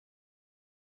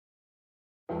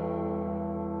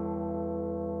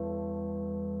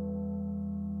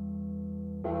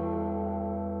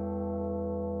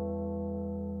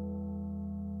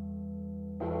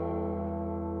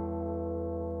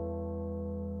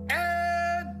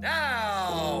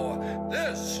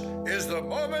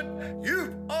moment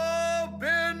you've all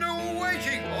been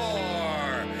waiting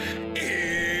for.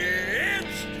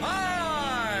 It's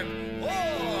time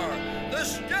for the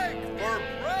Steak for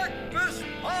Breakfast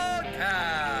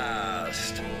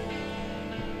podcast.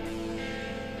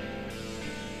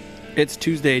 It's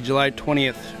Tuesday, July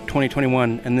 20th,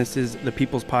 2021, and this is the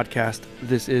People's Podcast.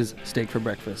 This is Steak for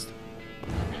Breakfast.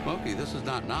 Smokey, this is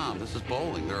not Nam. This is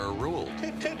bowling. There are rules.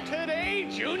 Today,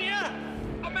 Junior!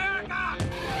 America!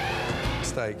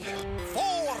 Steak.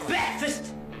 For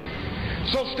breakfast!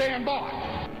 So stand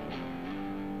by.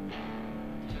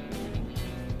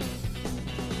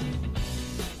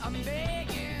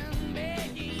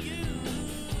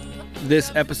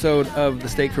 This episode of the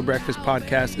Steak for Breakfast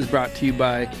podcast is brought to you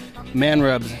by Man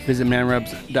Rubs. Visit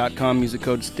manrubs.com. Use the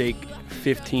code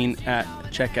STEAK15 at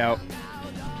checkout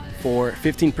for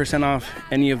 15% off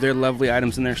any of their lovely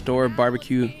items in their store.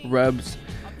 Barbecue rubs.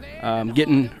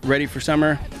 Getting ready for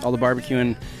summer. All the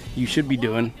barbecuing you should be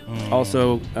doing.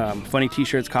 Also, funny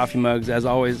t-shirts, coffee mugs. As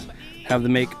always, have the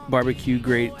Make Barbecue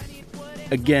Great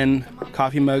Again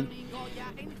coffee mug.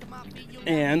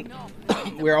 And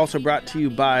we're also brought to you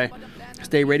by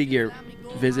Stay Ready Gear.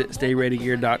 Visit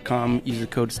StayReadyGear.com. Use the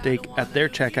code STEAK at their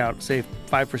checkout. Save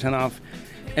 5% off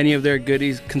any of their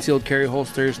goodies, concealed carry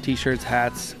holsters, t-shirts,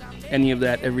 hats, any of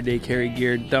that everyday carry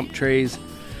gear, dump trays.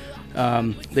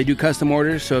 They do custom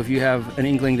orders, so if you have an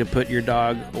inkling to put your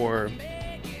dog or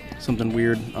something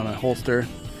weird on a holster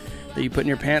that you put in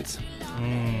your pants,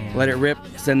 let it rip.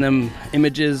 Send them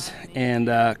images and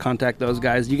contact those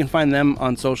guys. You can find them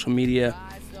on social media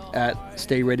at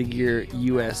Stay Ready Gear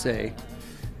USA.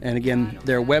 And again,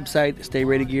 their website,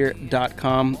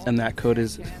 StayReadyGear.com, and that code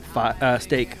is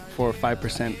STEAK for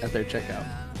 5% at their checkout.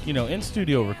 You know,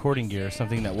 in-studio recording gear is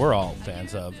something that we're all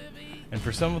fans of. And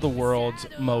for some of the world's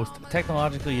most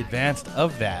technologically advanced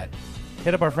of that,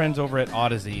 hit up our friends over at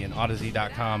Odyssey and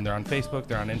Odyssey.com. They're on Facebook,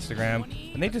 they're on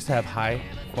Instagram, and they just have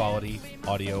high-quality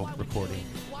audio recording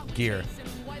gear.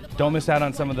 Don't miss out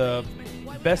on some of the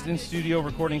best in-studio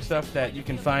recording stuff that you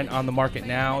can find on the market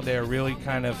now. They're really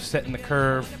kind of setting the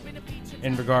curve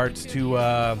in regards to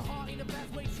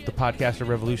the podcaster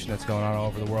revolution that's going on all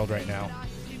over the world right now.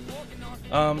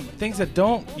 Things that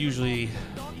don't usually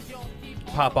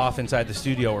pop off inside the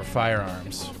studio are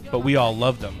firearms, but we all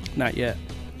love them. Not yet.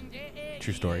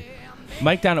 True story.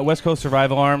 Mike down at West Coast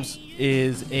Survival Arms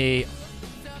is a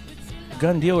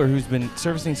gun dealer who's been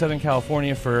servicing Southern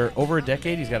California for over a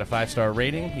decade. He's got a 5-star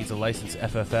rating. He's a licensed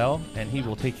FFL, and he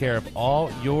will take care of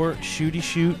all your shooty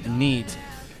shoot needs.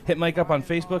 Hit Mike up on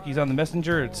Facebook. He's on the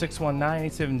messenger at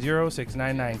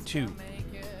 619-870-6992.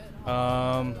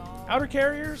 Outer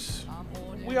carriers,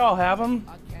 we all have them.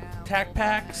 Tac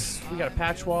packs. We got a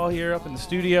patch wall here up in the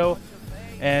studio,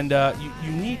 and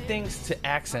you need things to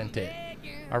accent it.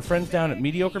 Our friends down at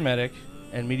Mediocre Medic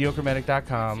and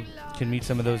MediocreMedic.com can meet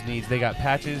some of those needs. They got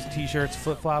patches, t-shirts,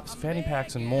 flip-flops, fanny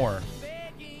packs, and more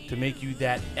to make you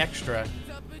that extra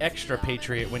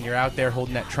patriot when you're out there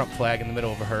holding that Trump flag in the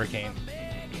middle of a hurricane.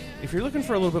 If you're looking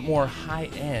for a little bit more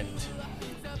high-end,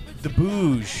 the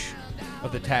bouge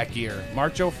of the tack gear,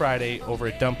 Mark Joe Friday over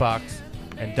at Dumpbox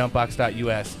and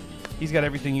Dumpbox.us. He's got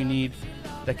everything you need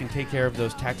that can take care of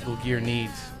those tactical gear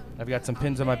needs. I've got some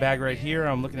pins on my bag right here.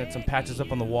 I'm looking at some patches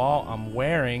up on the wall. I'm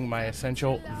wearing my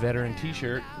Essential Veteran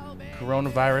t-shirt,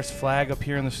 coronavirus flag up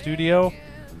here in the studio,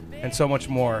 and so much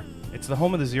more. It's the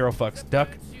home of the Zero Fucks Duck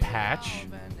Patch,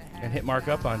 and hit Mark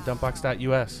up on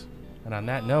Dumpbox.us. And on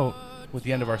that note, with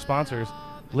the end of our sponsors,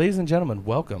 ladies and gentlemen,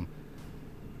 welcome.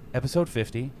 Episode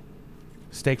 50,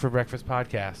 Steak for Breakfast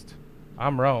podcast.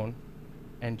 I'm Roan,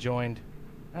 and joined,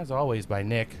 as always, by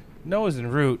Nick. Noah's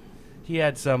en route. He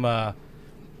had some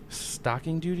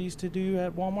stocking duties to do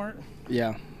at Walmart.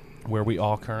 Yeah. Where we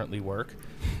all currently work.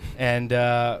 And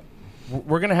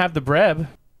we're going to have the Breb.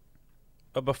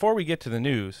 But before we get to the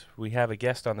news, we have a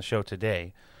guest on the show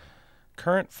today.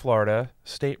 Current Florida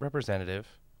State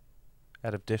Representative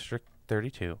out of District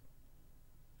 32.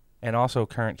 And also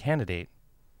current candidate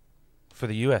for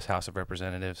the U.S. House of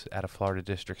Representatives out of Florida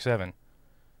District 7.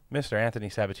 Mr. Anthony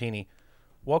Sabatini,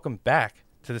 welcome back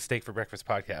to the Steak for Breakfast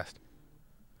podcast.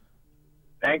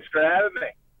 Thanks for having me.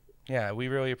 Yeah, we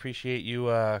really appreciate you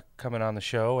coming on the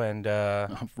show. And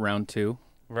round two.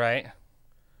 Right.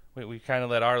 We kind of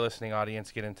let our listening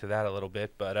audience get into that a little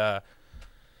bit. But,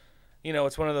 you know,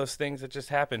 it's one of those things that just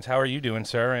happens. How are you doing,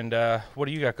 sir? And what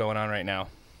do you got going on right now?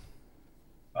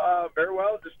 Very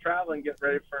well. Just traveling, getting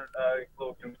ready for a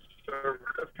little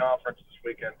conservative conference this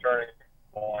weekend, Turning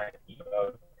Point.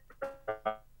 So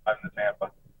I'm in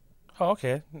Tampa. Oh,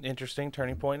 okay. Interesting.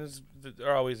 Turning Point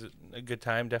are always a good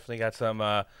time. Definitely got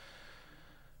some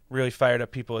really fired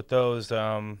up people at those.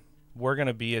 we're going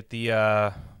to be at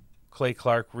the Clay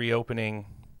Clark reopening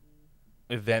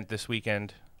event this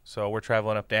weekend. So we're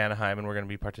traveling up to Anaheim, and we're going to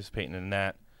be participating in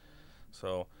that.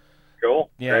 So Cool.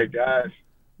 Yeah. Great guys.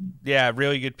 Yeah,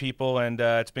 really good people, and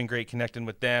it's been great connecting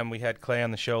with them. We had Clay on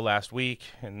the show last week,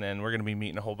 and then we're going to be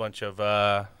meeting a whole bunch of,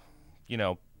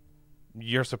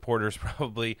 your supporters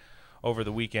probably over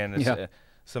the weekend. It's,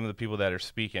 some of the people that are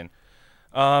speaking.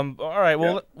 All right,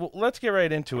 well, let's get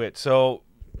right into it. So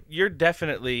you're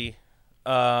definitely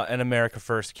an America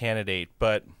First candidate,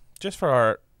 but just for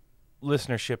our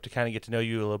listenership to kind of get to know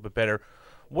you a little bit better,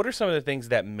 what are some of the things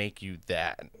that make you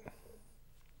that?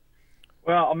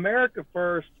 Well, America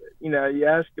First, you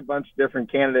ask a bunch of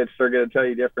different candidates, they're going to tell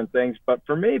you different things. But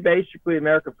for me, basically,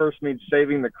 America First means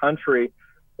saving the country,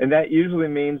 and that usually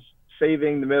means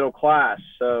saving the middle class.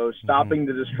 So stopping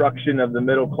the destruction of the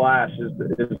middle class is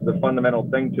the fundamental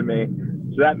thing to me.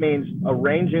 So that means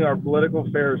arranging our political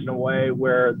affairs in a way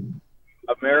where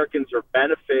Americans are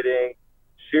benefiting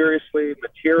seriously,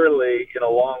 materially, in a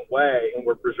long way, and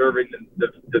we're preserving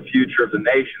the future of the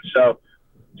nation.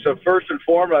 So first and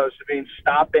foremost, it means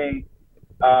stopping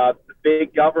the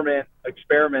big government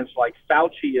experiments like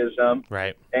Fauciism,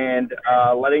 Right. and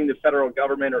letting the federal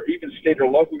government or even state or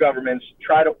local governments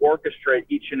try to orchestrate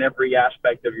each and every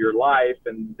aspect of your life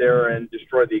and therein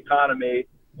destroy the economy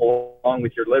along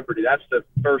with your liberty. That's the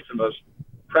first and most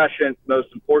prescient, most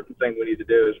important thing we need to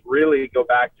do, is really go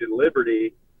back to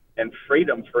liberty and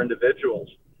freedom for individuals.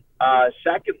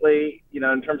 Secondly,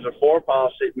 in terms of foreign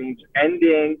policy, it means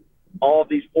ending all of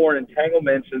these foreign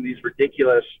entanglements and these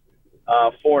ridiculous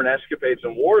foreign escapades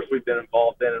and wars we've been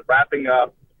involved in, and wrapping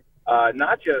up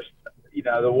not just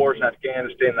the wars in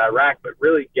Afghanistan and Iraq, but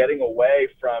really getting away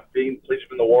from being the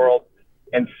policeman of the world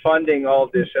and funding all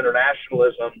of this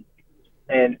internationalism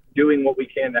and doing what we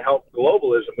can to help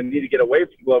globalism. We need to get away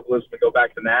from globalism and go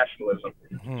back to nationalism.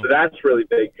 So that's really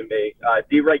big to me.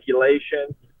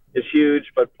 Deregulation is huge,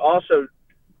 but also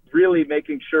really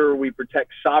making sure we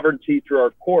protect sovereignty through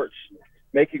our courts,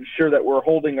 making sure that we're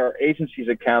holding our agencies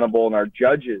accountable and our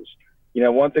judges.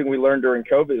 One thing we learned during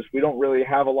COVID is we don't really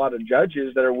have a lot of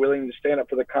judges that are willing to stand up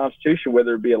for the Constitution,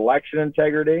 whether it be election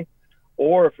integrity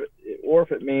or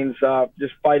if it means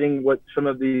just fighting what some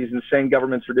of these insane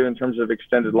governments are doing in terms of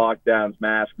extended lockdowns,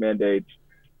 mask mandates,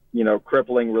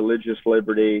 crippling religious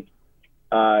liberty,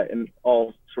 and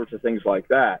all sorts of things like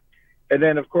that. And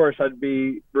then, of course, I'd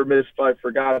be remiss if I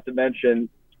forgot to mention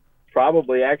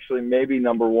probably actually maybe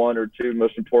number one or two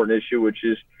most important issue, which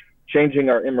is changing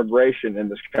our immigration in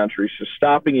this country. So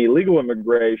stopping illegal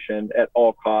immigration at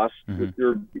all costs, with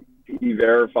your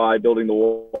E-Verify, building the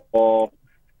wall,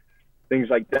 things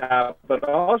like that, but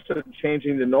also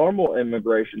changing the normal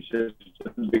immigration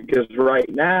system, because right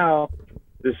now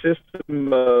the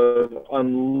system of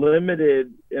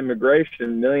unlimited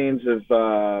immigration, millions of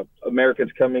new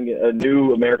Americans coming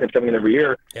in every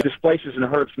year, displaces and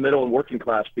hurts middle and working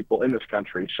class people in this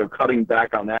country. So cutting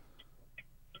back on that.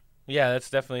 Yeah, that's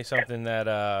definitely something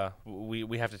that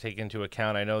we have to take into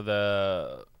account. I know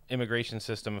the immigration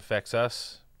system affects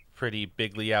us pretty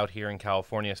bigly out here in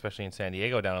California, especially in San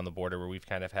Diego down on the border, where we've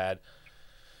kind of had,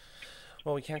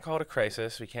 well, we can't call it a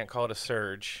crisis. We can't call it a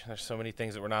surge. There's so many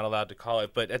things that we're not allowed to call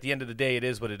it. But at the end of the day, it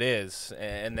is what it is.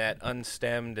 And that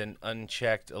unstemmed and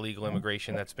unchecked illegal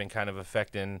immigration that's been kind of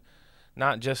affecting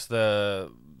not just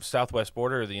the southwest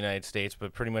border of the United States,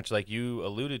 but pretty much like you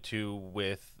alluded to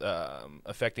with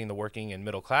affecting the working and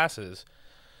middle classes,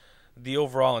 the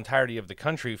overall entirety of the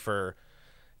country for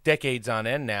decades on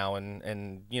end now.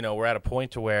 And we're at a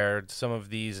point to where some of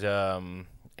these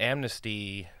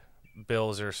amnesty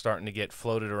bills are starting to get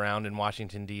floated around in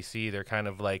Washington, D.C. They're kind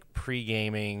of like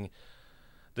pre-gaming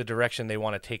the direction they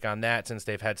want to take on that, since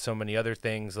they've had so many other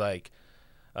things like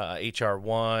H.R.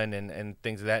 1 and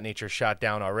things of that nature shot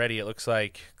down already. It looks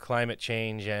like climate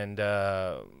change and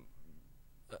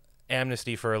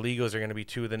amnesty for illegals are going to be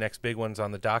two of the next big ones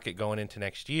on the docket going into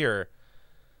next year.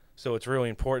 So it's really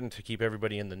important to keep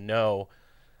everybody in the know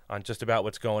on just about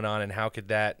what's going on, and how could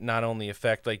that not only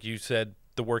affect, like you said,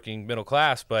 the working middle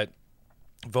class, but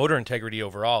voter integrity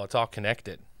overall. It's all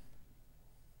connected.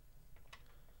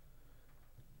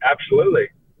 Absolutely.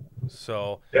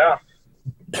 So yeah,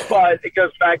 but it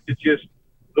goes back to just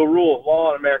the rule of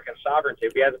law and American sovereignty.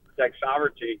 We have to protect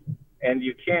sovereignty, and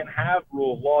you can't have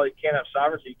rule of law, you can't have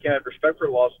sovereignty, you can't have respect for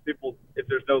laws. People, if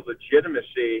there's no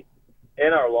legitimacy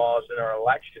in our laws and our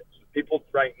elections, people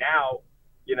right now,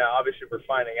 obviously we're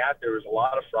finding out there was a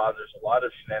lot of fraud, there's a lot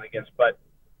of shenanigans, but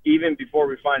even before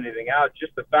we find anything out,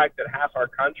 just the fact that half our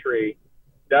country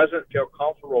doesn't feel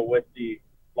comfortable with the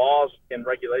laws and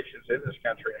regulations in this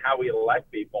country and how we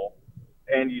elect people,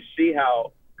 and you see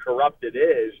how corrupt it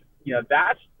is,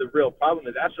 that's the real problem.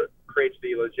 And that's what creates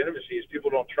the illegitimacy is people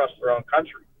don't trust their own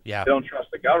country. Yeah. They don't trust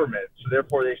the government. So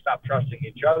therefore they stop trusting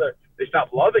each other. They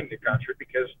stop loving the country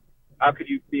because how could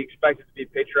you be expected to be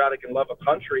patriotic and love a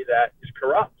country that is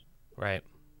corrupt? Right.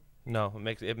 No,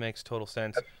 it makes total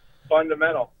sense. That's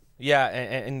fundamental. Yeah,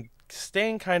 and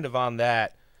staying kind of on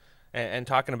that and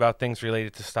talking about things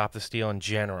related to Stop the Steal in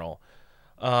general.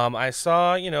 I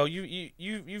saw,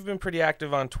 you've been pretty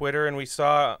active on Twitter, and we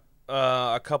saw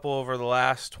a couple over the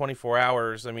last 24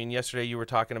 hours. I mean, yesterday you were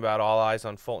talking about All Eyes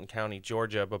on Fulton County,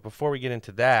 Georgia. But before we get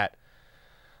into that,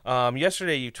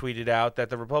 yesterday you tweeted out that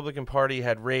the Republican Party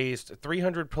had raised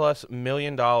 $300+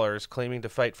 million claiming to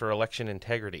fight for election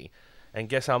integrity. And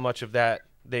guess how much of that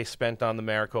they spent on the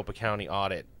Maricopa County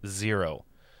audit? Zero.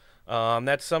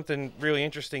 That's something really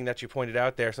interesting that you pointed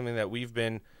out there, something that we've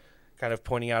been kind of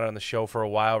pointing out on the show for a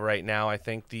while right now. I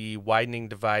think the widening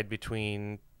divide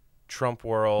between Trump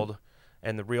world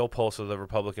and the real pulse of the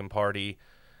Republican Party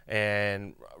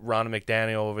and Ronna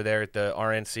McDaniel over there at the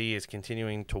RNC is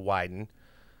continuing to widen.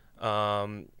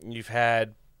 You've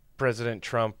had President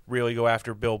Trump really go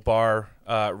after Bill Barr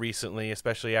recently,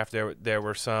 especially after there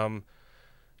were some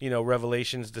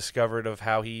revelations discovered of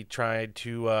how he tried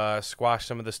to squash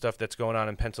some of the stuff that's going on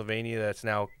in Pennsylvania that's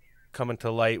now coming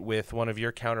to light with one of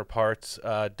your counterparts,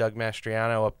 Doug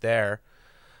Mastriano up there.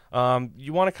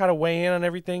 You want to kind of weigh in on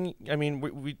everything? I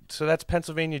mean, so that's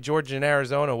Pennsylvania, Georgia, and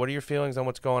Arizona. What are your feelings on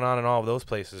what's going on in all of those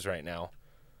places right now?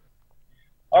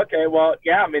 Okay, well,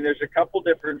 yeah, I mean, there's a couple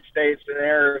different states in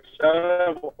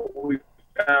Arizona. What we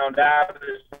found out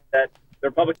is that the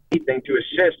Republican thing to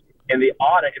assist in the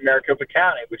audit in Maricopa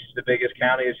County, which is the biggest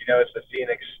county, as you know, it's the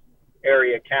Phoenix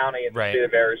area county in the state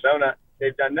of Arizona.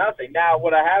 They've done nothing. Now,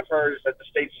 what I have heard is that the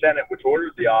state Senate, which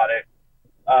ordered the audit,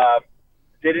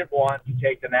 didn't want to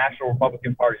take the National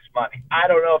Republican Party's money. I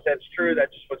don't know if that's true.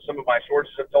 That's just what some of my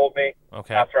sources have told me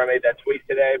after I made that tweet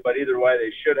today. But either way,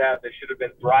 they should have. They should have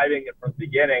been driving it from the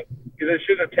beginning because it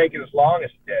shouldn't have taken as long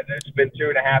as it did. It's been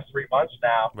 2.5, 3 months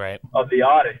now of the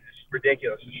audit. It's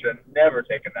ridiculous. It should have never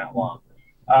taken that long.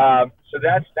 So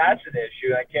that's an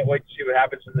issue. I can't wait to see what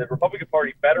happens. And the Republican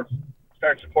Party better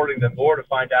start supporting them more to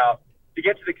find out, to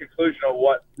get to the conclusion of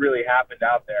what really happened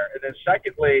out there. And then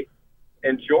secondly,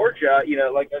 in Georgia,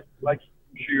 like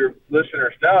your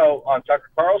listeners know, on Tucker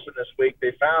Carlson this week,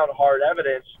 they found hard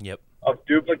evidence of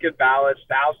duplicate ballots,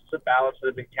 thousands of ballots that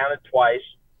have been counted twice.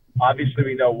 Obviously,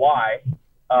 we know why.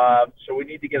 So we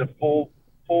need to get a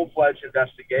full-fledged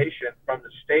investigation from the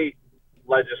state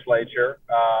legislature,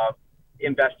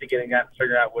 investigating that and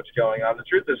figuring out what's going on. The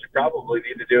truth is, we probably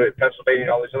need to do it in Pennsylvania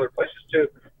and all these other places too.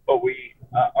 But we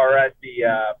are at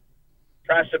the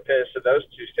precipice of those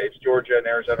two states, Georgia and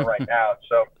Arizona, right now.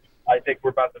 So I think we're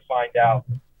about to find out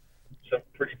some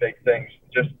pretty big things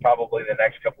just probably in the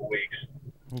next couple of weeks.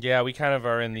 Yeah, we kind of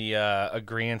are in the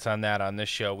agreement on that on this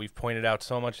show. We've pointed out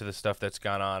so much of the stuff that's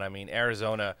gone on. I mean,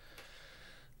 Arizona,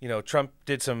 Trump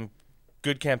did some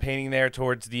good campaigning there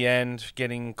towards the end,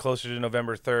 getting closer to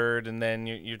November 3rd, and then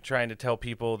you're trying to tell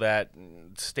people that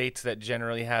states that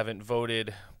generally haven't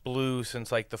voted blue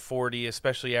since like the 40s,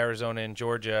 especially Arizona and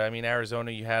Georgia. I mean, Arizona,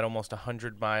 you had almost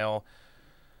 100-mile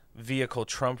vehicle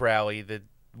Trump rally the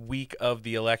week of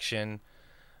the election.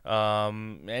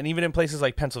 And even in places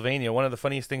like Pennsylvania, one of the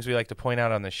funniest things we like to point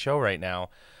out on this show right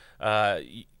now,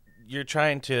 you're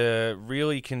trying to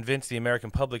really convince the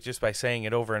American public just by saying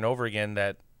it over and over again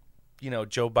that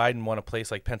Joe Biden won a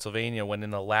place like Pennsylvania when in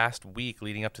the last week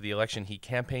leading up to the election, he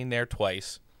campaigned there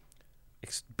twice,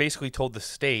 basically told the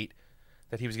state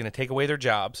that he was going to take away their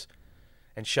jobs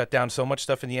and shut down so much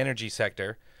stuff in the energy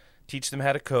sector, teach them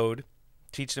how to code,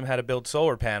 teach them how to build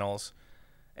solar panels,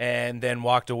 and then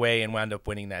walked away and wound up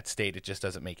winning that state. It just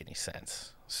doesn't make any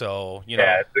sense. So,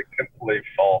 Yeah, it's a complete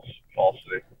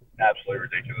falsity. Absolutely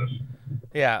ridiculous.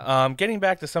 Yeah, getting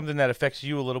back to something that affects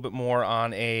you a little bit more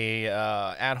on a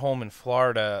at home in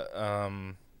Florida,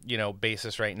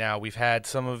 basis right now. We've had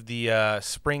some of the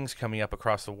springs coming up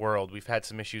across the world. We've had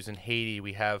some issues in Haiti.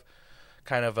 We have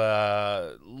kind of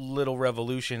a little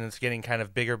revolution that's getting kind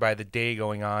of bigger by the day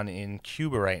going on in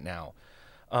Cuba right now.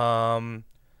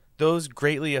 Those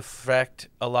greatly affect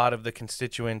a lot of the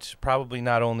constituents, probably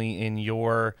not only in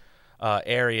your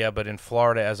area, but in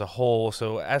Florida as a whole.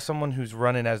 So as someone who's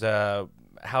running as a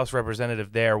House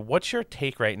representative there, what's your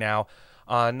take right now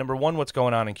on, number one, what's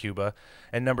going on in Cuba,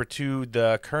 and number two,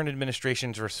 the current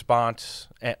administration's response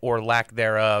or lack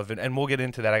thereof? And we'll get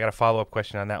into that. I got a follow-up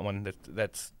question on that one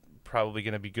that's probably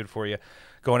going to be good for you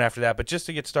going after that. But just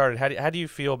to get started, how do you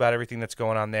feel about everything that's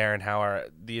going on there and how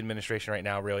the administration right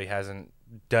now really hasn't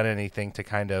done anything to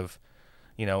kind of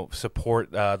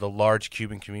support the large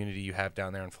Cuban community you have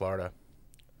down there in Florida?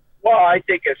 Well, I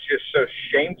think it's just so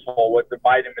shameful what the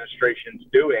Biden administration's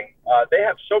doing. They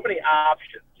have so many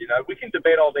options. You know, we can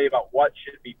debate all day about what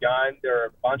should be done. There are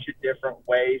a bunch of different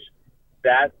ways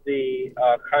that the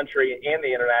country and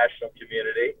the international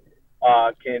community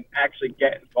can actually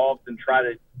get involved and try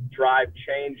to drive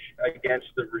change against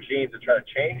the regime, to try to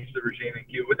change the regime in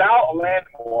Cuba without a land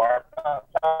war. I'm not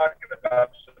talking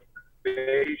about some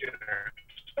invasion or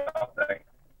something.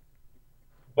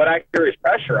 But I think there is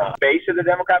pressure on the base of the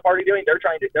Democrat Party doing. They're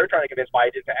trying to convince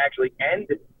Biden to actually end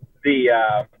the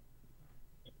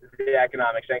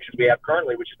economic sanctions we have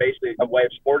currently, which is basically a way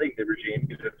of supporting the regime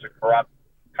because it's a corrupt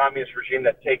communist regime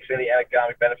that takes any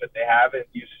economic benefit they have and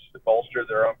uses to bolster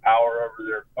their own power over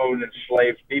their own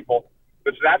enslaved people.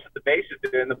 But so that's what the base is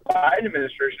doing. The Biden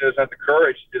administration doesn't have the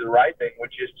courage to do the right thing,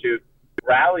 which is to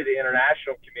rally the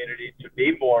international community to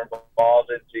be more involved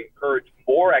and to encourage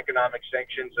more economic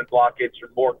sanctions and blockades from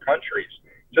more countries,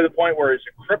 to the point where it's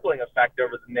a crippling effect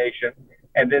over the nation.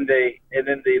 And then the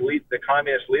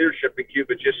communist leadership in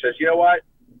Cuba just says, you know what,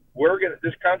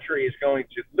 this country is going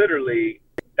to literally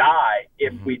die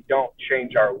if we don't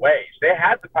change our ways. They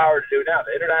have the power to do it now.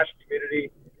 The international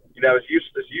community, you know, as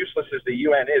useless as the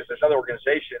UN is, there's other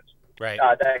organizations right.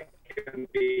 That can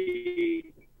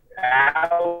be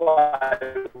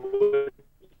allied with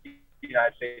the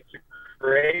United States to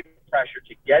create pressure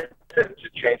to get them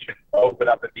to change and open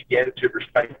up and begin to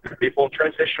respect their people and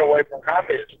transition away from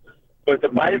communism. But the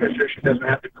Biden administration doesn't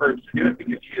have the courage to do it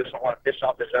because he doesn't want to piss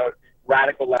off his own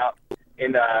radical out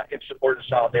in support and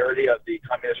solidarity of the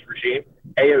communist regime.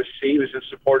 AOC was in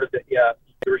support of the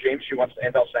regime. She wants to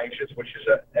end all sanctions, which is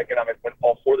an economic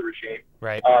windfall for the regime.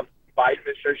 Right. Biden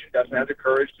administration doesn't have the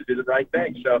courage to do the right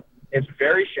thing. So it's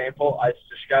very shameful. It's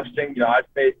disgusting. You know,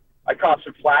 I caught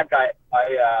some flack. I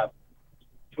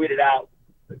tweeted out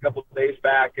a couple of days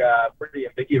back pretty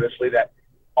ambiguously that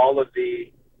all of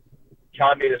the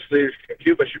communist leaders in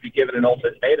Cuba should be given an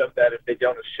ultimatum that if they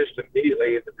don't assist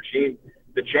immediately in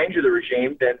the change of the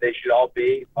regime, then they should all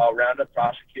be rounded up,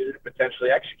 prosecuted, and potentially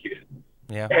executed.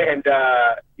 Yeah. And,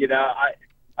 you know,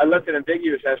 I left it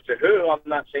ambiguous as to who. I'm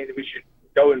not saying that we should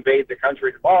go invade the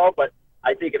country tomorrow, but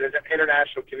I think an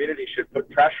international community should put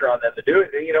pressure on them to do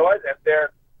it. And you know what? If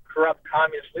their corrupt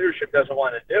communist leadership doesn't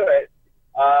want to do it,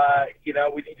 you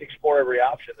know, we need to explore every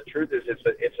option. The truth is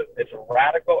it's a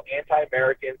radical,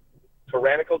 anti-American,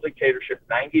 tyrannical dictatorship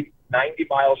 90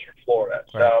 miles from Florida.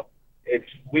 Right. So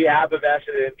we have a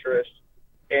vested interest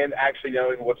in actually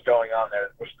knowing what's going on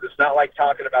there. It's not like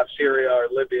talking about Syria or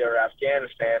Libya or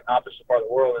Afghanistan, opposite part of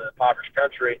the world in an impoverished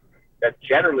country that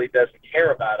generally doesn't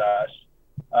care about us.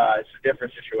 It's a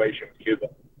different situation with Cuba.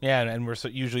 Yeah, and we're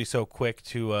usually so quick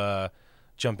to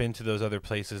jump into those other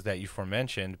places that you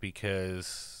forementioned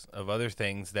because of other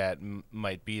things that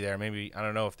might be there. Maybe, I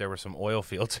don't know if there were some oil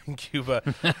fields in Cuba.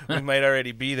 We might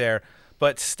already be there.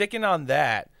 But sticking on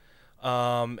that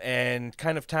and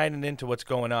kind of tying it into what's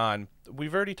going on,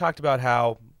 we've already talked about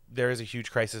how there is a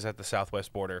huge crisis at the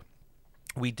southwest border.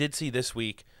 We did see this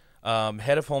week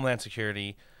head of Homeland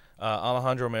Security,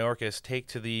 Alejandro Mayorkas, take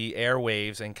to the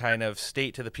airwaves and kind of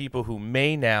state to the people who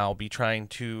may now be trying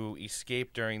to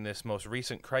escape during this most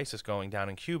recent crisis going down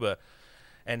in Cuba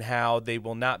and how they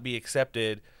will not be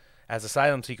accepted as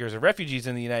asylum seekers or refugees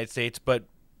in the United States, but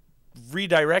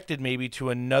redirected maybe to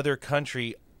another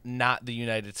country, not the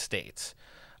United States.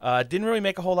 Didn't really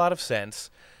make a whole lot of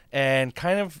sense and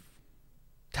kind of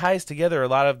ties together a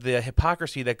lot of the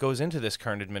hypocrisy that goes into this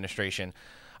current administration.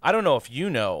 I don't know if you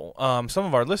know, some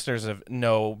of our listeners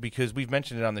know because we've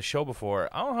mentioned it on the show before.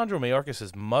 Alejandro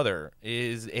Mayorkas' mother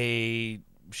is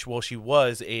she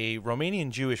was a Romanian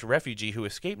Jewish refugee who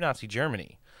escaped Nazi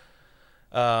Germany,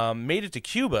 made it to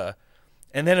Cuba,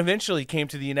 and then eventually came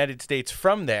to the United States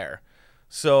from there.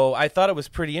 So I thought it was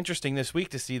pretty interesting this week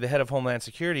to see the head of Homeland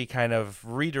Security kind of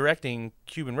redirecting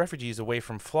Cuban refugees away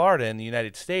from Florida in the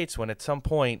United States when at some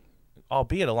point,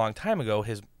 albeit a long time ago,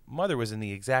 his mother was in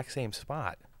the exact same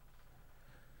spot.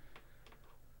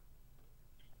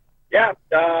 Yeah,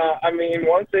 I mean,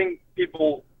 one thing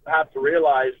people have to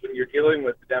realize when you're dealing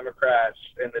with the Democrats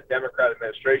and the Democrat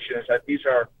administration is that these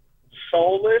are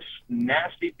soulless,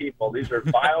 nasty people. These are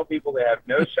vile people. They have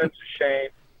no sense of shame.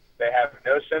 They have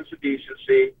no sense of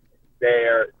decency.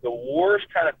 They're the worst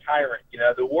kind of tyrant. You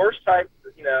know, the worst type,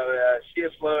 you know,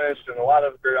 C.S. Lewis and a lot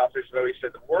of great authors have always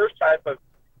said the worst type of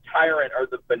tyrant are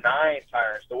the benign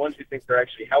tyrants, the ones who think they're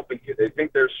actually helping you. They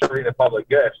think they're serving the public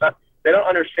good. It's not, they don't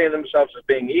understand themselves as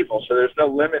being evil, so there's no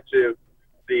limit to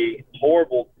the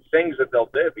horrible things that they'll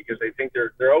do because they think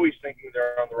they're always thinking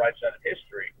they're on the right side of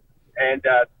history. And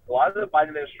a lot of the Biden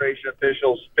administration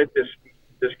officials fit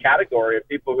this category of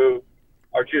people who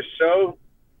are just so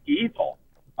evil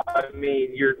I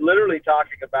mean, you're literally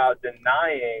talking about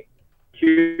denying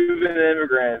Cuban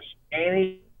immigrants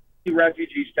any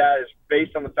refugee status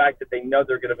based on the fact that they know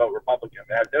they're going to vote Republican.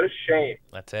 They have no shame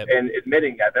in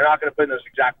admitting that. They're not going to put in those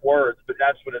exact words, but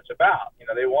that's what it's about. You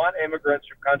know, they want immigrants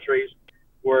from countries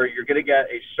where you're going to get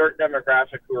a certain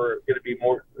demographic who are going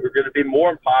to be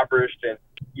more impoverished and,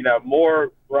 you know,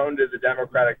 more prone to the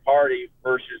Democratic Party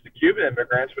versus the Cuban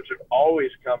immigrants, which have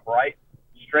always come right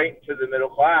straight into the middle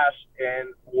class and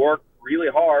work really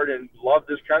hard and love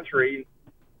this country.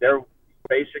 They're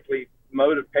basically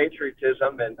mode of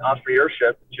patriotism and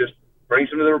entrepreneurship just brings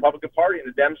them to the Republican Party, and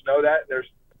the Dems know that.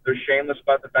 They're shameless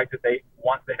about the fact that they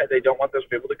don't want those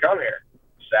people to come here.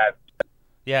 Sad.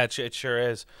 Yeah, it sure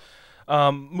is.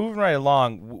 Moving right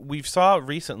along, we've saw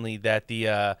recently that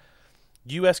the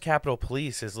U.S. Capitol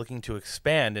Police is looking to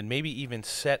expand and maybe even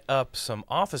set up some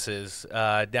offices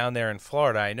down there in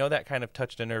Florida. I know that kind of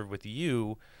touched a nerve with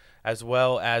you, as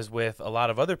well as with a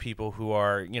lot of other people who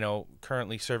are, you know,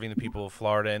 currently serving the people of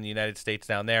Florida and the United States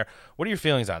down there. What are your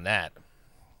feelings on that?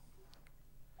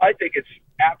 I think it's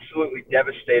absolutely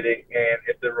devastating, and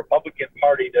if the Republican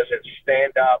Party doesn't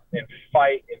stand up and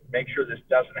fight and make sure this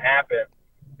doesn't happen,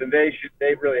 then they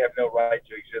really have no right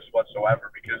to exist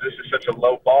whatsoever, because this is such a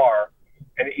low bar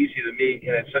and easy to meet,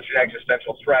 and it's such an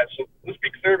existential threat. So let's be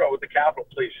clear about what the Capitol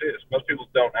Police is. Most people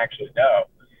don't actually know.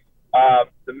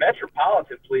 The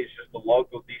Metropolitan Police is the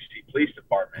local D.C. Police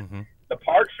Department. Mm-hmm. The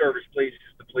Park Service Police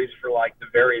is the police for, like, the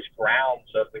various grounds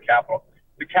of the Capitol.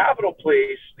 The Capitol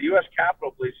Police, the U.S.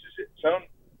 Capitol Police, is its own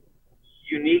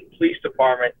unique police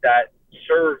department that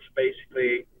serves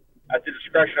basically at the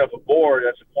discretion of a board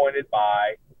that's appointed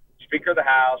by Speaker of the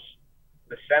House,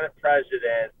 the Senate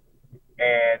President,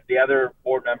 and the other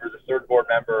board member, the third board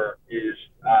member, is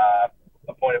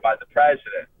appointed by the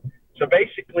President. So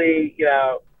basically, you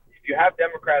know, if you have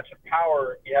Democrats in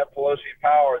power, you have Pelosi in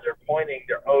power, they're appointing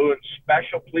their own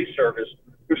special police service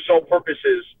whose sole purpose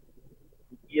is,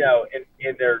 you know,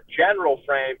 in their general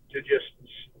frame, to just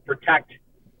protect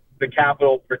the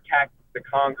Capitol, protect the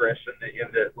Congress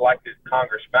and the elected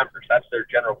Congress members. That's their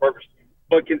general purpose.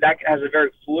 But that has a very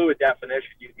fluid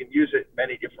definition. You can use it in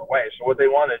many different ways. So what they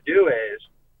want to do is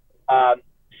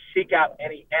seek out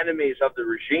any enemies of the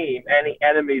regime, any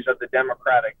enemies of the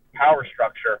democratic power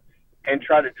structure, and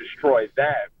try to destroy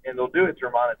them. And they'll do it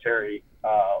through monetary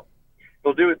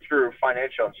they'll do it through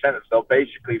financial incentives. They'll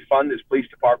basically fund this police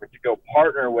department to go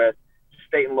partner with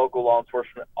state and local law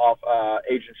enforcement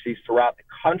agencies throughout the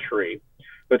country,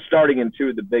 but starting in two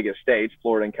of the biggest states,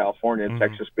 Florida and California, and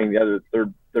Texas being the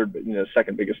other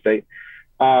second biggest state,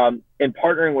 and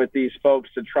partnering with these folks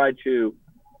to try to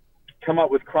come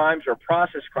up with crimes or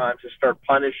process crimes to start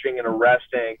punishing and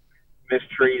arresting,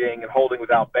 mistreating, and holding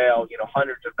without bail, you know,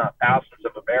 hundreds, if not thousands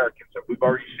of Americans. And we've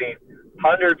already seen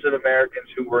hundreds of Americans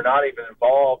who were not even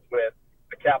involved with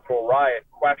the Capitol riot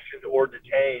questioned or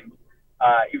detained,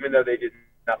 even though they did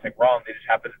nothing wrong. They just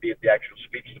happened to be at the actual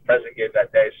speech the president gave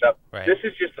that day. So This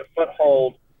is just a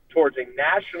foothold towards a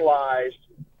nationalized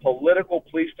political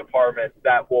police department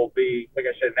that will be, like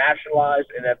I said, nationalized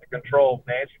and at the control of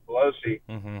Nancy Pelosi.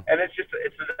 And it's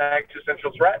an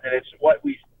existential threat, and it's what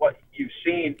you've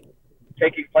seen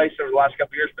taking place over the last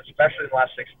couple of years, but especially in the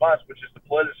last 6 months, which is the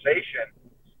politicization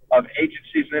of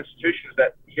agencies and institutions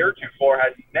that heretofore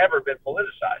has never been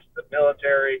politicized. The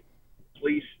military,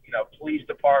 police, you know, police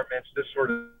departments, this sort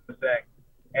of thing.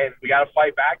 And we got to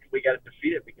fight back. We got to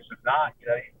defeat it, because if not, you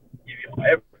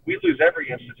know, we lose every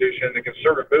institution. The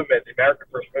conservative movement, the American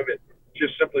First Movement,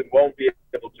 just simply won't be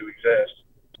able to exist.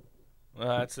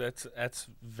 Well, that's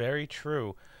very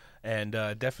true, and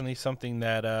definitely something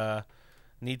that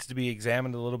needs to be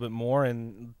examined a little bit more.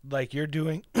 And like you're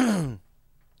doing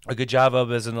a good job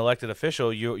of as an elected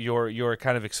official, you're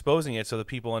kind of exposing it so that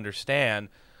people understand.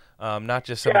 Not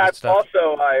just some of the stuff.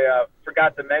 Also, I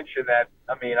forgot to mention that,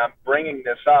 I mean, I'm bringing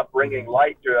this up, bringing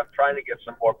light to it. I'm trying to get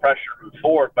some more pressure to move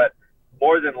forward, but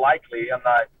more than likely, I'm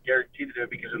not guaranteed to do it,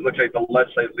 because it looks like the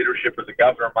legislative leadership or the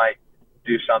governor might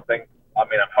do something. I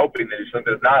mean, I'm hoping that he's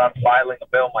something. If not, I'm filing a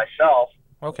bill myself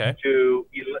to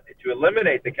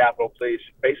eliminate the Capitol Police,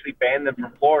 basically ban them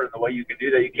from Florida. And the way you can do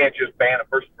that, you can't just ban a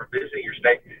person from visiting your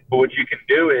state, but what you can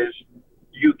do is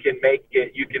you can ban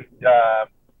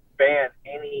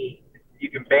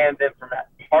them from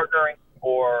partnering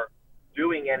or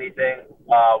doing anything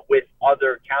with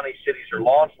other county, cities, or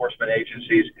law enforcement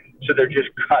agencies. So they're just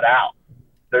cut out.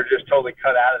 They're just totally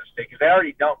cut out of the state, because they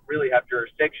already don't really have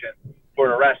jurisdiction for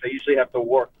an arrest. They usually have to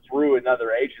work through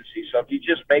another agency. So if you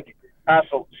just pass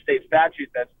a state statute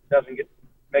that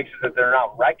makes it that they're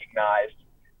not recognized,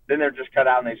 then they're just cut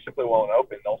out and they simply won't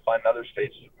open. They'll find other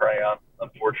states to prey on,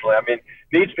 unfortunately. unfortunately. I mean,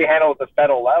 it needs to be handled at the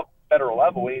federal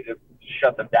level. We need to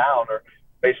shut them down or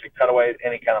basically cut away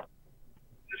any kind of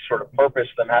this sort of purpose,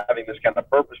 them having this kind of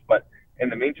purpose. But in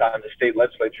the meantime, the state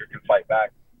legislature can fight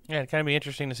back. Yeah, it'd kind of be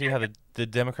interesting to see how the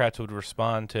Democrats would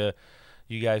respond to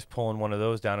you guys pulling one of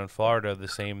those down in Florida the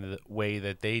same way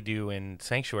that they do in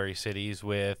sanctuary cities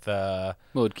with well,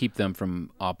 it would keep them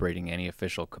from operating any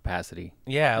official capacity.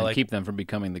 Yeah, and like keep them from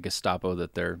becoming the Gestapo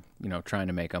that they're, trying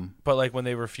to make them. But like when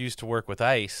they refuse to work with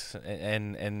ICE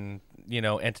and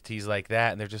entities like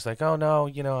that, and they're just like, "Oh no,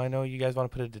 I know you guys want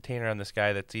to put a detainer on this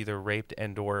guy that's either raped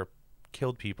and or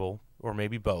killed people or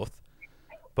maybe both.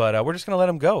 But we're just going to let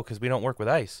him go because we don't work with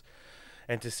ICE."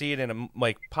 And to see it in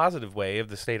a positive way of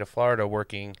the state of Florida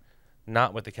working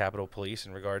not with the Capitol Police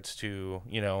in regards to,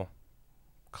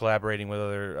 collaborating with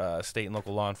other state and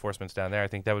local law enforcements down there, I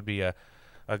think that would be a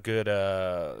good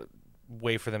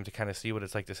way for them to kind of see what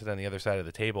it's like to sit on the other side of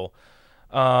the table.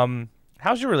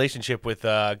 How's your relationship with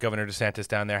Governor DeSantis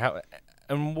down there?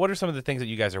 And what are some of the things that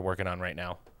you guys are working on right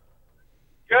now?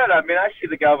 Good. I mean, I see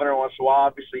the governor once in a while.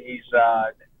 Obviously, he's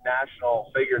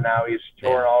national figure now. He's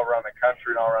touring all around the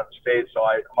country and all around the state, so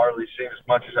I hardly see him as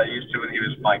much as I used to when he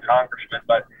was my congressman.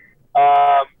 But,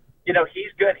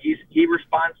 he's good. He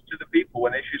responds to the people.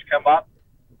 When issues come up,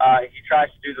 he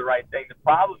tries to do the right thing. The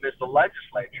problem is the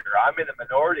legislature. I'm in the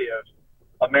minority of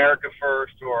America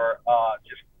First or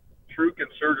just true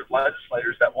conservative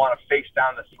legislators that want to face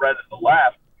down the threat of the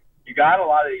left. You got a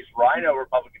lot of these rhino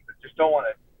Republicans that just don't want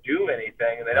to do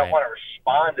anything, and they don't want to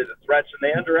respond to the threats, and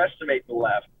they underestimate the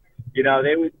left.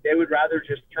 They would rather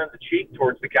just turn the cheek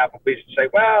towards the Capitol Police and say,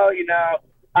 well,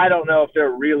 I don't know if they're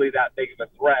really that big of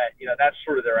a threat. That's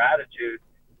sort of their attitude.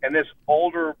 And this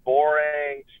older,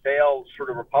 boring, stale sort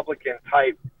of Republican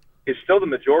type is still the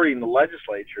majority in the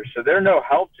legislature, so they're no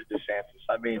help to DeSantis.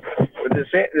 I mean,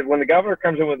 when the governor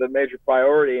comes in with a major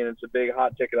priority and it's a big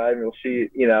hot ticket item, you'll see,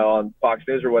 on Fox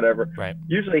News or whatever. Right.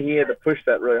 Usually he had to push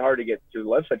that really hard to get to the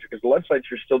legislature because the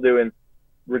legislature is still doing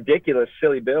ridiculous,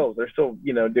 silly bills. They're still,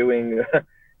 doing,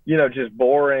 just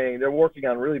boring. They're working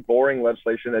on really boring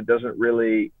legislation that doesn't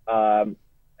really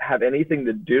have anything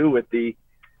to do with the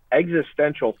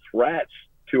existential threats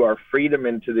to our freedom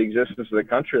and to the existence of the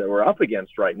country that we're up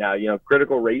against right now.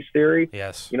 Critical race theory.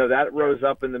 Yes. That rose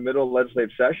up in the middle of legislative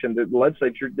session. The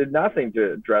legislature did nothing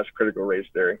to address critical race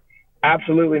theory.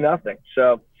 Absolutely nothing.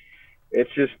 So it's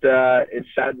just, it's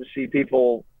sad to see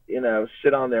people,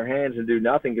 sit on their hands and do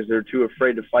nothing because they're too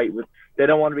afraid to fight they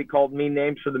don't want to be called mean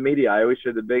names for the media. I always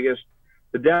say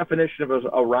the definition of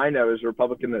a rhino is a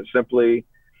Republican that simply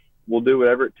will do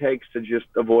whatever it takes to just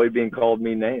avoid being called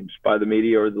mean names by the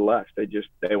media or the left.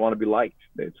 They want to be liked.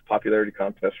 It's a popularity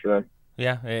contest for them.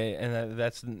 Yeah, and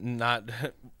that's not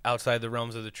outside the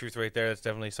realms of the truth right there. That's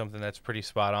definitely something that's pretty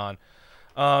spot on.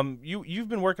 You've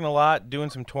been working a lot, doing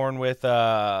some touring with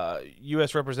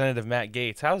U.S. Representative Matt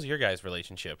Gaetz. How's your guys'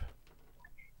 relationship?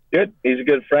 Good. He's a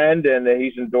good friend, and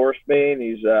he's endorsed me, and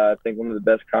he's, I think, one of the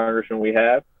best congressmen we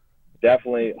have.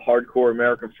 Definitely hardcore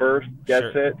America First, gets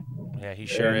it. Yeah, he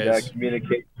sure and, is.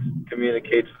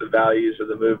 Communicates the values of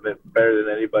the movement better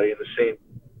than anybody in the scene.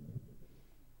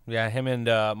 Yeah, him and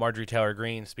Marjorie Taylor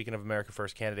Greene, speaking of America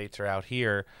First candidates, are out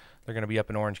here. They're going to be up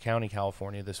in Orange County,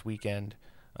 California this weekend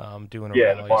doing a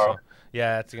rally. Tomorrow. So,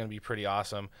 yeah, it's going to be pretty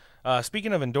awesome.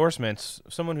 Speaking of endorsements,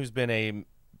 someone who's been a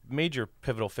major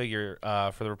pivotal figure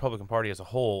for the Republican Party as a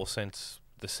whole since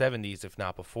the 70s, if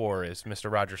not before, is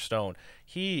Mr. Roger Stone.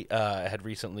 He had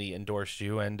recently endorsed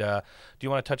you, and do you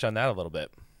want to touch on that a little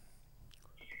bit?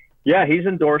 Yeah, he's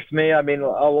endorsed me. I mean,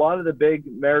 a lot of the big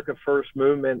America First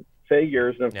movement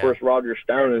figures, and of course Roger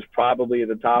Stone is probably at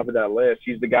the top of that list.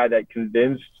 He's the guy that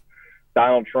convinced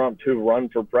Donald Trump to run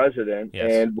for president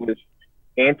and was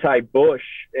anti-Bush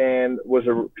and was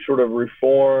a sort of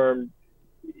reformed,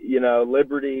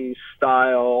 liberty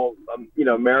style,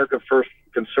 America First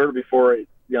conservative before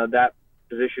that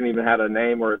position even had a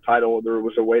name or a title. There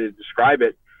was a way to describe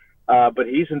it. But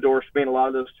he's endorsed me, and a lot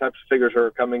of those types of figures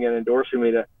are coming in endorsing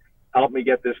me to help me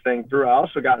get this thing through. I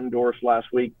also got endorsed last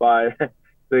week by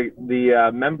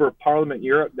the member of Parliament in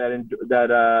Europe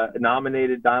that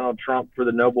nominated Donald Trump for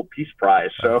the Nobel Peace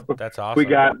Prize. So that's awesome. We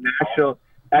got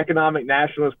economic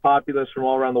nationalists, populists from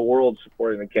all around the world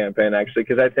supporting the campaign, actually,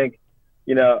 because I think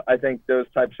those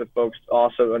types of folks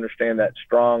also understand that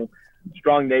strong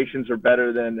nations are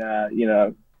better than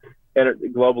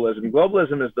globalism.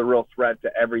 Globalism is the real threat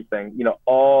to everything.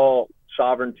 All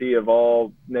sovereignty of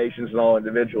all nations and all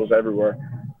individuals everywhere,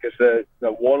 because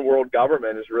the one world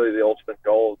government is really the ultimate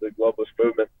goal of the globalist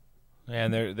movement.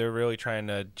 And they're really trying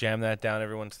to jam that down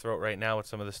everyone's throat right now with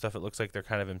some of the stuff. It looks like they're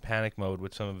kind of in panic mode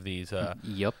with some of these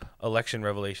election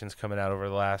revelations coming out over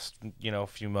the last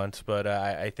few months. But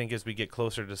I think as we get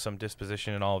closer to some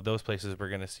disposition in all of those places, we're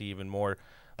going to see even more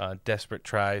desperate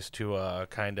tries to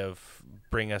kind of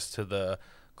bring us to the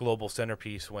global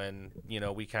centerpiece when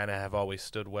we kind of have always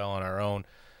stood well on our own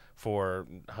for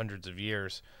hundreds of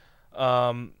years.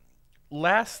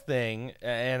 Last thing,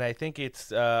 and I think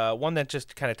it's one that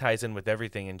just kind of ties in with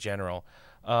everything in general,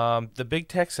 the big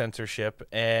tech censorship,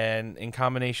 and in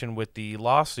combination with the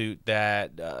lawsuit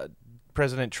that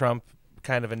President Trump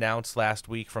kind of announced last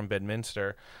week from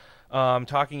Bedminster,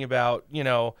 talking about,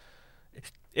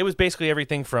 it was basically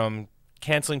everything from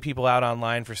canceling people out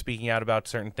online for speaking out about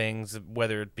certain things,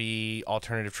 whether it be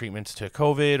alternative treatments to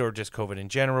COVID or just COVID in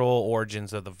general,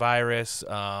 origins of the virus,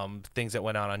 things that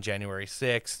went on January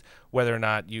 6th, whether or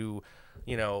not you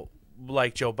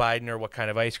like Joe Biden or what kind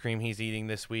of ice cream he's eating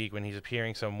this week when he's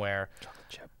appearing somewhere. Chocolate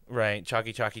chip. Right,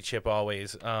 chalky chip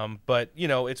always. But,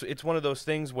 it's one of those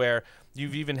things where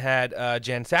you've even had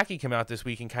Jen Psaki come out this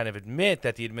week and kind of admit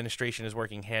that the administration is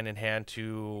working hand in hand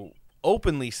to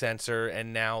openly censor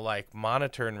and now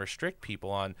monitor and restrict people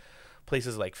on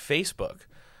places like Facebook.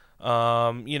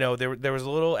 There was a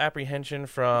little apprehension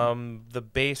from the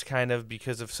base kind of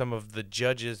because of some of the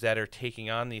judges that are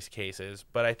taking on these cases.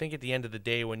 But I think at the end of the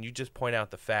day, when you just point out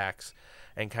the facts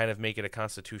and kind of make it a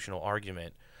constitutional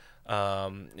argument,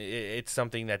 it's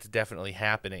something that's definitely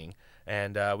happening.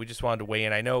 And we just wanted to weigh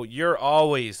in. I know you're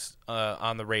always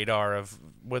on the radar of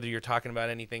whether you're talking about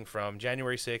anything from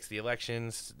January 6th, the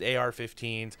elections, the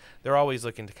AR-15s. They're always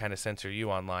looking to kind of censor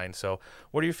you online. So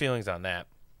what are your feelings on that?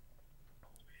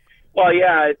 Well,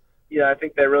 I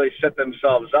think they really set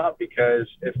themselves up, because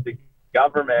if the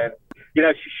government, she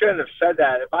shouldn't have said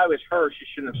that. If I was her, she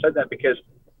shouldn't have said that, because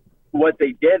what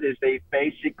they did is they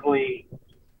basically,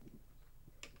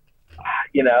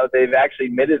 they've actually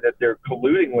admitted that they're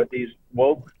colluding with these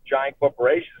woke giant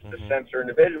corporations to censor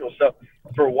individuals. So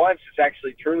for once, it's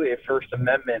actually truly a First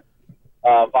Amendment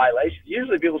violation.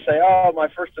 Usually people say, oh, my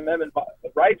First Amendment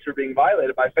rights are being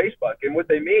violated by Facebook. And what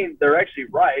they mean, they're actually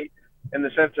right in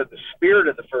the sense that the spirit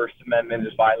of the First Amendment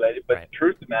is violated. But the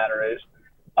truth of the matter is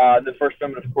the First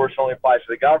Amendment, of course, only applies to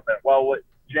the government. Well, what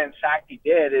Jen Psaki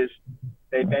did is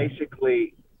they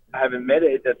basically have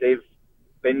admitted that they've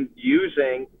been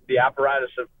using the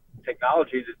apparatus of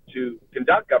technology to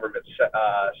conduct government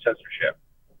censorship,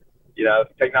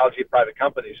 technology of private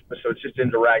companies. So it's just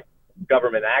indirect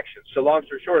government action. So long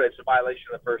story short, it's a violation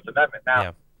of the First Amendment.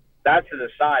 Now, that's an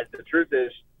aside. The truth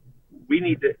is we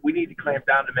need to clamp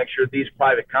down to make sure these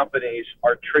private companies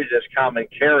are treated as common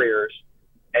carriers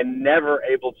and never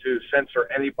able to censor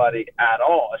anybody at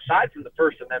all. Aside from the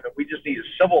First Amendment, we just need a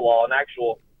civil law, an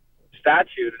actual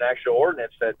statute, an actual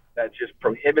ordinance that just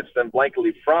prohibits them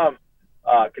blankly from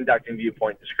conducting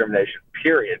viewpoint discrimination,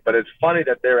 period. But it's funny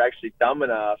that they're actually dumb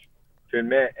enough to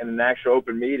admit in an actual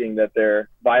open meeting that they're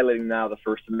violating now the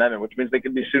First Amendment, which means they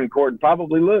could be sued in court and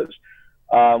probably lose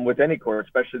with any court,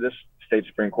 especially this state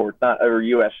Supreme Court, or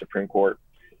U.S. Supreme Court.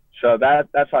 So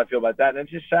that's how I feel about that. And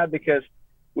it's just sad because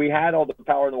we had all the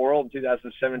power in the world in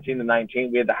 2017 to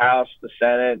 19. We had the House, the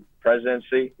Senate,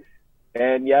 presidency,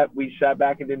 and yet we sat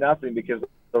back and did nothing because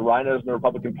the rhinos in the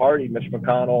Republican Party, Mitch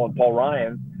McConnell and Paul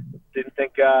Ryan, didn't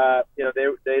think,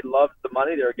 they loved the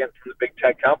money they were getting from the big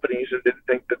tech companies and didn't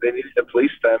think that they needed to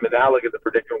police them. And now look at the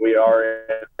predicament we are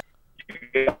in.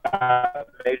 You got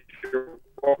major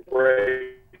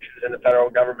corporations and the federal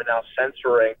government now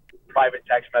censoring private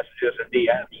text messages and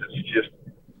DMs.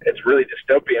 It's really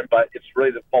dystopian, but it's really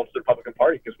the fault of the Republican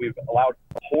Party because we've allowed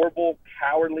horrible,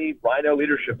 cowardly rhino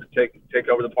leadership to take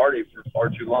over the party for far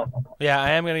too long. Yeah,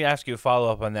 I am going to ask you a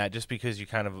follow-up on that just because you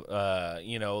kind of,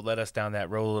 led us down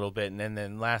that road a little bit. And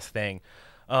then last thing,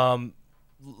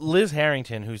 Liz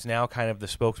Harrington, who's now kind of the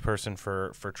spokesperson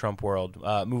for Trump World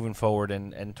moving forward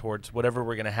and towards whatever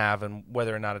we're going to have and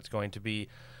whether or not it's going to be,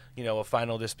 a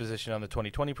final disposition on the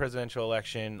 2020 presidential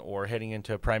election or heading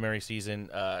into primary season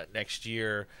next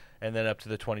year and then up to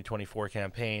the 2024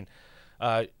 campaign,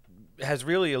 has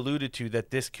really alluded to that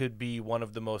this could be one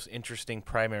of the most interesting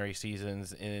primary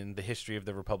seasons in the history of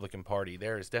the Republican Party.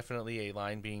 There is definitely a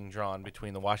line being drawn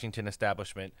between the Washington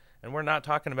establishment, and we're not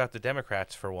talking about the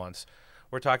Democrats for once.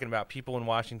 We're talking about people in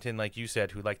Washington, like you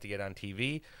said, who like to get on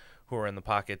TV, who are in the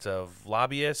pockets of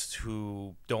lobbyists,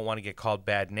 who don't want to get called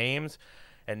bad names.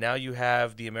 And now you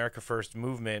have the America First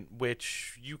movement,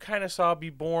 which you kind of saw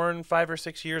be born 5 or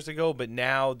 6 years ago, but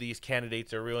now these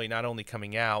candidates are really not only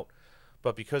coming out,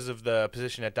 but because of the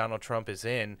position that Donald Trump is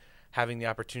in, having the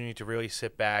opportunity to really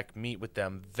sit back, meet with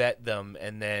them, vet them,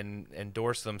 and then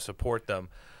endorse them, support them.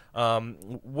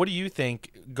 What do you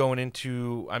think going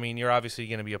into? I mean, you're obviously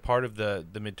going to be a part of the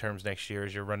midterms next year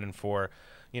as you're running for,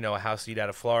 a House seat out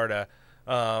of Florida.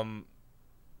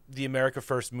 The America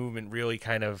First movement really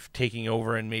kind of taking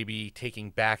over and maybe taking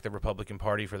back the Republican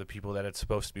Party for the people that it's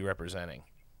supposed to be representing.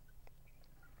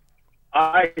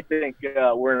 I think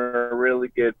we're in a really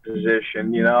good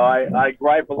position. I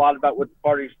gripe a lot about what the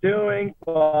party's doing,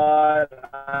 but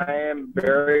I am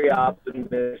very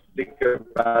optimistic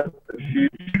about the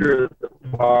future of the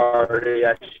party.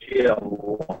 I see a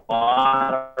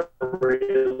lot of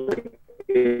really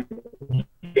good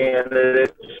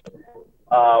candidates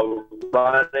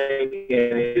running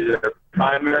in either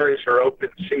primaries or open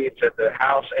seats at the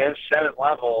House and Senate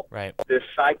level. Right. This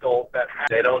cycle that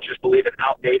they don't just believe in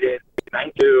outdated,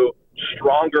 to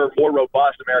stronger, more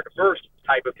robust America First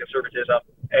type of conservatism.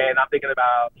 And I'm thinking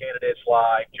about candidates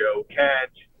like Joe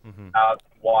Kent out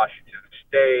in Washington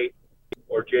State,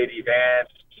 or J.D. Vance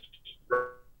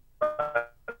for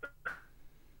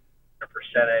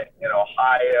Senate in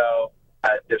Ohio.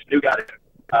 This new guy to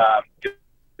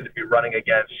be running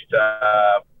against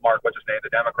Mark, what's his name, the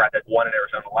Democrat that won in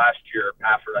Arizona last year,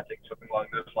 Pafford, I think, something along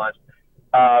those lines.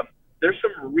 There's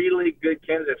some really good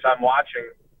candidates I'm watching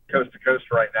coast to coast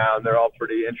right now, and they're all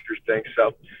pretty interesting.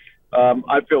 So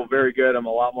I feel very good. I'm a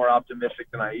lot more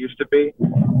optimistic than I used to be.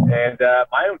 And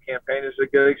my own campaign is a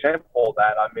good example of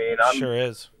that. I mean, Sure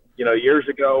is. Years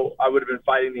ago, I would have been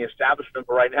fighting the establishment,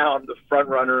 but right now I'm the front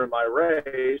runner in my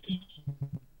race.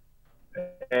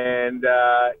 And,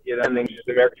 and then just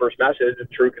the America First message, the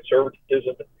true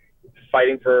conservatism,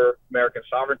 fighting for American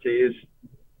sovereignty is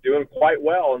doing quite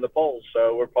well in the polls.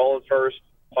 So we're polling first,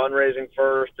 fundraising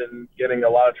first, and getting a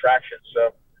lot of traction.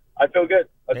 So I feel good.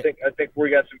 I think we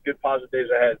got some good positive days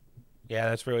ahead. Yeah,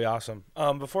 that's really awesome.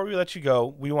 Before we let you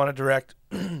go, we want to direct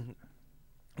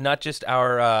not just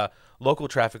our local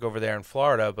traffic over there in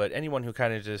Florida, but anyone who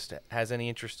kind of just has any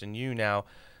interest in you now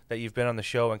that you've been on the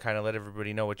show and kind of let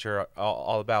everybody know what you're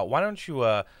all about. Why don't you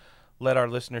let our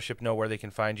listenership know where they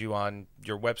can find you on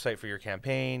your website for your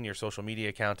campaign, your social media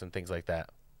accounts, and things like that?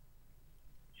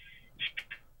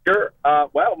 Sure.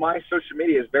 Well, my social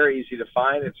media is very easy to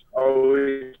find. It's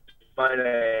always my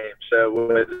name. So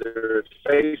whether it's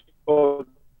Facebook,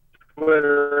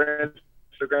 Twitter,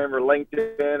 Instagram, or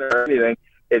LinkedIn, or anything,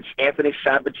 it's Anthony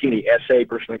Sabatini, S.A.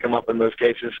 personally come up in most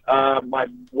cases. My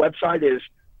website is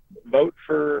Vote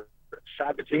for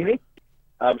Sabatini.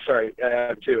 I'm sorry, I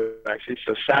have two, actually.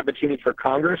 So Sabatini for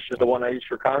Congress is the one I use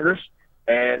for Congress.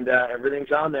 And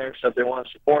everything's on there. So if they want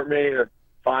to support me or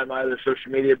find my other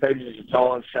social media pages, it's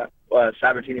all on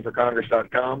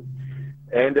SabatiniForCongress.com.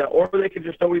 And or they can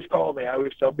just always call me. I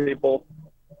always tell people,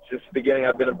 since the beginning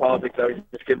I've been in politics, I always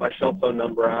just get my cell phone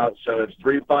number out. So it's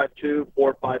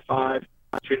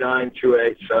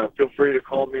 352-455-2928. So feel free to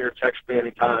call me or text me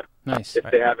anytime. Nice. If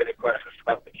they have any questions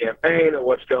about the campaign or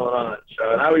what's going on.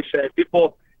 So, and I always say,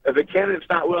 people, if a candidate's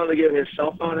not willing to give his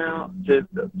cell phone out to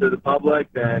the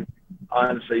public, then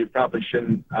honestly, you probably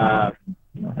shouldn't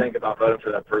think about voting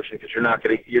for that person, because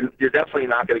you're definitely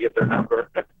not going to get their number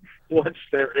once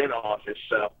they're in office.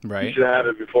 So right. You should have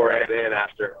it beforehand and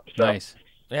after. So, nice.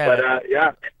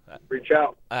 Yeah. But reach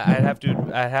out. I'd have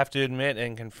to admit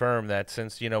and confirm that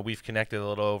since we've connected a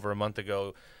little over a month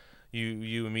ago,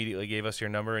 you immediately gave us your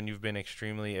number, and you've been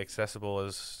extremely accessible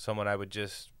as someone I would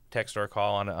just text or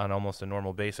call on almost a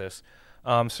normal basis.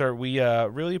 Sir, we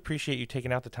really appreciate you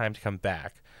taking out the time to come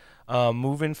back.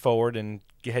 Moving forward and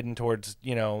heading towards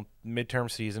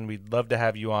midterm season, we'd love to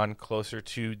have you on closer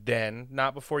to then,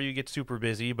 not before you get super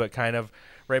busy, but kind of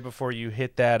right before you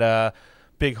hit that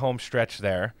big home stretch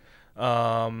there.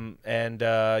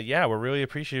 We're really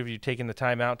appreciative of you taking the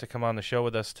time out to come on the show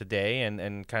with us today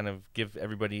and kind of give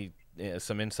everybody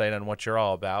some insight on what you're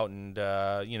all about. And,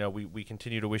 we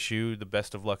continue to wish you the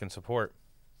best of luck and support.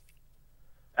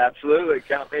 Absolutely.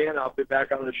 Count me in. I'll be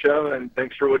back on the show, and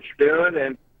thanks for what you're doing,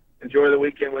 and enjoy the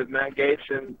weekend with Matt Gaetz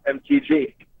and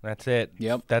MTG. That's it.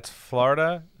 Yep. That's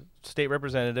Florida State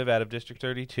Representative out of District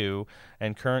 32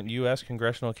 and current U.S.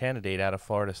 Congressional candidate out of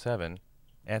Florida 7,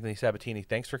 Anthony Sabatini.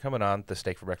 Thanks for coming on the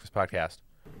Steak for Breakfast podcast.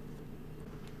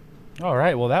 All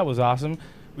right. Well, that was awesome.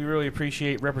 We really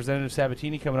appreciate Representative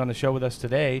Sabatini coming on the show with us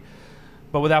today.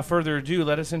 But without further ado,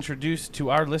 let us introduce to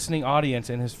our listening audience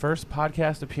in his first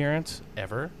podcast appearance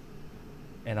ever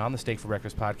and on the Steak for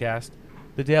Breakfast podcast,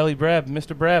 the Daily Breb,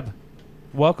 Mr. Breb.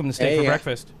 Welcome to Steak for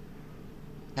Breakfast.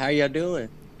 How y'all doing?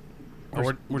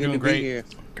 We're doing great. Here.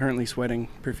 Currently sweating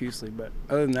profusely, but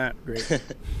other than that, great.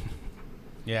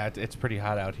 Yeah, it's pretty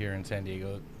hot out here in San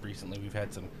Diego recently. We've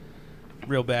had some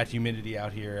real bad humidity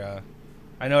out here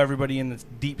I know everybody in the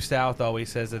deep south always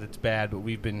says that it's bad, but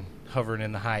we've been hovering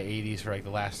in the high 80s for like the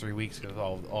last 3 weeks because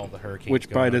of all the hurricanes. Which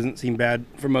going probably on. doesn't seem bad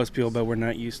for most people, but we're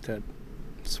not used to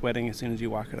sweating as soon as you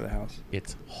walk out of the house.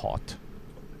 It's hot.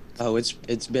 Oh, it's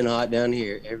been hot down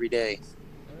here every day.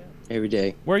 Every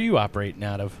day. Where are you operating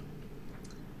out of?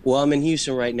 Well, I'm in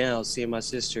Houston right now seeing my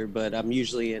sister, but I'm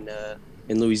usually in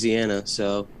Louisiana,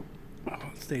 so Oh,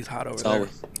 it stays hot over it's there.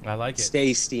 always I like it.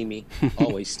 stays steamy.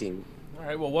 Always steamy. All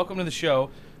right, well, welcome to the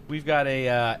show. We've got a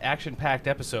action-packed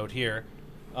episode here.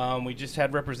 We just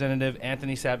had Representative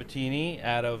Anthony Sabatini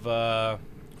out of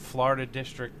Florida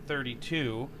District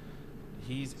 32.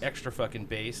 He's extra fucking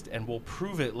based, and we'll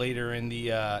prove it later in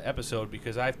the episode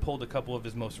because I've pulled a couple of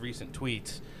his most recent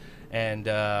tweets. And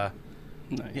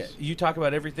Nice. yeah, you talk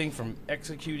about everything from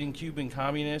executing Cuban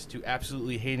communists to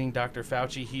absolutely hating Dr.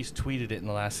 Fauci. He's tweeted it in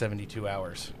the last 72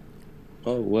 hours.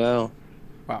 Oh, wow.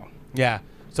 Wow. Yeah,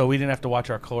 so we didn't have to watch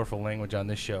our colorful language on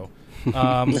this show.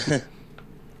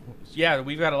 Yeah,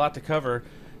 we've got a lot to cover,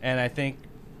 and I think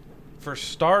for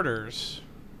starters,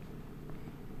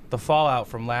 the fallout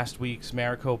from last week's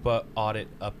Maricopa audit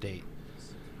update.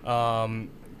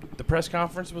 The press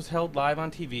conference was held live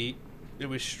on TV. It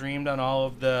was streamed on all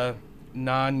of the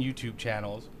non-YouTube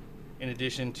channels, in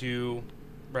addition to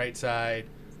Right Side,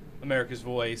 America's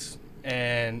Voice,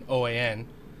 and OAN.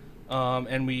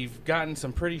 And we've gotten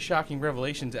some pretty shocking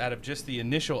revelations out of just the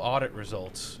initial audit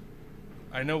results.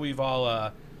 I know we've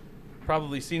all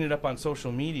probably seen it up on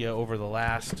social media over the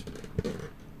last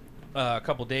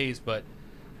couple days, but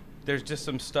there's just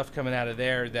some stuff coming out of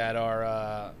there that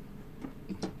are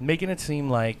making it seem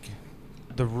like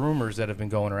the rumors that have been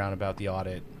going around about the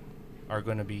audit are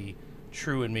going to be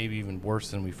true and maybe even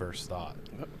worse than we first thought.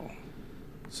 Uh-oh.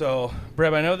 So,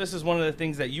 Breb, I know this is one of the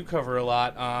things that you cover a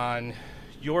lot on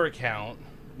your account.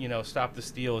 You know, Stop the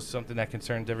Steal is something that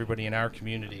concerns everybody in our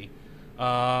community.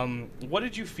 What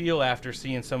did you feel after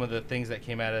seeing some of the things that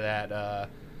came out of that,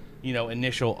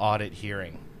 initial audit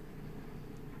hearing?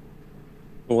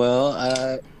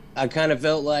 Well, I kind of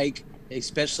felt like,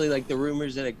 especially like the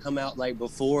rumors that had come out like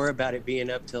before about it being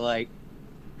up to like,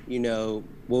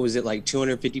 what was it, like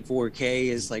 254K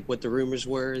is like what the rumors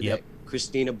were. Yep. That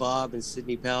Christina Bobb and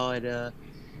Sidney Powell had.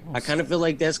 I kind of feel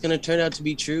like that's going to turn out to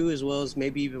be true, as well as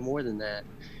maybe even more than that.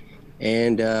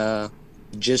 And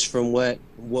just from what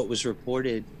was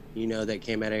reported, that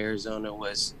came out of Arizona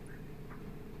was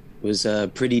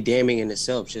pretty damning in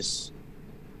itself.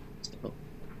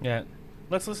 Yeah.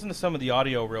 Let's listen to some of the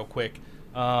audio real quick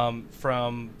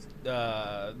from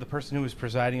the person who was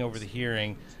presiding over the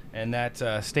hearing, and that's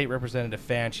State Representative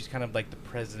Fan. She's kind of like the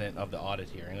president of the audit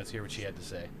hearing. Let's hear what she had to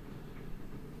say.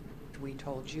 We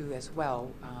told you as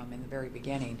well in the very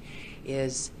beginning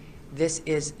is this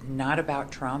is not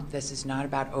about Trump. This is not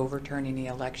about overturning the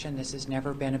election. This has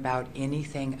never been about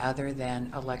anything other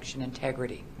than election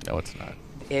integrity. No, it's not.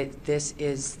 This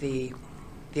is the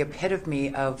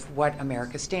epitome of what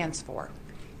America stands for.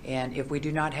 And if we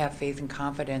do not have faith and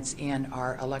confidence in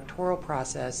our electoral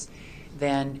process,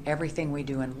 then everything we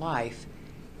do in life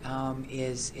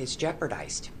is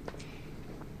jeopardized.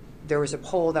 There was a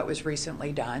poll that was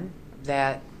recently done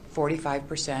that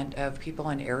 45% of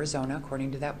people in Arizona,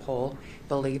 according to that poll,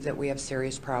 believe that we have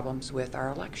serious problems with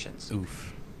our elections.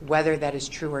 Oof. Whether that is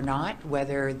true or not,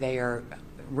 whether they are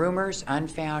rumors,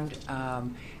 unfound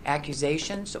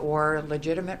accusations, or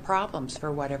legitimate problems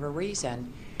for whatever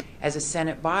reason, as a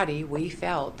Senate body, we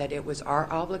felt that it was our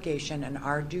obligation and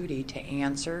our duty to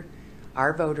answer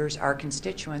our voters, our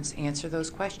constituents, answer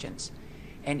those questions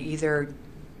and either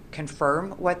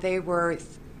confirm what they were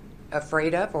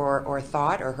afraid of or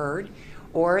thought or heard,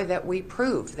 or that we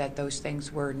prove that those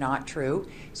things were not true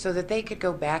so that they could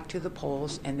go back to the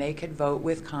polls and they could vote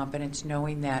with confidence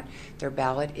knowing that their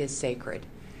ballot is sacred.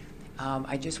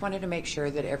 I just wanted to make sure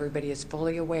that everybody is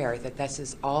fully aware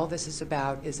that all this is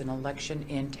about is an election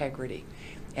integrity.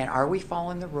 And are we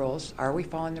following the rules? Are we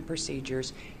following the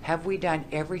procedures? Have we done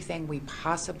everything we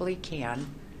possibly can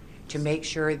to make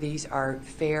sure these are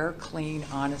fair, clean,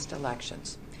 honest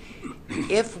elections?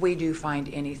 If we do find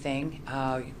anything,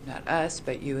 not us,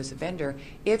 but you as a vendor,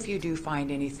 if you do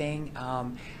find anything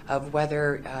of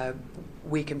whether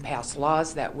we can pass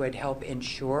laws that would help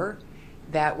ensure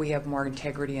that we have more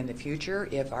integrity in the future,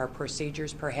 if our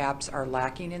procedures perhaps are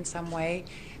lacking in some way,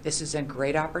 this is a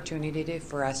great opportunity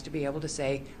for us to be able to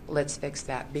say, let's fix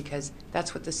that, because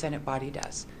that's what the Senate body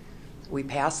does. We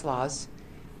pass laws.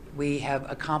 We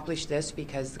have accomplished this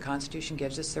because the Constitution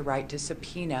gives us the right to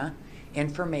subpoena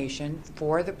information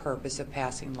for the purpose of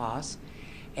passing laws.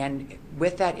 And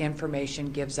with that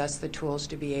information gives us the tools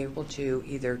to be able to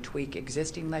either tweak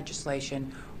existing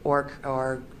legislation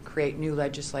or create new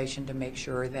legislation to make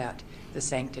sure that the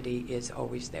sanctity is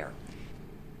always there.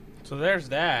 So there's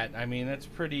that. I mean, that's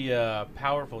pretty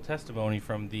powerful testimony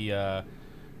from the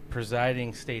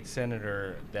presiding state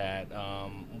senator that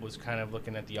was kind of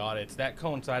looking at the audits. That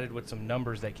coincided with some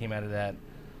numbers that came out of that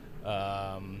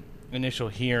initial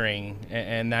hearing,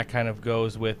 and that kind of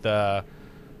goes with, and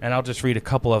I'll just read a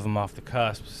couple of them off the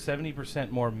cusp.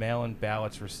 70% more mail-in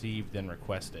ballots received than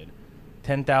requested.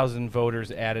 10,000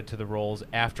 voters added to the rolls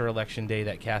after Election Day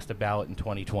that cast a ballot in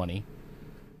 2020.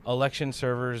 Election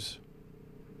servers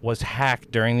was hacked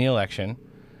during the election.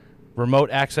 Remote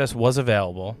access was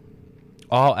available.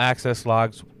 All access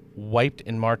logs wiped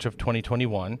in March of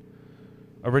 2021.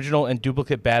 Original and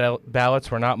duplicate ballots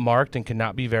were not marked and could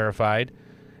not be verified.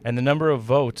 And the number of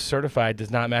votes certified does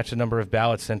not match the number of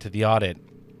ballots sent to the audit.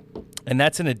 And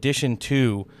that's in addition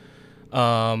to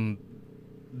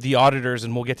the auditors,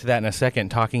 and we'll get to that in a second,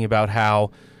 talking about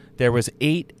how there was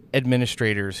 8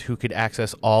 administrators who could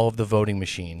access all of the voting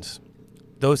machines.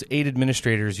 Those 8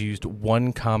 administrators used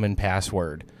one common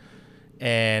password.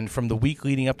 And from the week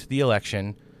leading up to the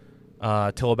election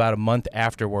till about a month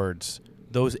afterwards,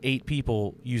 those 8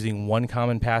 people using one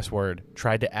common password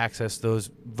tried to access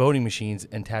those voting machines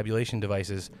and tabulation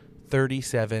devices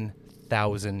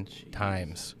 37,000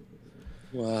 times.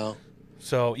 Wow.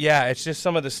 So, yeah, it's just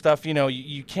some of the stuff,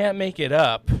 you can't make it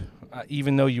up,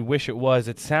 even though you wish it was.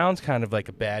 It sounds kind of like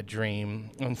a bad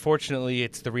dream. Unfortunately,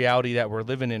 it's the reality that we're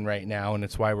living in right now, and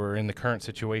it's why we're in the current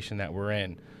situation that we're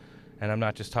in. And I'm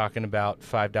not just talking about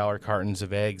 $5 cartons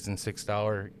of eggs and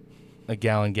 $6 a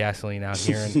gallon gasoline out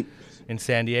here in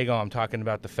San Diego. I'm talking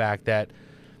about the fact that,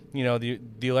 the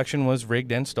election was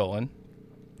rigged and stolen.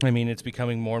 I mean, it's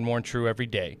becoming more and more true every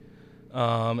day.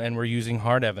 And we're using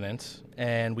hard evidence.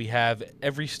 And we have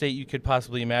every state you could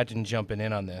possibly imagine jumping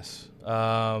in on this.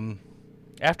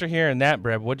 After hearing that,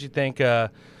 Breb, what'd you think?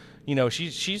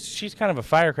 She's kind of a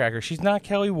firecracker. She's not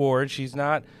Kelly Ward. She's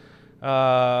not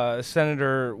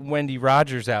Senator Wendy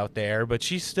Rogers out there, but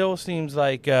she still seems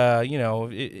like,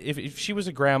 if she was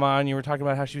a grandma and you were talking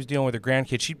about how she was dealing with her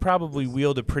grandkids, she'd probably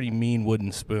wield a pretty mean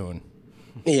wooden spoon.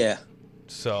 Yeah.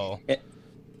 So.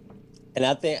 And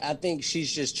I think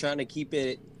she's just trying to keep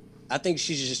it. I think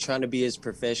she's just trying to be as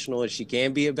professional as she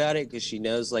can be about it, because she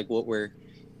knows like what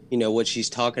she's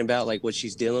talking about, like what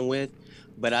she's dealing with.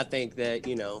 But I think that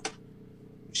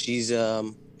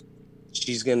she'll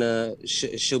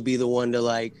be the one to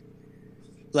like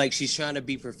she's trying to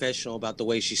be professional about the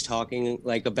way she's talking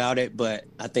like about it. But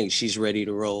I think she's ready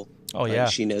to roll. Oh yeah,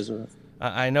 she knows.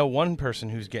 I know one person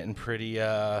who's getting pretty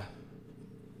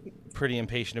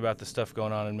impatient about the stuff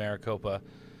going on in Maricopa,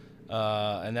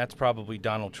 and that's probably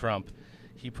Donald Trump.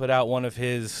 He put out one of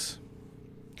his,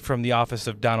 from the office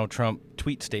of Donald Trump,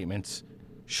 tweet statements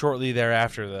shortly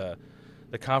thereafter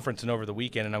the conference and over the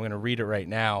weekend, and I'm going to read it right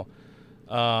now.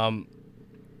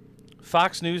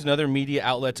 Fox News and other media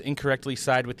outlets incorrectly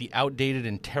side with the outdated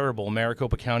and terrible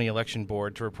Maricopa County Election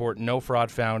Board to report no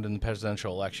fraud found in the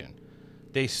presidential election.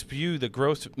 They spew the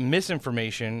gross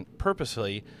misinformation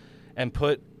purposely and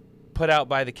put out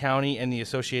by the county and the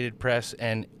Associated Press,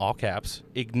 and all caps,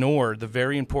 ignore the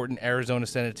very important Arizona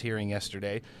Senate hearing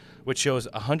yesterday, which shows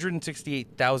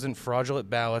 168,000 fraudulent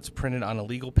ballots printed on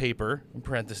illegal paper, in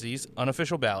parentheses,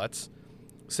 unofficial ballots,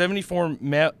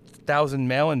 74,000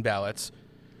 mail-in ballots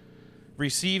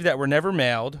received that were never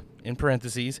mailed, in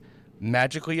parentheses,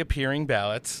 magically appearing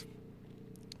ballots,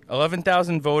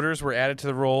 11,000 voters were added to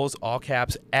the rolls, all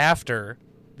caps, after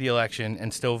the election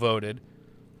and still voted.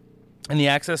 And the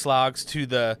access logs to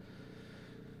the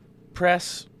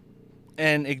press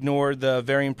and ignored the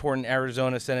very important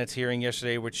Arizona Senate's hearing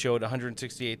yesterday, which showed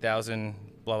 168,000,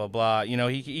 blah, blah, blah.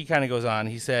 He kind of goes on.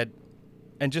 He said,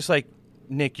 and just like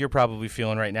Nick, you're probably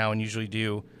feeling right now and usually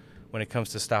do when it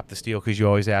comes to Stop the Steal, because you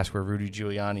always ask where Rudy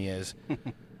Giuliani is.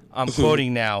 I'm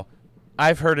quoting now,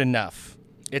 "I've heard enough.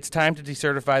 It's time to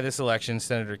decertify this election,"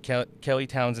 Senator Kelly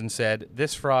Townsend said.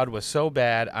 "This fraud was so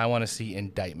bad, I want to see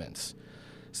indictments."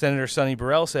 Senator Sonny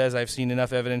Burrell says, "I've seen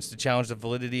enough evidence to challenge the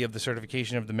validity of the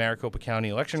certification of the Maricopa County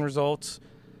election results.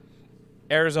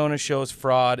 Arizona shows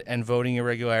fraud and voting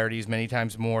irregularities many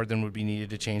times more than would be needed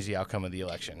to change the outcome of the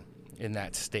election in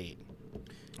that state."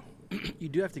 You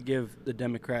do have to give the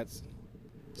Democrats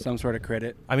some sort of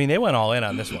credit. I mean, they went all in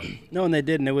on this one. No, and they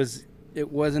did, and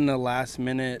it wasn't a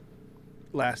last-minute,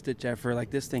 last-ditch effort.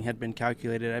 Like, this thing had been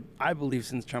calculated, I believe,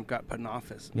 since Trump got put in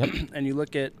office. Yep. And you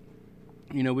look at,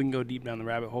 we can go deep down the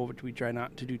rabbit hole, which we try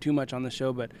not to do too much on the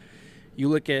show, but you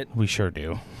look at... We sure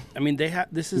do. I mean,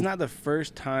 this is not the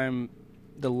first time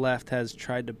the left has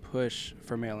tried to push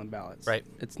for mail-in ballots. Right.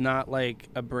 It's not like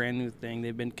a brand new thing.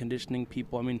 They've been conditioning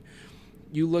people. I mean,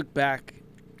 you look back,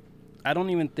 I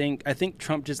think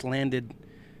Trump just landed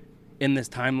in this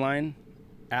timeline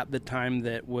at the time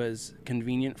that was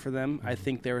convenient for them. I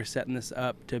think they were setting this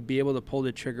up to be able to pull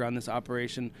the trigger on this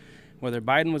operation, whether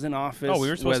Biden was in office, we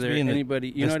were supposed to be in anybody,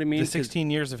 you know what I mean? The 16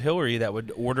 years of Hillary that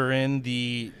would order in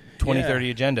the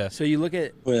 2030 agenda. So you look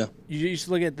at you just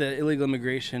look at the illegal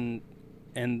immigration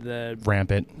and the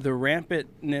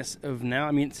rampantness of now.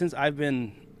 I mean, since I've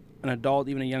been an adult,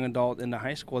 even a young adult into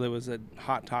high school, there was a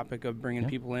hot topic of bringing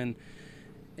people in,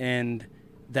 and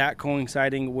that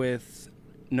coinciding with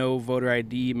no voter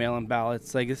ID, mail-in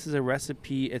ballots. Like, this is a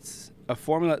recipe. It's a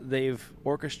formula they've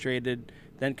orchestrated,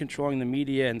 then controlling the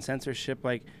media and censorship.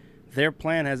 Like, their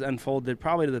plan has unfolded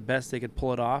probably to the best they could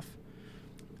pull it off.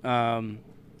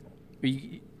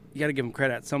 You got to give them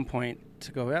credit at some point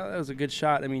to go, well, that was a good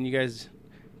shot. I mean, you guys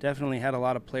definitely had a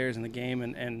lot of players in the game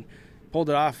and pulled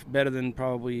it off better than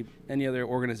probably any other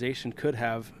organization could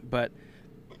have. But,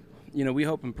 you know, we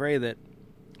hope and pray that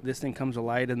this thing comes to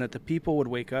light and that the people would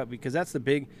wake up, because that's the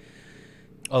big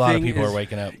a lot of people are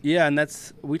waking up. Yeah, and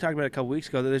that's, we talked about it a couple weeks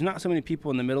ago, that there's not so many people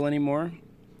in the middle anymore.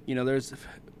 You know, there's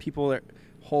people that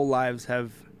whole lives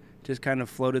have just kind of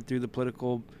floated through the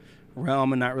political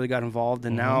realm and not really got involved,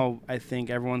 and now I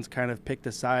think everyone's kind of picked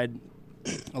a side.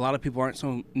 A lot of people aren't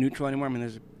so neutral anymore. I mean,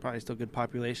 there's probably still a good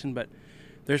population, but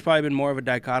there's probably been more of a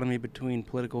dichotomy between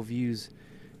political views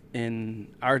in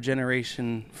our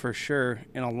generation, for sure,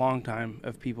 in a long time,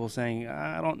 of people saying,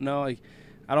 I don't know, like,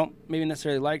 I don't maybe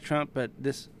necessarily like Trump, but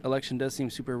this election does seem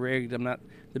super rigged. I'm not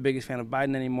the biggest fan of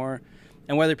Biden anymore.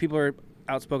 And whether people are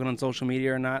outspoken on social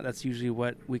media or not, that's usually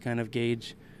what we kind of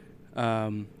gauge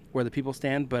where the people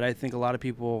stand. But I think a lot of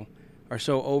people are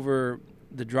so over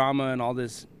the drama and all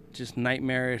this just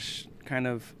nightmarish kind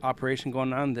of operation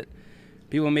going on that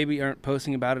people maybe aren't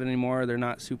posting about it anymore. They're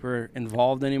not super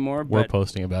involved anymore. We're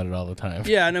posting about it all the time.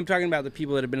 Yeah, and I'm talking about the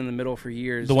people that have been in the middle for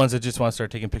years. The ones that just want to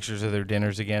start taking pictures of their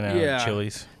dinners again at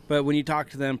Chili's. But when you talk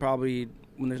to them, probably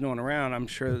when there's no one around, I'm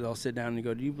sure that they'll sit down and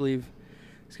go, do you believe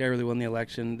this guy really won the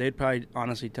election? They'd probably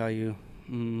honestly tell you,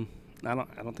 I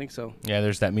don't think so. Yeah,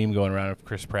 there's that meme going around of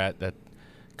Chris Pratt that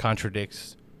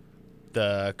contradicts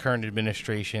the current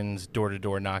administration's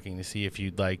door-to-door knocking to see if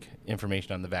you'd like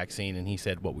information on the vaccine, and he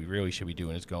said what we really should be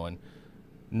doing is going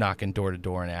knocking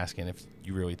door-to-door and asking if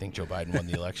you really think Joe Biden won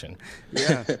the election.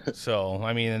 Yeah. So,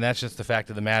 I mean, and that's just the fact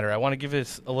of the matter. I want to give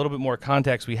this a little bit more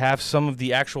context. We have some of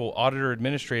the actual auditor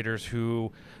administrators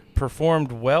who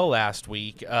performed well last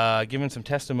week, giving some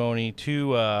testimony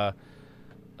to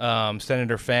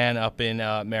Senator Fan up in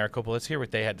Maricopa. Let's hear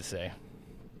what they had to say.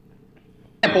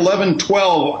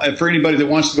 1112, for anybody that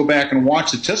wants to go back and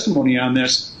watch the testimony on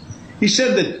this, he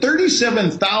said that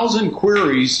 37,000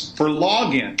 queries for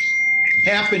logins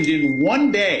happened in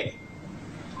one day.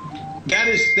 That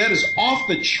is off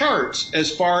the charts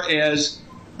as far as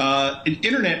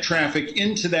internet traffic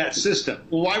into that system.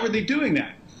 Well, why were they doing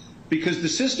that? Because the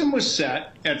system was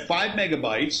set at 5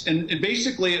 megabytes, and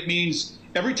basically it means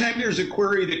every time there's a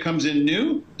query that comes in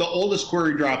new, the oldest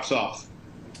query drops off.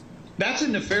 That's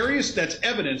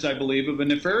evidence, I believe, of a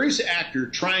nefarious actor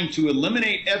trying to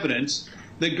eliminate evidence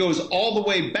that goes all the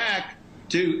way back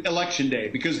to Election Day.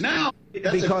 Because now,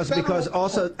 because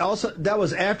also that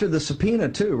was after the subpoena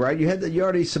too, right? You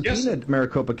already subpoenaed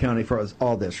Maricopa County for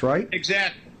all this, right?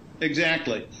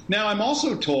 Exactly. Now I'm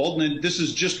also told, and this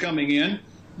is just coming in,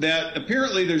 that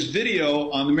apparently there's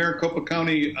video on the Maricopa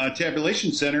County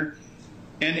Tabulation Center.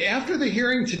 And after the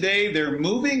hearing today, they're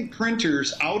moving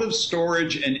printers out of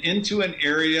storage and into an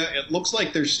area. It looks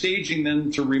like they're staging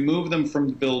them to remove them from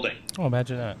the building. Oh,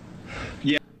 imagine that.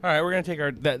 Yeah. All right, we're going to take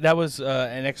our... That was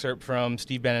an excerpt from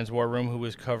Steve Bannon's War Room, who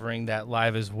was covering that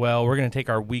live as well. We're going to take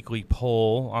our weekly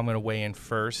poll. I'm going to weigh in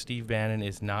first. Steve Bannon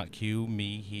is not Q.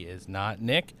 Me, he is not.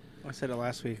 Nick? I said it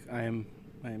last week. I am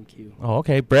Q. Oh,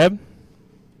 okay. Breb?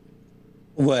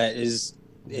 What is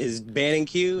Bannon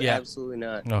Q? Yeah. Absolutely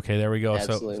not. Okay, there we go.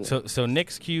 Absolutely So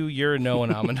Nick's Q, you're a no,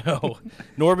 and I'm a no.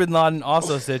 Norbin Laden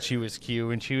also said she was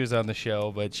Q, and she was on the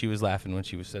show, but she was laughing when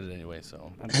she said it anyway.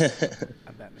 So I'm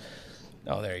Batman.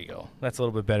 Oh, there you go. That's a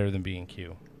little bit better than being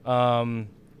Q.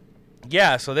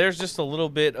 Yeah, so there's just a little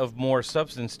bit of more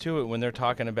substance to it when they're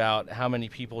talking about how many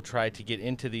people tried to get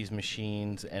into these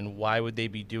machines and why would they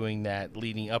be doing that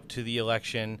leading up to the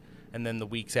election and then the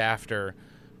weeks after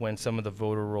when some of the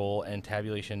voter roll and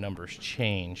tabulation numbers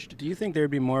changed. Do you think there would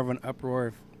be more of an uproar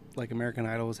if, like, American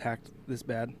Idol was hacked this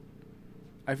bad?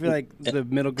 I feel like the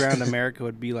middle ground America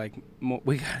would be like,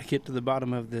 we got to get to the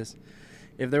bottom of this.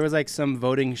 If there was, like, some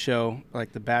voting show,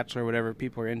 like The Bachelor or whatever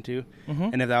people are into,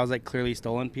 and if that was, like, clearly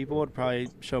stolen, people would probably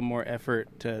show more effort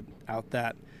to out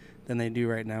that than they do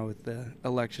right now with the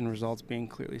election results being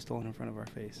clearly stolen in front of our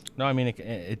face. No, I mean,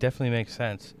 it definitely makes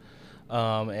sense.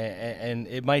 And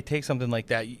it might take something like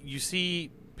that. You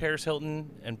see Paris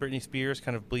Hilton and Britney Spears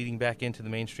kind of bleeding back into the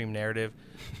mainstream narrative.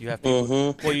 You have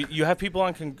people, you have people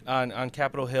on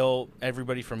Capitol Hill,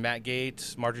 everybody from Matt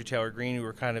Gaetz, Marjorie Taylor Greene, who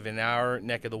were kind of in our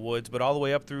neck of the woods, but all the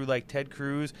way up through like Ted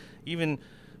Cruz, even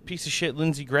piece of shit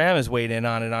Lindsey Graham has weighed in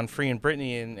on it on Free and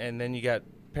Britney, and then you got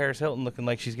Paris Hilton looking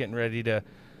like she's getting ready to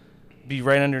be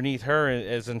right underneath her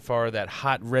as in far that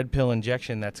hot red pill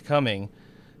injection that's coming.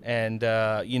 And,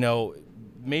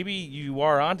 maybe you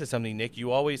are onto something, Nick.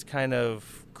 You always kind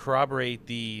of corroborate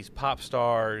these pop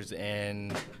stars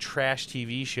and trash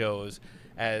TV shows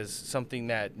as something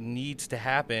that needs to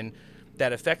happen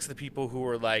that affects the people who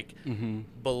are like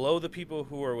below the people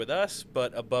who are with us,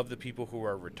 but above the people who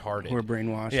are retarded. Who are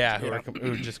brainwashed. Yeah, who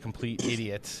are just complete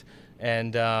idiots.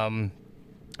 And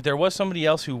there was somebody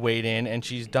else who weighed in, and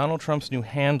she's Donald Trump's new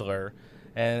handler,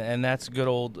 and that's good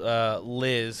old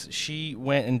Liz. She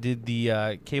went and did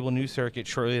the cable news circuit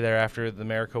shortly thereafter the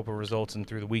Maricopa results and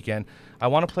through the weekend. I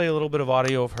want to play a little bit of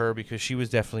audio of her because she was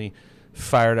definitely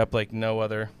fired up like no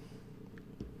other.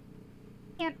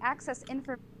 Can't access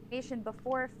information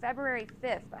before February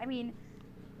 5th. I mean,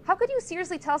 how could you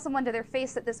seriously tell someone to their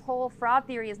face that this whole fraud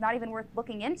theory is not even worth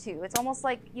looking into? It's almost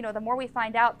like, the more we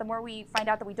find out, the more we find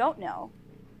out that we don't know.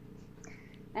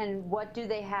 And what do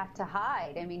they have to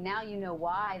hide? I mean, now you know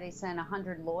why they sent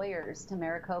 100 lawyers to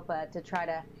Maricopa to try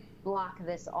to block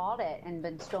this audit and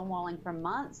been stonewalling for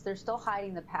months. They're still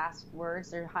hiding the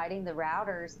passwords. They're hiding the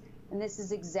routers. And this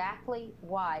is exactly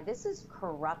why. This is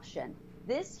corruption.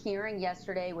 This hearing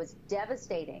yesterday was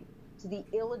devastating to the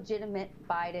illegitimate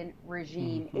Biden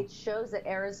regime. It shows that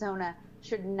Arizona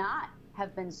should not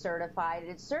have been certified.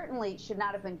 It certainly should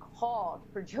not have been called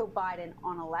for Joe Biden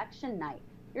on election night.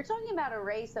 You're talking about a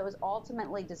race that was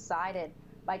ultimately decided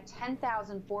by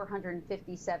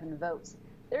 10,457 votes.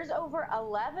 There's over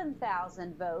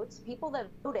 11,000 votes, people that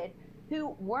voted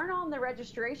who weren't on the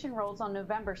registration rolls on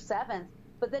November 7th,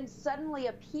 but then suddenly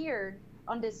appeared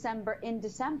in December.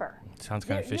 Sounds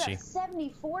kind of fishy. You have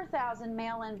 74,000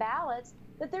 mail-in ballots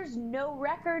that there's no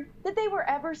record that they were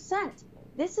ever sent.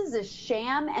 This is a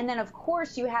sham. And then, of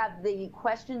course, you have the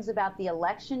questions about the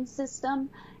election system.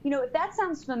 If that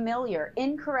sounds familiar,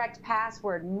 incorrect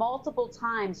password multiple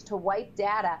times to wipe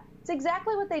data. It's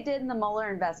exactly what they did in the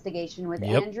Mueller investigation with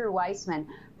Andrew Weissman,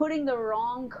 putting the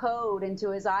wrong code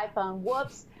into his iPhone.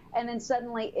 Whoops. And then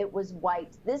suddenly it was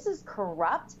wiped. This is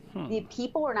corrupt. The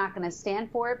people are not going to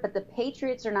stand for it, but the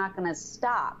patriots are not going to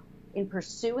stop in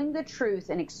pursuing the truth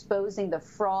and exposing the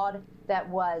fraud that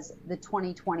was the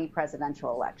 2020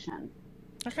 presidential election.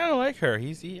 I kind of like her.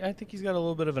 I think he's got a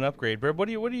little bit of an upgrade. Brett, what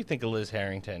do you think of Liz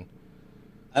Harrington?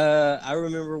 I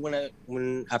remember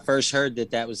when I first heard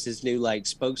that was his new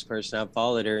spokesperson. I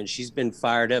followed her, and she's been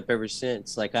fired up ever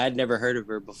since. I'd never heard of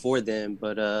her before then,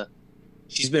 but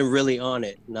she's been really on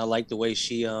it, and I like the way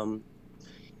she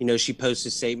she posts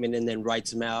a statement and then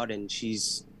writes them out, and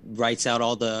writes out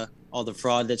all the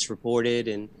fraud that's reported,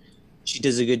 and she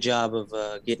does a good job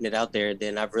of getting it out there.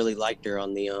 Then I've really liked her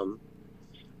on the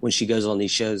when she goes on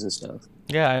these shows and stuff.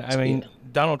 Yeah, I mean,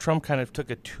 Donald Trump kind of took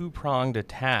a two-pronged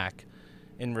attack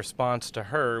in response to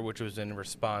her, which was in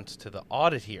response to the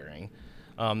audit hearing.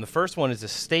 The first one is a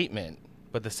statement,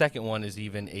 but the second one is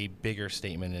even a bigger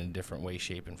statement in a different way,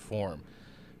 shape, and form.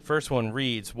 First one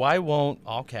reads, why won't,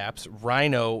 all caps,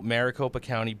 Rhino Maricopa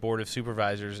County Board of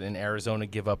Supervisors in Arizona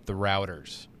give up the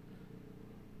routers?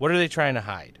 What are they trying to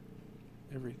hide?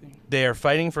 Everything. They are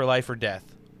fighting for life or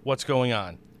death. What's going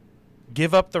on?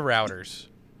 Give up the routers.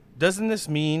 Doesn't this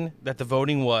mean that the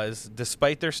voting was,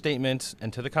 despite their statements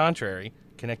and to the contrary,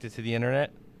 connected to the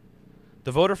internet?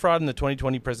 The voter fraud in the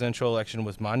 2020 presidential election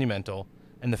was monumental,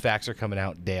 and the facts are coming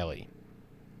out daily.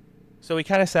 So we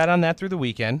kind of sat on that through the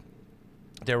weekend.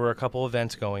 There were a couple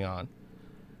events going on.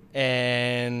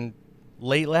 And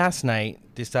late last night,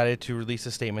 decided to release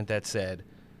a statement that said,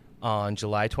 on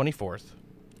July 24th,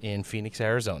 in Phoenix,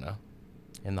 Arizona,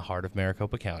 in the heart of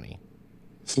Maricopa County,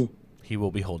 he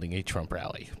will be holding a Trump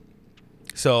rally.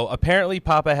 So apparently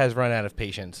Papa has run out of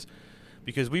patience,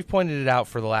 because we've pointed it out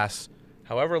for the last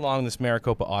however long this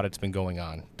Maricopa audit's been going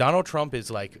on. Donald Trump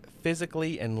is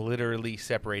physically and literally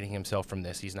separating himself from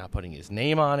this. He's not putting his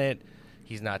name on it.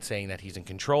 He's not saying that he's in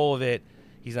control of it.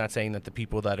 He's not saying that the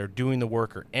people that are doing the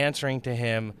work are answering to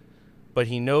him. But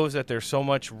he knows that there's so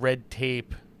much red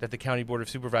tape that the County Board of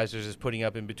Supervisors is putting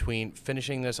up in between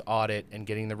finishing this audit and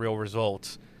getting the real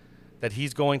results, that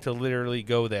he's going to literally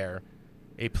go there,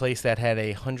 a place that had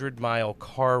a 100-mile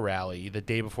car rally the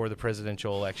day before the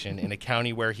presidential election in a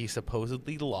county where he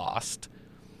supposedly lost,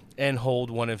 and hold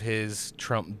one of his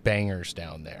Trump bangers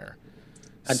down there.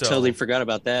 I totally forgot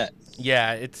about that.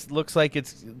 Yeah, it looks like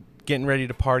it's getting ready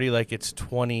to party like it's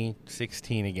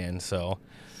 2016 again. So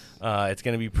it's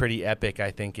going to be pretty epic, I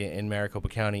think, in Maricopa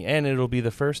County. And it'll be the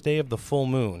first day of the full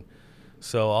moon.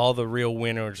 So all the real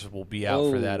winners will be out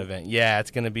for that event. Yeah,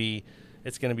 it's going to be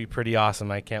pretty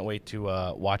awesome. I can't wait to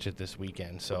watch it this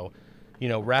weekend. So,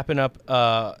 wrapping up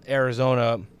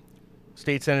Arizona,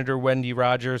 State Senator Wendy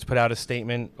Rogers put out a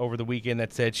statement over the weekend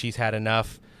that said she's had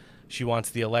enough. She wants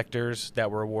the electors that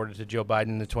were awarded to Joe Biden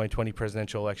in the 2020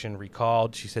 presidential election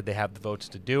recalled. She said they have the votes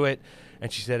to do it.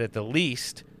 And she said at the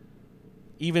least,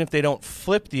 even if they don't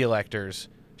flip the electors,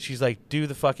 she's like, do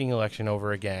the fucking election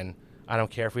over again. I don't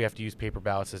care if we have to use paper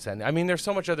ballots to send. I mean, there's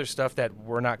so much other stuff that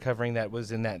we're not covering that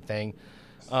was in that thing.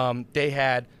 They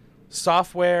had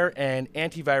software and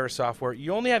antivirus software.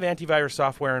 You only have antivirus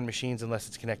software in machines unless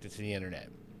it's connected to the internet.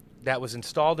 That was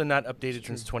installed and not updated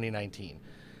since 2019.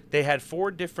 They had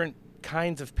 4 different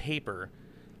kinds of paper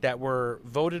that were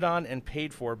voted on and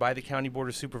paid for by the County Board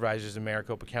of Supervisors in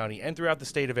Maricopa County and throughout the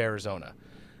state of Arizona.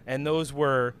 And those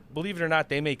were, believe it or not,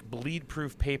 they make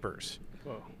bleed-proof papers.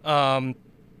 Whoa.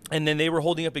 And then they were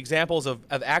holding up examples of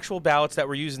actual ballots that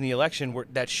were used in the election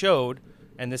that showed,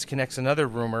 and this connects another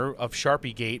rumor of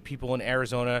Sharpie Gate, people in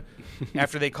Arizona,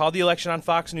 after they called the election on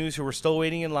Fox News who were still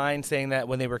waiting in line, saying that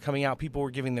when they were coming out, people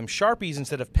were giving them Sharpies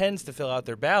instead of pens to fill out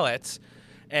their ballots,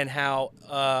 and how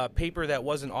paper that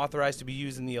wasn't authorized to be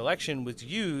used in the election was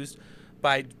used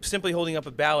by simply holding up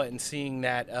a ballot and seeing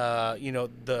that,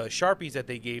 the Sharpies that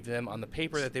they gave them on the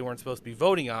paper that they weren't supposed to be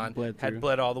voting on had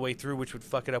bled all the way through, which would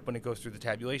fuck it up when it goes through the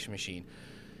tabulation machine.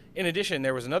 In addition,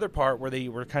 there was another part where they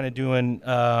were kind of doing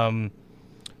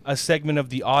a segment of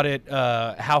the audit,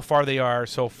 how far they are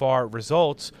so far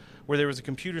results, where there was a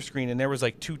computer screen and there was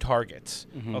like 2 targets.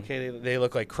 Mm-hmm. Okay, they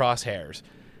look like crosshairs.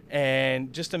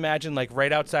 And just imagine, like,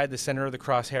 right outside the center of the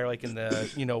crosshair, like in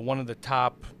the, one of the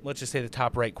top, let's just say the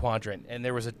top right quadrant, and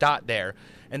there was a dot there.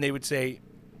 And they would say,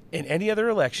 in any other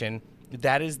election,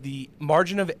 that is the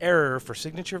margin of error for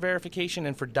signature verification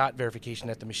and for dot verification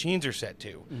that the machines are set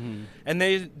to. Mm-hmm. And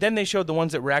then they showed the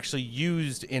ones that were actually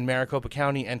used in Maricopa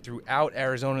County and throughout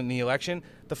Arizona in the election.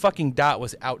 The fucking dot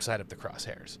was outside of the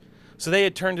crosshairs. So they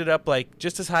had turned it up like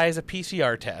just as high as a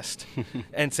PCR test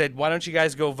and said, why don't you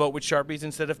guys go vote with Sharpies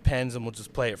instead of pens, and we'll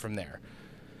just play it from there.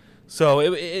 So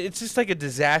it's just like a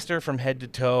disaster from head to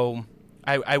toe.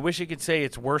 I wish I could say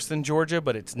it's worse than Georgia,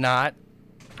 but it's not.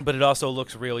 But it also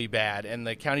looks really bad. And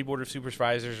the County Board of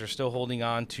Supervisors are still holding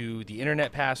on to the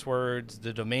internet passwords,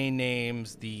 the domain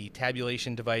names, the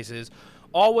tabulation devices,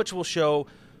 all which will show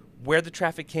where the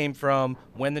traffic came from,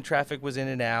 when the traffic was in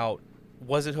and out,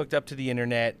 was it hooked up to the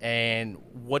internet, and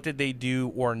what did they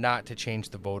do or not to change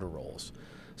the voter rolls.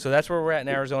 So that's where we're at in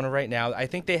Arizona right now. I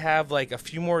think they have like a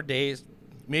few more days,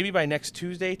 maybe by next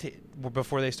Tuesday,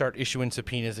 before they start issuing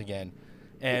subpoenas again.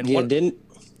 And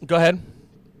go ahead.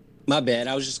 My bad.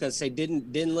 I was just gonna say,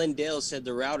 didn't Lindell said the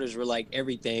routers were like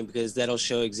everything, because that'll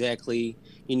show exactly,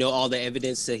 all the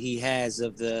evidence that he has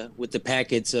with the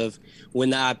packets of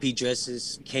when the IP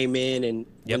addresses came in and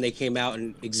when they came out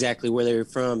and exactly where they were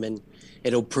from, and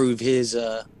it'll prove his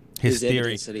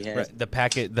theory that he has. Right. The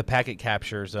packet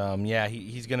captures.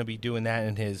 He's going to be doing that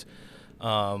in his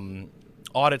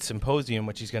audit symposium,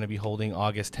 which he's going to be holding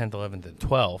August 10th, 11th, and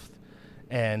 12th.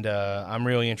 And I'm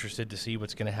really interested to see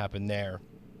what's going to happen there.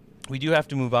 We do have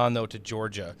to move on, though, to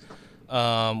Georgia,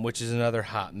 which is another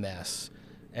hot mess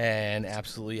and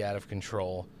absolutely out of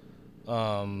control.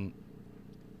 They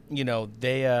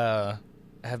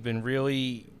have been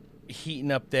really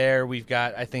heating up there. We've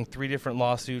got, I think, 3 different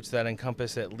lawsuits that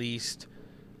encompass at least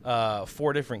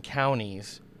 4 different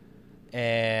counties.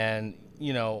 And,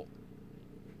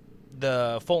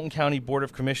 the Fulton County Board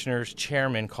of Commissioners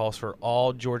chairman calls for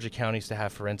all Georgia counties to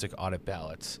have forensic audit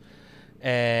ballots.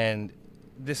 And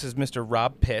this is Mr.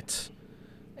 Rob Pitts.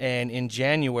 And in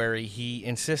January, he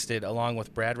insisted, along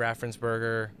with Brad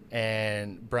Raffensperger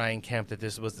and Brian Kemp, that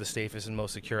this was the safest and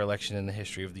most secure election in the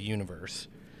history of the universe.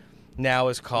 Now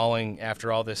is calling,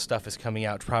 after all this stuff is coming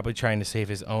out, probably trying to save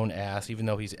his own ass, even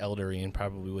though he's elderly and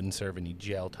probably wouldn't serve any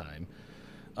jail time,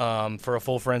 for a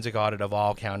full forensic audit of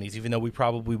all counties, even though we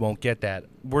probably won't get that.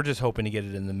 We're just hoping to get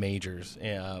it in the majors,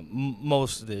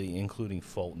 mostly including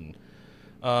Fulton.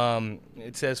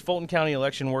 It says Fulton County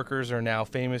election workers are now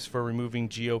famous for removing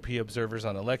GOP observers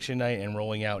on election night and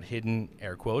rolling out hidden,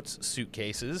 air quotes,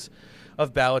 suitcases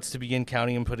of ballots to begin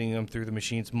counting and putting them through the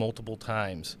machines multiple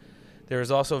times. There is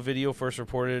also a video first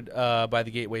reported by the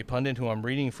Gateway Pundit, who I'm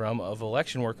reading from, of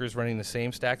election workers running the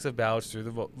same stacks of ballots through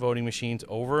the voting machines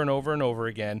over and over and over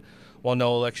again while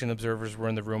no election observers were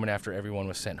in the room and after everyone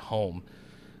was sent home.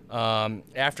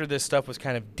 After this stuff was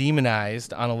kind of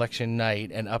demonized on election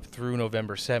night and up through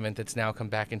November 7th, it's now come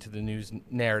back into the news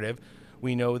narrative.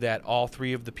 We know that all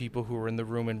 3 of the people who were in the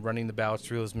room and running the ballots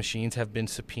through those machines have been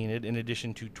subpoenaed, in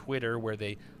addition to Twitter, where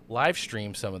they live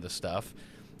stream some of the stuff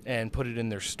and put it in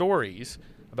their stories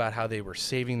about how they were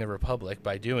saving the republic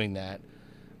by doing that,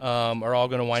 are all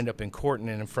going to wind up in court and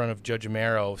in front of Judge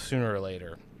Amaro sooner or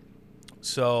later.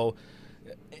 So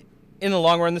in the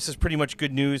long run, this is pretty much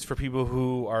good news for people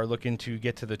who are looking to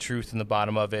get to the truth and the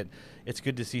bottom of it. It's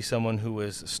good to see someone who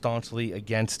was staunchly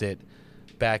against it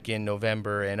back in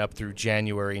November and up through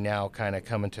January now kind of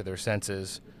coming to their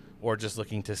senses, or just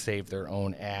looking to save their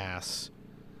own ass.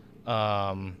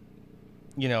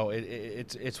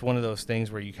 It's one of those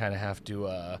things where you kind of have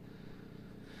to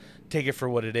take it for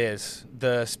what it is.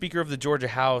 The Speaker of the Georgia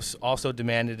House also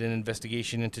demanded an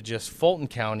investigation into just Fulton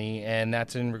County, and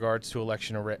that's in regards to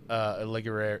election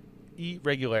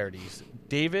irregularities.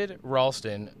 David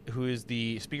Ralston, who is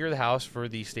the Speaker of the House for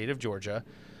the state of Georgia,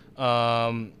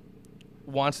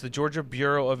 wants the Georgia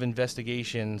Bureau of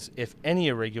Investigations, if any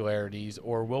irregularities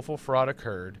or willful fraud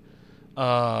occurred,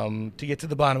 to get to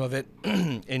the bottom of it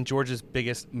in Georgia's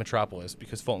biggest metropolis,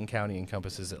 because Fulton County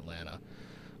encompasses Atlanta.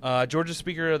 Georgia's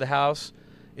Speaker of the House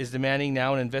is demanding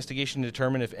now an investigation to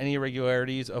determine if any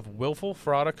irregularities of willful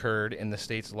fraud occurred in the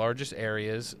state's largest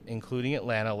areas, including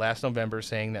Atlanta, last November,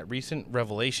 saying that recent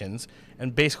revelations,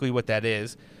 and basically what that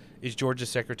is Georgia's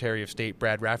Secretary of State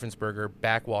Brad Raffensperger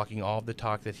backwalking all of the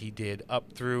talk that he did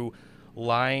up through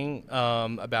lying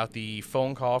about the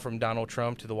phone call from Donald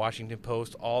Trump to the Washington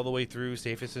Post, all the way through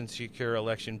safest and secure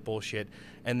election bullshit,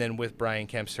 and then with Brian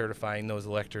Kemp certifying those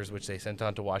electors, which they sent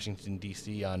on to Washington,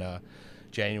 D.C. on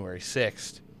January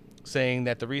 6th, saying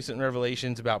that the recent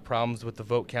revelations about problems with the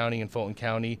vote counting in Fulton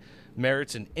County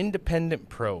merits an independent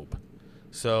probe.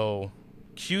 So,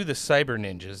 cue the cyber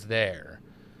ninjas there.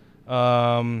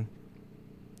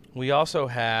 We also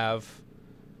have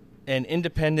an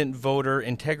independent voter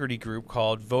integrity group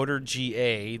called Voter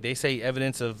GA. They say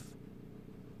evidence of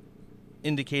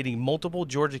indicating multiple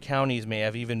Georgia counties may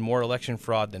have even more election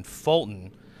fraud than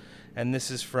Fulton. And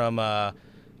this is from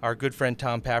our good friend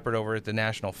Tom Pappert over at the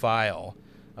National File.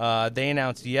 They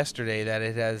announced yesterday that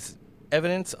it has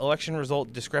evidence election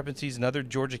result discrepancies in other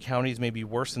Georgia counties may be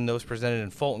worse than those presented in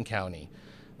Fulton County.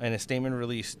 In a statement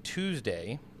released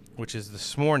Tuesday, which is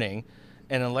this morning,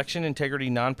 an election integrity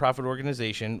nonprofit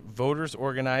organization, Voters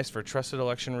Organized for Trusted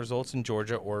Election Results in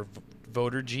Georgia, or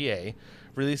Voter GA,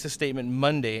 released a statement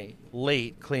Monday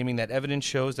late claiming that evidence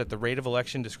shows that the rate of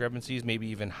election discrepancies may be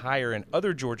even higher in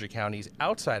other Georgia counties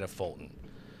outside of Fulton.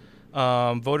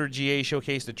 Voter GA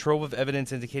showcased a trove of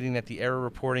evidence indicating that the error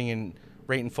reporting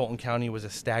rate in Fulton County was a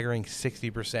staggering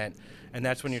 60%. And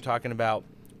that's when you're talking about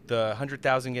the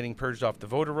 100,000 getting purged off the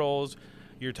voter rolls.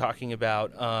 You're talking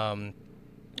about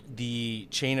the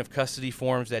chain of custody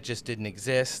forms that just didn't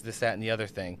exist, this, that, and the other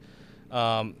thing.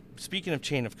 Speaking of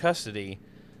chain of custody,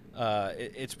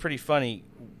 it's pretty funny.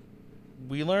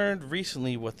 We learned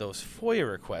recently what those FOIA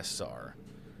requests are,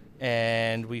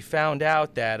 and we found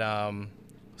out that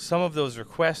some of those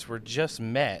requests were just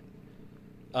met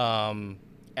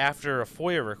after a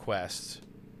FOIA request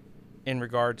in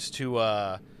regards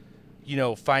to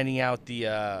finding out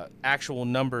the actual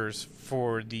numbers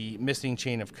for the missing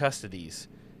chain of custodies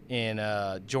in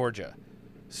Georgia.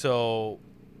 So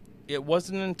it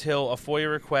wasn't until a FOIA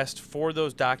request for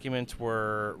those documents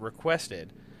were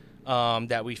requested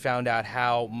that we found out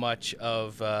how much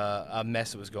of a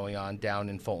mess was going on down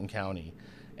in Fulton County.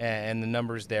 And the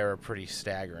numbers there are pretty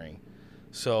staggering.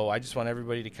 So I just want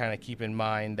everybody to kind of keep in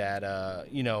mind that,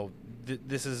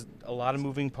 this is a lot of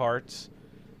moving parts.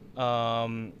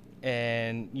 And,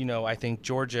 I think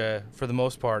Georgia, for the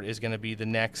most part, is going to be the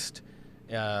next,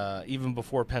 even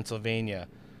before Pennsylvania.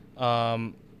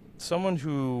 Someone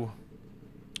who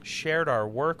shared our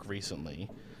work recently,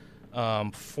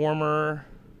 former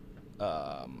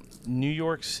New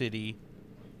York City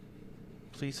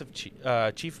Chief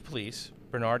of Police,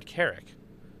 Bernard Kerik,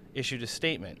 issued a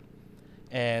statement.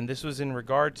 And this was in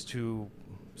regards to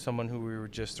someone who we were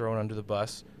just throwing under the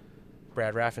bus,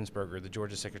 Brad Raffensperger, the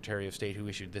Georgia Secretary of State, who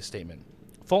issued this statement.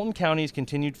 Fulton County's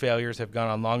continued failures have gone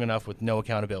on long enough with no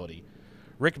accountability.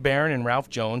 Rick Barron and Ralph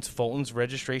Jones, Fulton's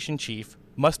registration chief,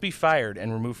 must be fired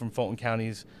and removed from Fulton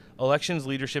County's elections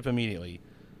leadership immediately.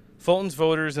 Fulton's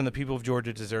voters and the people of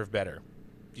Georgia deserve better.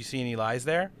 Do you see any lies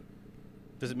there?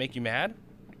 Does it make you mad?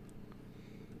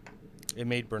 It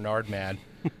made Bernard mad.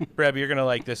 Breb, you're going to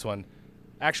like this one.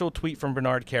 Actual tweet from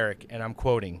Bernard Kerik, and I'm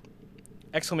quoting,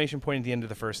 exclamation point at the end of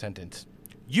the first sentence.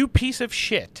 You piece of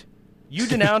shit. You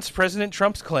denounced President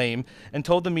Trump's claim and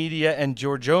told the media and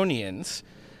Georgianians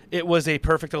It was a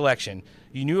perfect election.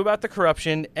 You knew about the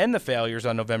corruption and the failures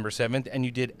on November 7th, and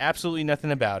you did absolutely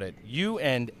nothing about it. You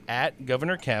and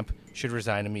Governor Kemp should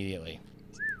resign immediately.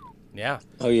 Yeah.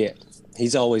 Oh, yeah.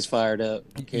 He's always fired up.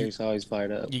 Kerry's always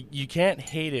fired up. You can't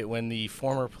hate it when the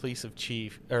former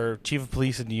chief of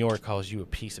police in New York calls you a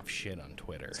piece of shit on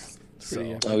Twitter.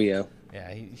 So, oh, yeah.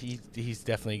 Yeah, he's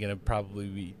definitely going to probably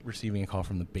be receiving a call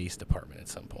from the base department at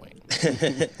some point.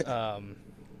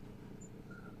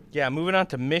 Yeah, moving on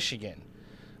to Michigan,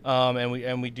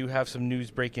 and we do have some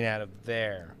news breaking out of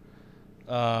there.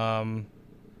 Let's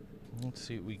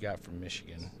see what we got from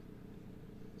Michigan.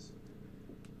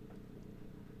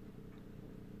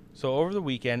 So over the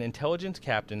weekend, intelligence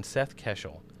captain Seth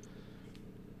Keshel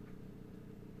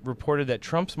reported that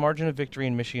Trump's margin of victory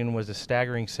in Michigan was a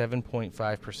staggering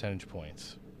 7.5 percentage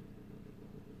points.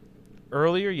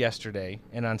 Earlier yesterday,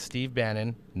 and on Steve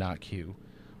Bannon, not Q,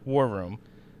 War Room,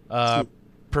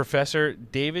 Professor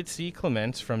David C.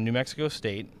 Clements from New Mexico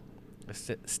State, a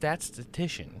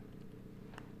statistician,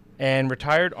 and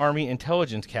retired Army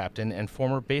intelligence captain and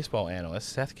former baseball analyst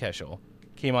Seth Keshel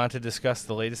came on to discuss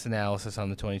the latest analysis on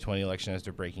the 2020 election as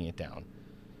they're breaking it down.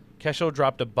 Keshel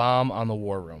dropped a bomb on the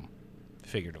War Room,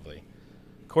 figuratively.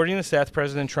 According to Seth,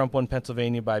 President Trump won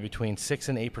Pennsylvania by between 6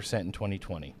 and 8% in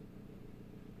 2020.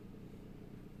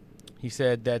 He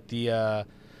said that the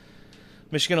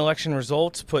Michigan election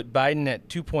results put Biden at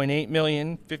 2.8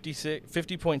 million,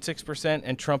 50.6%,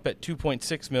 and Trump at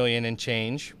 2.6 million and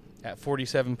change at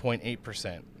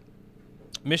 47.8%.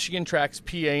 Michigan tracks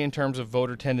PA in terms of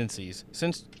voter tendencies.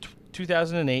 Since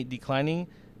 2008, declining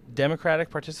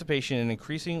Democratic participation and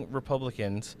increasing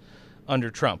Republicans under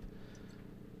Trump.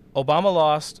 Obama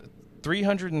lost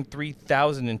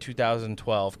 303,000 in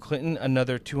 2012. Clinton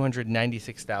another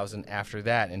 296,000 after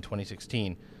that in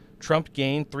 2016. Trump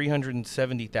gained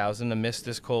 370,000 amidst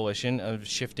this coalition of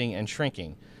shifting and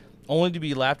shrinking, only to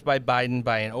be lapped by Biden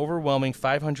by an overwhelming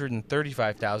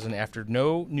 535,000 after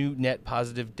no new net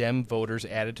positive Dem voters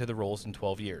added to the rolls in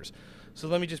 12 years. So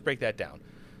let me just break that down.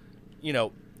 You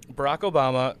know, Barack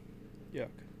Obama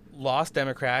lost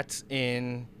Democrats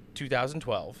in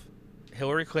 2012.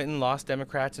 Hillary Clinton lost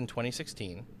Democrats in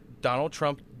 2016. Donald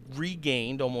Trump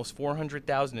regained almost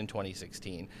 400,000 in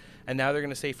 2016. And now they're going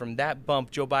to say from that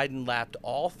bump, Joe Biden lapped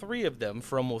all three of them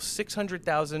for almost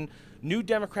 600,000 new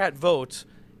Democrat votes,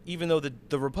 even though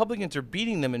the Republicans are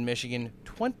beating them in Michigan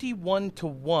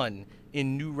 21-1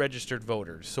 in new registered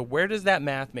voters. So where does that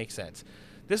math make sense?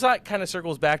 This kind of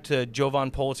circles back to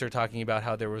Jovan Pulitzer talking about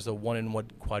how there was a 1 in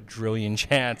 1 quadrillion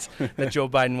chance that Joe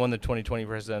Biden won the 2020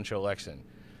 presidential election.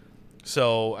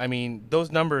 So, I mean,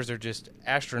 those numbers are just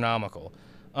astronomical.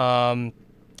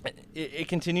 It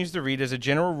continues to read, as a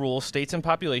general rule, states and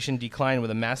population decline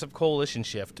with a massive coalition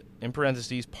shift, in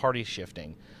parentheses, party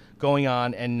shifting, going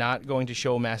on and not going to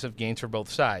show massive gains for both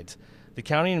sides. The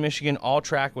county in Michigan all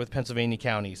track with Pennsylvania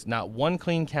counties. Not one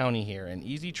clean county here. An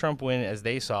easy Trump win, as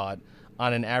they saw it,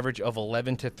 on an average of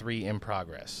 11-3 in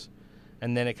progress.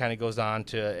 And then it kind of goes on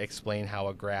to explain how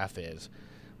a graph is.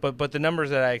 But the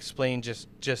numbers that I explained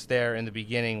just there in the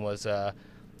beginning was,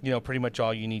 pretty much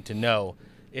all you need to know.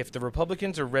 If the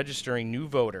Republicans are registering new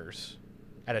voters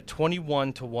at a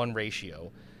 21-1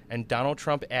 ratio, and Donald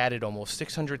Trump added almost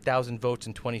 600,000 votes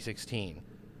in 2016,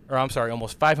 or I'm sorry,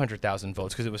 almost 500,000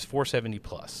 votes because it was 470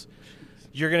 plus,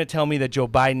 you're going to tell me that Joe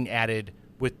Biden added,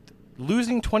 with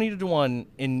losing 20-1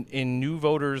 in new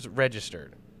voters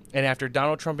registered, and after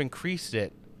Donald Trump increased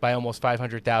it by almost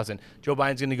 500,000, Joe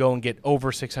Biden's going to go and get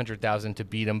over 600,000 to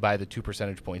beat him by the 2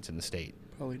 percentage points in the state?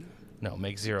 Probably not. No,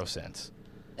 makes zero sense.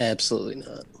 Absolutely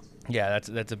not. Yeah,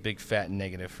 that's a big fat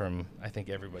negative from, I think,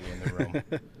 everybody in the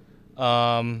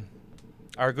room.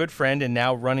 Our good friend and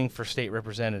now running for state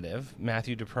representative,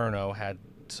 Matthew DePerno, had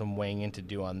some weighing in to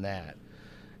do on that.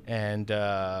 And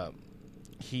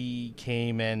he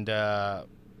came and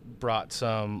brought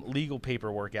some legal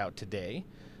paperwork out today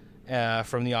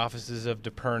from the offices of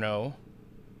DePerno,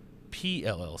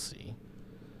 PLLC.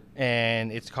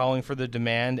 And it's calling for the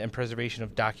demand and preservation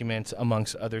of documents,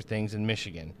 amongst other things, in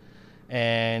Michigan.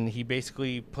 And he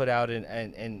basically put out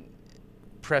an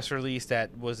press release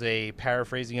that was a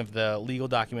paraphrasing of the legal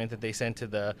document that they sent to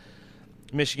the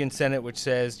Michigan Senate, which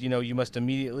says, you must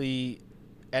immediately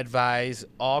advise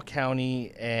all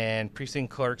county and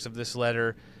precinct clerks of this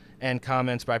letter and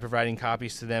comments by providing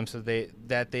copies to them so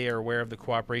that they are aware of the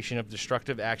cooperation of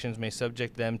destructive actions may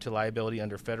subject them to liability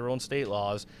under federal and state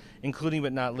laws, including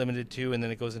but not limited to, and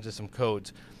then it goes into some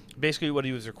codes. Basically what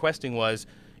he was requesting was,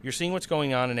 you're seeing what's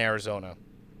going on in Arizona.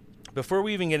 Before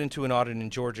we even get into an audit in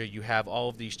Georgia, you have all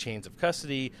of these chains of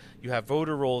custody, you have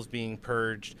voter rolls being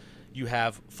purged, you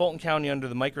have Fulton County under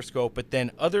the microscope, but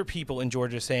then other people in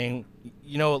Georgia saying,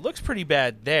 you know, it looks pretty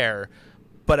bad there,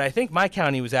 but I think my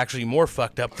county was actually more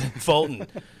fucked up than Fulton.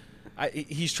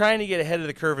 He's trying to get ahead of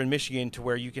the curve in Michigan to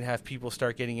where you can have people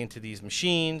start getting into these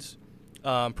machines,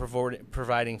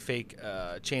 providing fake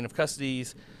chain of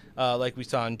custodies, like we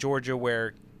saw in Georgia,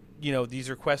 where, you know, these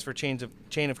requests for chain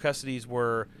of custodies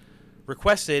were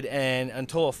requested, and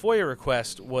until a FOIA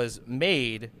request was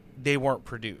made, they weren't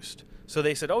produced. So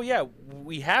they said, oh, yeah,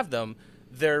 we have them.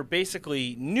 They're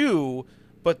basically new,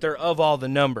 but they're of all the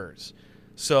numbers.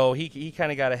 So he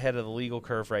kind of got ahead of the legal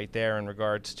curve right there in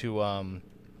regards to,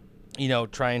 you know,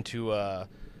 trying to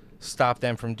stop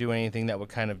them from doing anything that would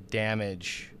kind of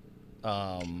damage,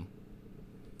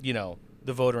 you know,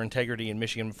 the voter integrity in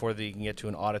Michigan before they can get to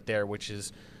an audit there, which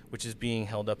is being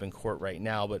held up in court right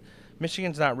now. But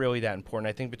Michigan's not really that important.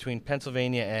 I think between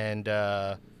Pennsylvania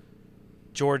and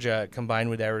Georgia combined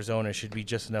with Arizona should be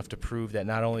just enough to prove that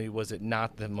not only was it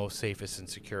not the most safest and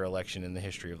secure election in the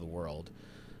history of the world,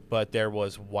 but there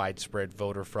was widespread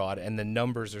voter fraud, and the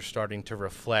numbers are starting to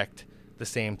reflect the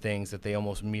same things, that they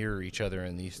almost mirror each other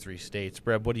in these 3 states.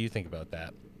 Breb, what do you think about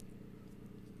that?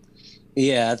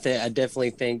 Yeah, I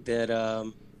definitely think that,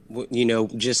 you know,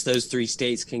 just those 3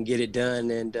 states can get it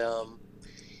done, and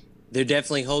they're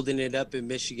definitely holding it up in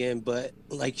Michigan. But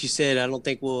like you said, I don't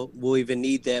think we'll even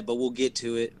need that, but we'll get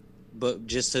to it. But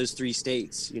just those 3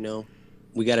 states, you know,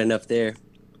 we got enough there.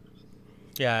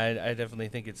 Yeah, I definitely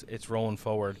think it's rolling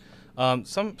forward.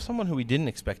 Someone who we didn't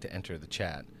expect to enter the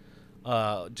chat,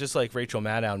 just like Rachel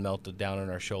Maddow melted down on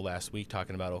our show last week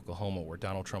talking about Oklahoma, where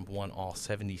Donald Trump won all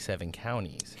 77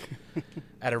 counties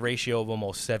at a ratio of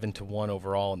almost 7-1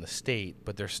 overall in the state,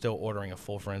 but they're still ordering a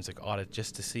full forensic audit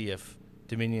just to see if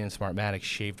Dominion and Smartmatic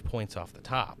shaved points off the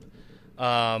top.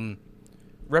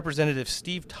 Representative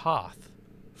Steve Toth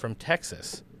from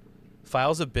Texas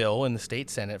files a bill in the state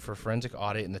Senate for forensic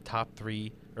audit in the top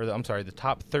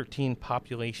 13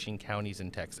 population counties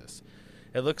in Texas.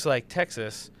 It looks like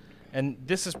Texas, and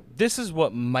this is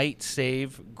what might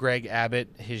save Greg Abbott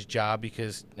his job,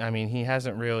 because I mean, he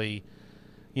hasn't really,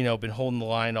 you know, been holding the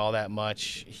line all that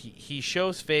much. He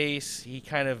shows face. He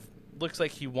kind of looks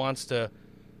like he wants to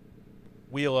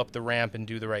wheel up the ramp and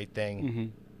do the right thing. Mm-hmm.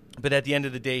 But at the end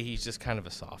of the day, he's just kind of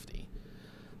a softie.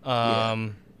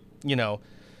 You know,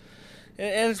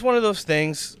 and it's one of those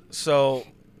things. So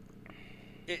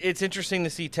it's interesting to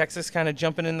see Texas kind of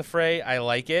jumping in the fray. I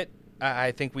like it.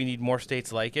 I think we need more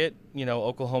states like it. You know,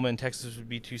 Oklahoma and Texas would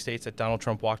be 2 states that Donald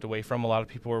Trump walked away from. A lot of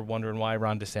people are wondering why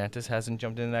Ron DeSantis hasn't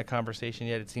jumped into that conversation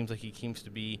yet. It seems like he seems to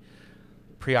be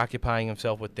preoccupying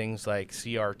himself with things like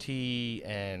CRT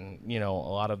and, you know,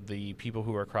 a lot of the people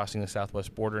who are crossing the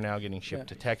southwest border now getting shipped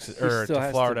to Texas or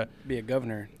to Florida. To be a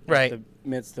governor, right? In the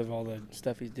midst of all the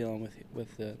stuff he's dealing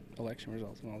with the election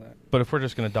results and all that. But if we're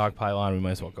just going to dogpile on, we might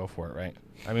as well go for it, right?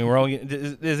 I mean, we're only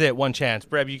this is it, one chance.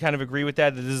 Breb, you kind of agree with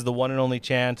that this is the one and only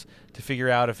chance to figure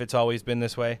out if it's always been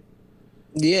this way?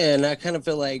 Yeah, and I kind of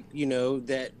feel like, you know,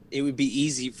 that it would be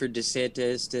easy for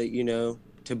DeSantis to, you know,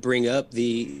 to bring up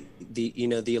the you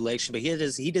know, the election, but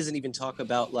he doesn't even talk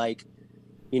about, like,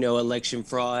 you know, election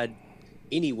fraud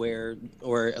anywhere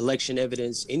or election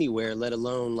evidence anywhere, let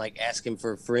alone like asking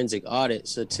for a forensic audit.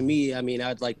 So to me, I mean,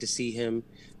 I'd like to see him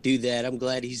do that. I'm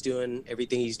glad he's doing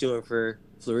everything he's doing for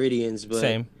Floridians, but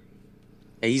same.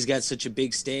 He's got such a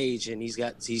big stage, and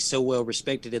he's so well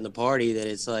respected in the party that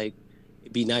it's like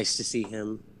it'd be nice to see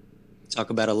him talk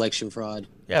about election fraud.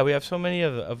 Yeah, we have so many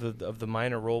of the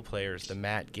minor role players, the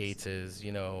Matt Gaetzes,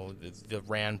 you know, the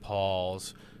Rand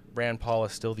Pauls. Rand Paul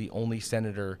is still the only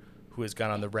senator who has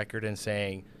gone on the record and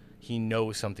saying he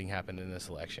knows something happened in this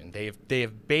election. They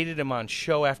have baited him on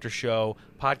show after show,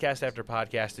 podcast after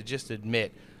podcast to just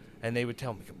admit, and they would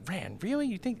tell him, Rand, really?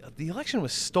 You think the election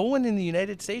was stolen in the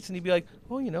United States? And he'd be like,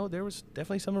 well, you know, there was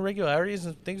definitely some irregularities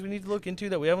and things we need to look into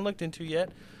that we haven't looked into yet,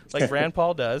 like Rand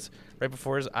Paul does right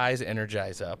before his eyes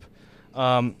energize up.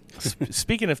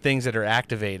 Speaking of things that are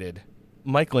activated,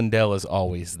 Mike Lindell is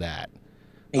always that.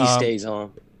 He stays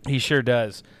on. He sure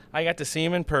does. I got to see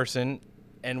him in person,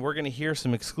 and we're going to hear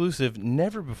some exclusive,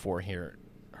 never before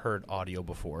heard audio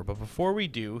before. But before we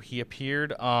do, he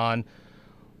appeared on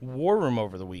War Room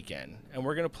over the weekend, and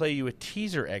we're going to play you a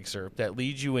teaser excerpt that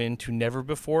leads you into never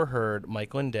before heard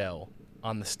Mike Lindell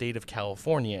on the state of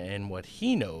California and what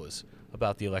he knows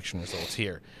about the election results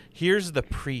here. Here's the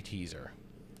pre-teaser.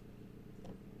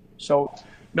 So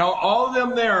now all of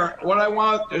them there, what I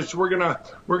want is we're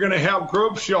gonna have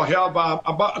groups. You'll have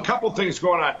about a couple things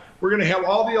going on. We're gonna have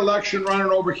all the election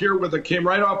running over here where they came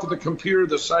right off of the computer,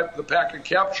 the packet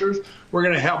captures. We're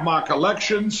gonna have mock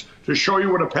elections to show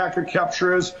you what a packet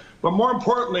capture is. But more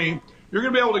importantly, You're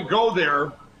going to be able to go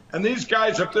there, and these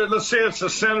guys up there, let's say it's a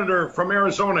senator from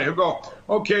Arizona, he'll go,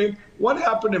 okay, what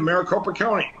happened in Maricopa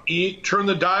County? Turn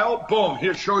the dial, boom,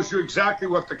 it shows you exactly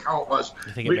what the count was.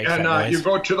 You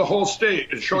go to the whole state,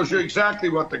 it shows you exactly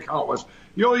what the count was.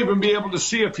 You'll even be able to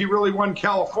see if he really won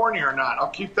California or not.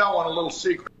 I'll keep that one a little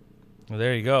secret. Well,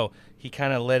 there you go. He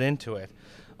kind of led into it.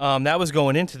 That was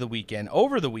going into the weekend.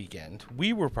 Over the weekend,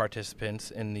 we were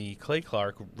participants in the Clay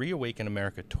Clark Reawaken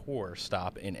America tour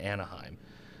stop in Anaheim.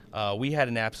 We had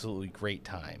an absolutely great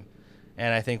time.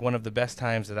 And I think one of the best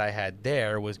times that I had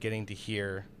there was getting to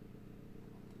hear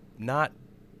not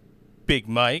Big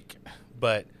Mike,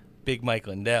 but Big Mike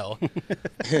Lindell,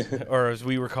 or as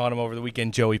we were calling him over the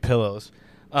weekend, Joey Pillows.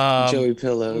 Joey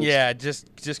Pillows. Yeah, just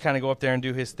kind of go up there and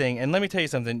do his thing. And let me tell you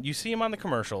something. You see him on the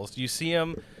commercials. You see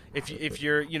him if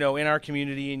you're in our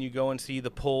community and you go and see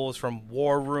the polls from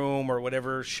War Room or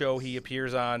whatever show he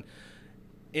appears on.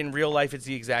 In real life, it's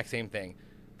the exact same thing.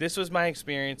 This was my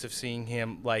experience of seeing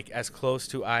him like as close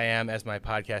to I am as my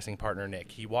podcasting partner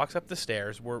Nick. He walks up the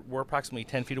stairs. We're approximately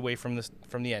 10 feet away from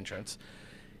the entrance.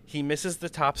 He misses the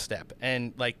top step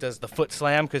and like does the foot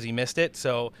slam because he missed it.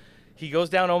 So he goes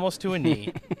down almost to a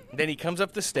knee. Then he comes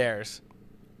up the stairs,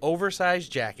 oversized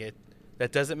jacket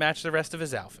that doesn't match the rest of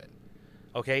his outfit.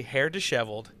 Okay, hair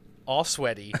disheveled, all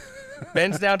sweaty,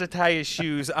 bends down to tie his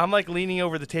shoes. I'm like leaning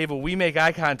over the table. We make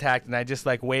eye contact, and I just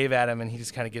like wave at him, and he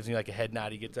just kind of gives me like a head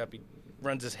nod. He gets up, he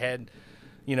runs his head,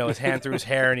 his hand through his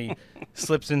hair, and he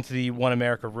slips into the One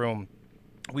America room.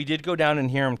 We did go down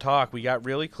and hear him talk. We got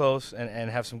really close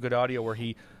and have some good audio where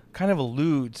he kind of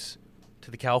alludes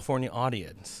to the California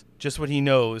audience, just what he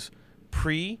knows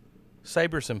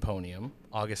pre-Cyber Symposium,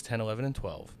 August 10, 11, and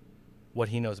 12, what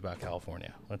he knows about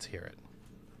California. Let's hear it.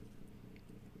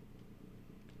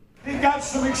 They got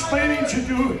some explaining to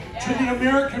do to the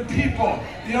American people.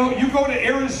 You go to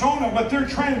Arizona, but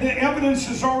the evidence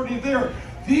is already there.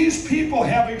 These people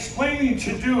have explaining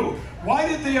to do. Why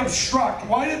did they obstruct?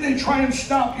 Why did they try and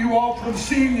stop you all from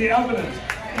seeing the evidence?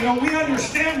 We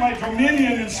understand why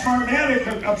Dominion and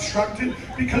Smartmatic obstructed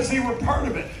because they were part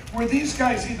of it. Were these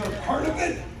guys either part of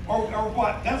it or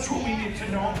what? That's what we need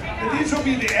to know. And these will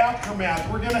be the aftermath.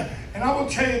 And I will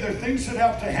tell you, there are things that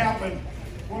have to happen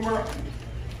when we're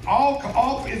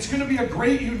it's going to be a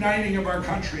great uniting of our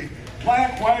country.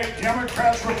 Black, white,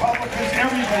 Democrats, Republicans,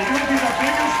 everybody. It's going to be the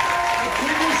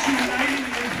biggest uniting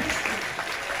in history.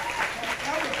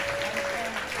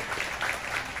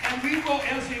 And we will,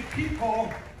 as a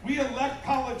people, we elect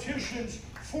politicians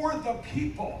for the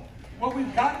people. Well,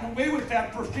 we've gotten away with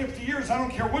that for 50 years. I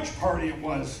don't care which party it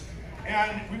was.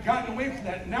 And we've gotten away from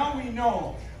that. Now we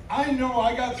know.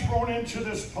 I got thrown into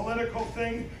this political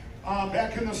thing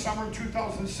back in the summer of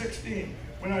 2016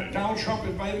 when Donald Trump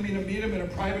invited me to meet him in a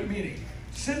private meeting.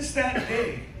 Since that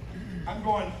day, I'm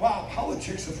going, wow,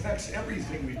 politics affects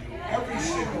everything we do, every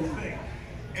single thing.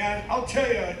 And I'll tell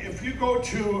you, if you go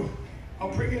to, I'll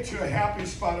bring you to a happy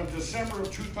spot of December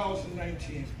of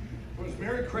 2019. It was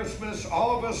Merry Christmas.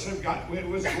 All of us it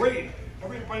was great.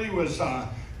 Everybody was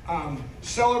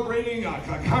celebrating.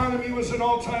 Economy was an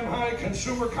all-time high.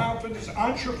 Consumer confidence.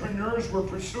 Entrepreneurs were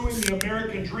pursuing the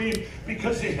American dream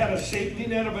because they had a safety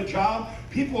net of a job.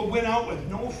 People went out with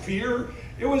no fear.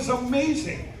 It was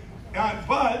amazing.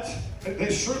 But they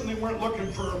certainly weren't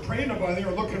looking for a praying nobody. They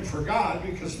were looking for God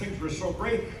because things were so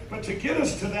great. But to get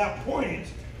us to that point,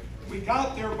 we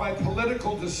got there by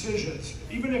political decisions.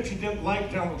 Even if you didn't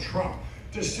like Donald Trump,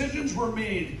 decisions were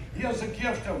made. He has a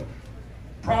gift of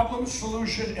problem,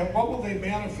 solution, and what will they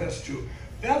manifest to?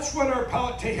 That's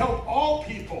what to help all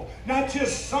people, not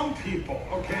just some people,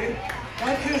 okay?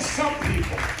 Not just some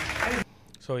people.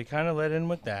 So he kind of led in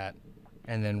with that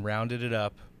and then rounded it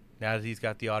up now that he's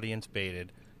got the audience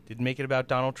baited. Didn't make it about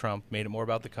Donald Trump, made it more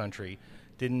about the country.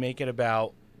 Didn't make it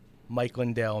about Mike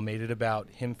Lindell, made it about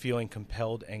him feeling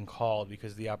compelled and called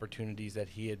because of the opportunities that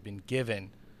he had been given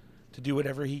to do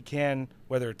whatever he can,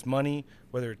 whether it's money,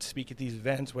 whether it's speak at these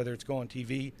events, whether it's go on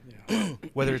TV,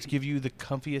 whether it's give you the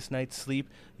comfiest night's sleep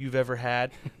you've ever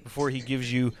had before he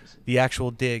gives you the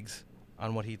actual digs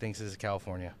on what he thinks is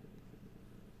California.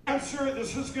 Answer,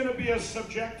 this is going to be a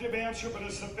subjective answer, but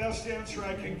it's the best answer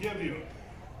I can give you.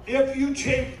 If you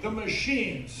take the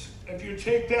machines, if you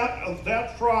take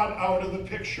that fraud out of the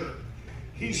picture,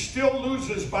 he still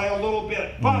loses by a little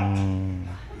bit, but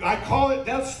I call it,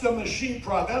 that's the machine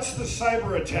fraud. That's the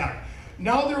cyber attack.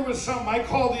 Now there was something I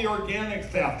call the organic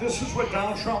theft. This is what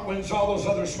Donald Trump wins all those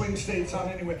other swing states on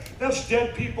anyway. That's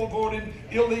dead people voting,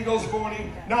 illegals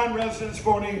voting, non-residents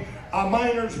voting,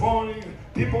 minors voting,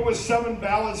 people with 7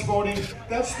 ballots voting.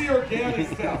 That's the organic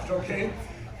theft, okay?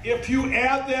 If you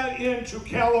add that into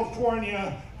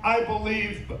California, I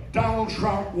believe Donald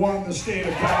Trump won the state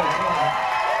of California.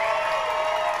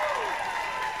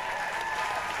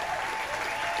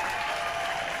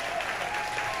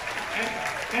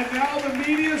 And now the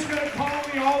media's going to call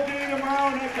me all day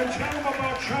tomorrow, and I can tell them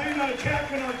about China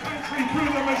attacking our country through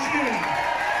the machine.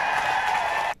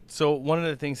 So one of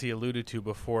the things he alluded to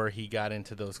before he got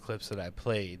into those clips that I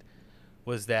played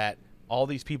was that all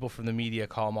these people from the media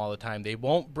call him all the time. They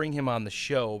won't bring him on the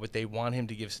show, but they want him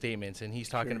to give statements. And he's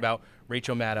talking about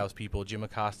Rachel Maddow's people, Jim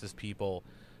Acosta's people,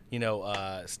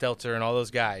 Stelter and all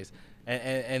those guys.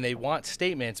 And they want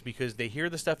statements because they hear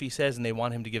the stuff he says and they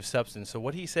want him to give substance. So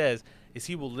what he says is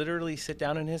he will literally sit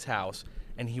down in his house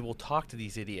and he will talk to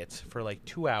these idiots for like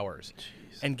 2 hours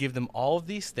and give them all of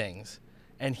these things.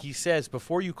 And he says,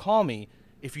 before you call me,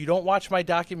 if you don't watch my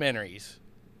documentaries,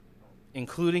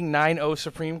 including 9/0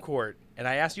 Supreme Court, and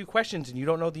I ask you questions and you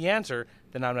don't know the answer,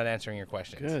 then I'm not answering your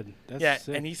questions. Good. That's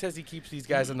sick. And he says he keeps these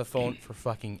guys on the phone for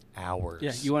fucking hours.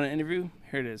 Yeah, you want an interview?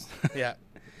 Here it is. Yeah.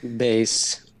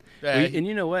 Base. And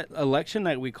you know what? Election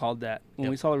night we called that. When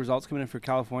we saw the results coming in for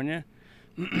California,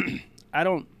 I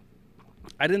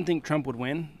didn't think Trump would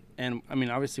win. And, I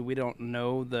mean, obviously we don't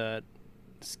know the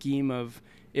scheme of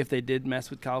if they did mess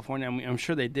with California. I mean, I'm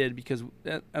sure they did because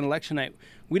on election night,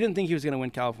 we didn't think he was going to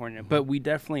win California. But we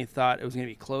definitely thought it was going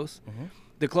to be close.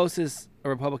 The closest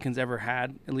Republicans ever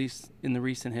had, at least in the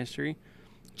recent history.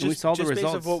 We saw the results.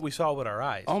 Based of what we saw with our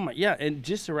eyes. Oh, my, yeah, and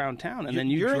just around town. And then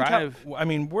you you're drive. I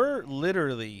mean, we're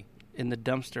literally in the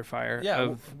dumpster fire. Yeah,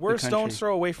 of we're the a stone's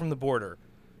throw away from the border.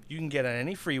 You can get on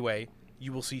any freeway,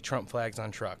 you will see Trump flags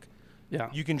on truck. Yeah.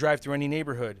 You can drive through any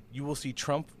neighborhood, you will see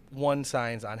Trump won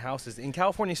signs on houses. In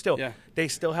California still, they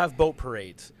still have boat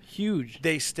parades. Huge.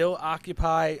 They still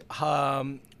occupy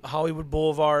Hollywood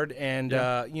Boulevard and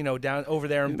down over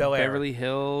there in Bel Air. Beverly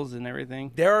Hills and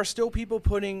everything. There are still people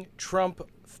putting Trump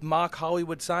mock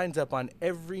Hollywood signs up on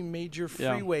every major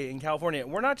freeway in California.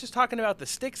 We're not just talking about the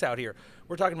sticks out here.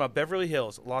 We're talking about Beverly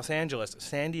Hills, Los Angeles,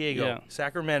 San Diego,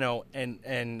 Sacramento, and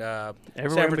San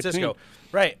Francisco.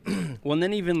 Right. Well, and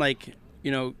then even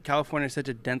California is such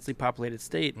a densely populated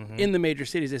state. In the major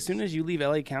cities, as soon as you leave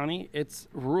LA County, it's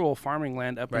rural farming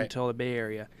land up until the Bay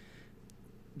Area.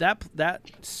 That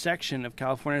section of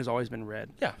California has always been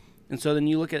red. Yeah. And so then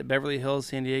you look at Beverly Hills,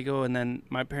 San Diego, and then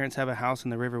my parents have a house in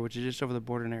the river, which is just over the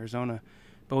border in Arizona.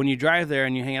 But when you drive there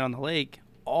and you hang out on the lake,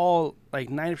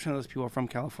 90% of those people are from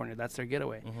California. That's their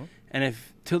getaway. And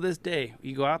if till this day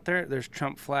you go out there, there's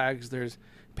Trump flags, there's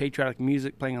patriotic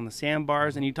music playing on the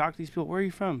sandbars, and you talk to these people, where are you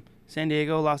from? San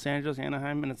Diego, Los Angeles,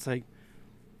 Anaheim, and it's like,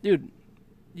 dude,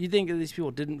 you think that these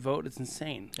people didn't vote? It's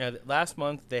insane. Yeah, last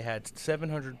month they had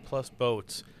 700 plus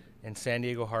boats in San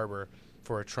Diego Harbor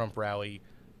for a Trump rally.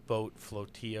 Boat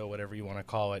flotilla, whatever you want to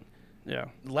call it. Yeah.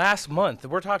 Last month,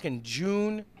 we're talking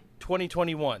June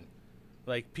 2021.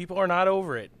 Like, people are not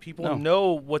over it. People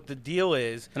know what the deal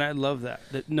is. And I love that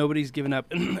nobody's given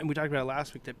up. And we talked about it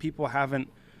last week, that people haven't,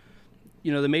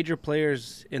 the major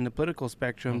players in the political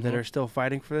spectrum that are still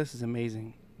fighting for this is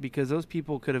amazing. Because those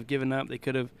people could have given up. They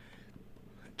could have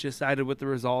just sided with the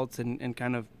results and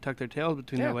kind of tucked their tails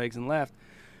between their legs and left.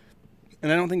 And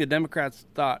I don't think the Democrats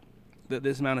thought that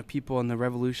this amount of people in the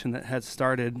revolution that had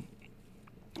started,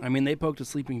 I mean, they poked a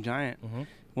sleeping giant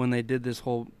when they did this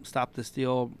whole Stop the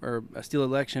Steal or a Steal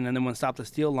election, and then when Stop the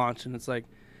Steal launched, and it's like,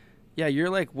 yeah, you're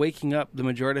like waking up the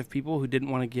majority of people who didn't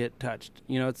want to get touched.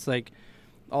 It's like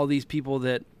all these people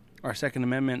that are Second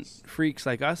Amendment freaks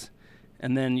like us,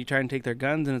 and then you try and take their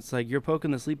guns, and it's like you're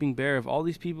poking the sleeping bear of all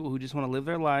these people who just want to live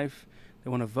their life. They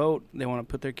want to vote. They want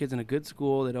to put their kids in a good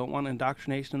school. They don't want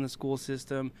indoctrination in the school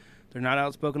system. They're not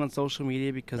outspoken on social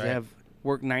media because they have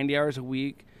worked 90 hours a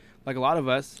week, like a lot of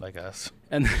us. Like us.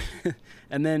 And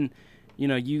then,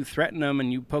 you threaten them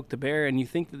and you poke the bear and you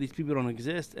think that these people don't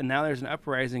exist. And now there's an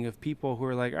uprising of people who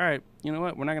are like, all right, you know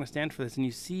what? We're not going to stand for this. And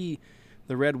you see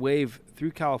the red wave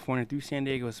through California, through San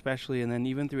Diego especially, and then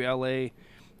even through L.A.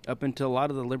 up into a lot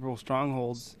of the liberal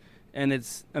strongholds. And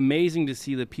it's amazing to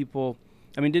see the people.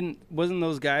 I mean, wasn't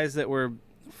those guys that were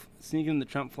sneaking the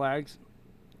Trump flags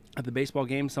at the baseball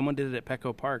game? Someone did it at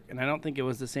Petco Park, and I don't think it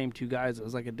was the same two guys. It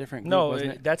was like a different group,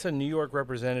 wasn't it? That's a New York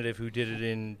representative who did it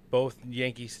in both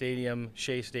Yankee Stadium,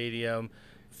 Shea Stadium,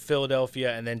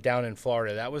 Philadelphia, and then down in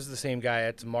Florida. That was the same guy.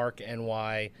 That's Mark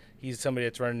NY. He's somebody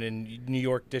that's running in New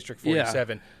York District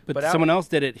 47. Yeah, but someone else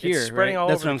did it here, spreading all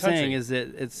That's over what the I'm country. saying is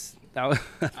that it's...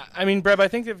 I mean, Breb, I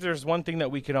think if there's one thing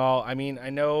that we can all... I mean, I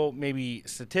know maybe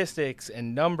statistics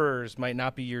and numbers might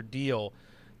not be your deal,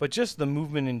 but just the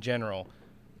movement in general.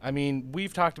 I mean,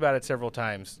 we've talked about it several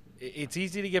times. it's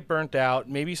easy to get burnt out,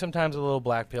 maybe sometimes a little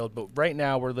black-pilled, but right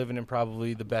now we're living in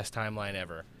probably the best timeline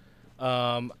ever.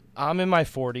 I'm in my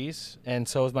 40s, and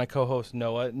so is my co-host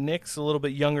Noah. Nick's a little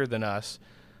bit younger than us,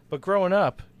 but growing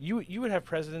up, you would have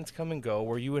presidents come and go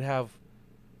where you would have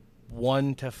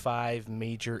 1 to 5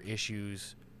 major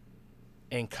issues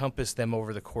encompass them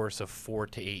over the course of 4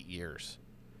 to 8 years.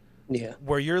 Yeah.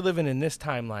 Where you're living in this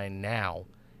timeline now,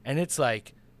 and it's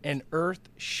like an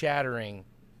earth-shattering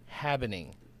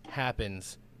happening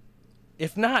happens,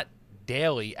 if not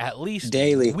daily, at least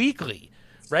daily, weekly,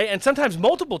 right? And sometimes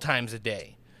multiple times a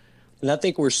day. And I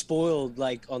think we're spoiled,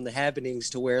 like, on the happenings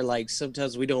to where, like,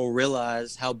 sometimes we don't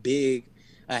realize how big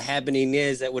a happening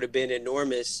is that would have been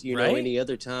enormous, you know, Right? any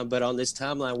other time. But on this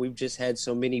timeline, we've just had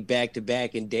so many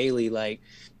back-to-back and daily, like,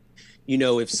 you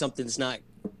know, if something's not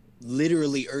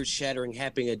literally earth-shattering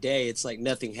happening a day, it's like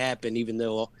nothing happened, even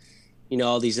though, you know,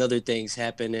 all these other things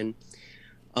happen. And,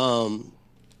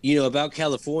 you know, about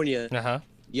California,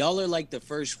 y'all are like the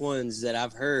first ones that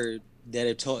I've heard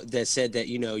that that said that,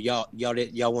 you know, y'all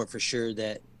weren't for sure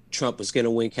that Trump was going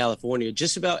to win California.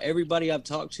 Just about everybody I've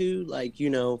talked to, like, you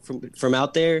know, from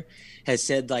out there has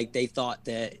said, like, they thought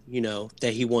that, you know,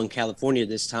 that he won California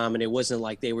this time. And it wasn't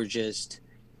like they were just,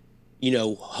 you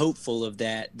know, hopeful of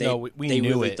that. They we knew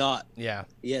really it. thought. Yeah.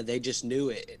 Yeah, they just knew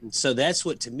it. And so that's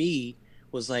what, to me,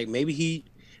 was like, maybe he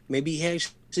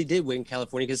actually did win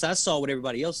California, because I saw what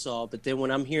everybody else saw. But then when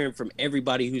I'm hearing from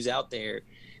everybody who's out there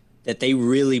that they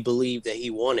really believe that he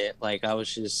won it, like, I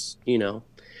was just, you know.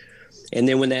 And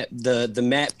then when the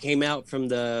map came out from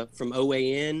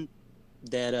OAN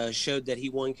that showed that he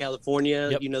won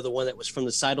California, you know, the one that was from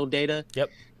the Seidel data. Yep.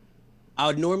 I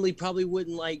would normally probably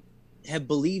wouldn't like have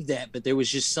believed that, but there was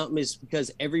just something, is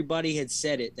because everybody had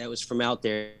said it that was from out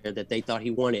there that they thought he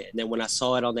won it. And then when I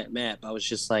saw it on that map, I was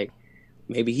just like,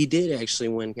 maybe he did actually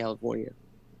win California.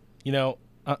 You know,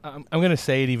 I'm going to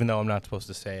say it even though I'm not supposed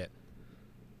to say it.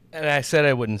 And I said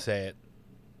I wouldn't say it.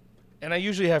 And I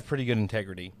usually have pretty good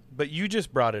integrity. But you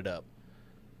just brought it up.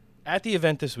 At the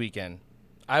event this weekend,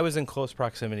 I was in close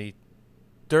proximity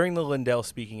during the Lindell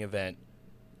speaking event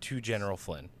to General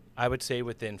Flynn. I would say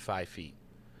within 5 feet.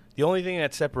 The only thing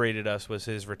that separated us was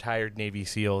his retired Navy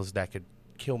SEALs that could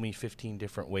kill me 15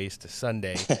 different ways to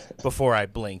Sunday before I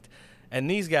blinked. And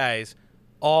these guys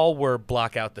all were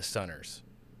block out the stunners.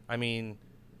 I mean,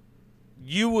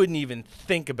 you wouldn't even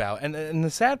think about. And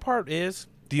the sad part is,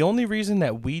 the only reason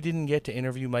that we didn't get to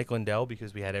interview Mike Lindell,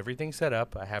 because we had everything set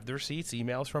up. I have the receipts,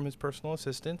 emails from his personal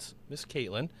assistant, Miss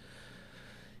Caitlin.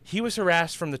 He was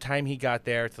harassed from the time he got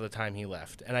there to the time he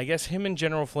left. And I guess him and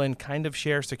General Flynn kind of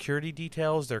share security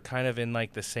details. They're kind of in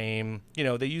like the same, you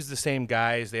know, they use the same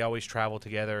guys. They always travel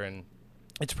together, and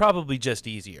it's probably just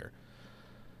easier.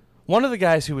 One of the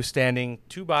guys who was standing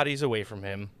 2 bodies away from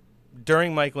him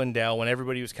during Mike Lindell, when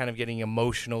everybody was kind of getting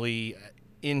emotionally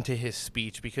into his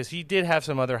speech, because he did have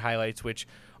some other highlights which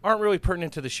aren't really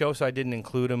pertinent to the show, so I didn't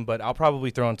include them, but I'll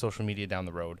probably throw on social media down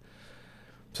the road.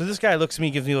 So this guy looks at me,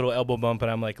 gives me a little elbow bump,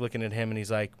 and I'm like looking at him, and he's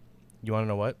like, you want to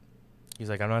know what? He's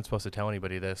like, I'm not supposed to tell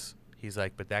anybody this. He's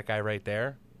like, but that guy right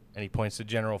there, and he points to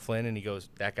General Flynn, and he goes,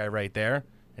 that guy right there,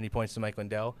 and he points to Mike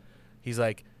Lindell. He's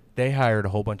like, they hired a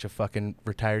whole bunch of fucking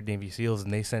retired Navy SEALs,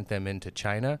 and they sent them into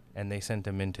China, and they sent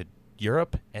them into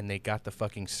Europe, and they got the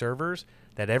fucking servers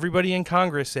that everybody in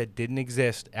Congress said didn't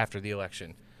exist after the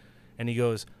election. And he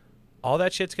goes, all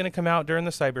that shit's going to come out during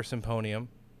the Cyber Symposium,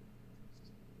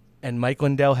 and Mike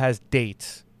Lindell has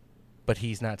dates, but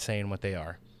he's not saying what they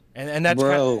are. And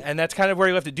that's kind of where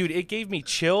he left it. Dude, it gave me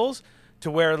chills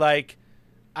to where, like,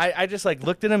 I just, like,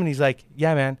 looked at him, and he's like,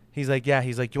 yeah, man. He's like, yeah.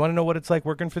 He's like, you want to know what it's like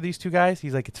working for these 2 guys?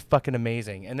 He's like, it's fucking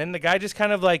amazing. And then the guy just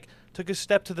kind of, like, took a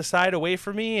step to the side away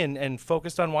from me and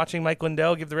focused on watching Mike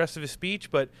Lindell give the rest of his speech.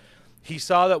 But he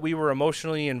saw that we were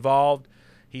emotionally involved.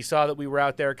 He saw that we were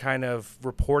out there kind of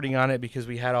reporting on it because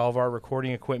we had all of our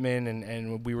recording equipment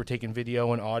and we were taking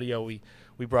video and audio. We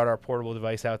brought our portable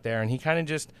device out there, and he kind of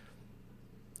just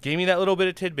gave me that little bit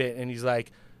of tidbit, and he's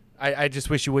like, I just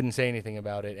wish you wouldn't say anything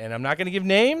about it. And I'm not going to give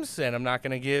names, and I'm not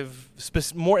going to give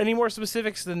any more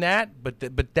specifics than that,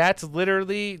 but that's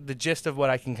literally the gist of what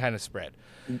I can kind of spread.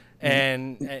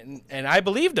 And I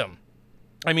believed him.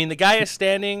 I mean, the guy is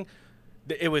standing.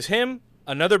 It was him,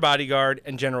 another bodyguard,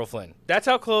 and General Flynn. That's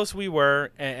how close we were,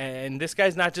 and this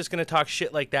guy's not just going to talk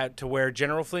shit like that to where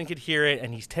General Flynn could hear it,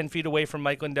 and he's 10 feet away from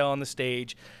Mike Lindell on the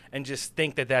stage, and just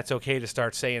think that that's okay to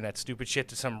start saying that stupid shit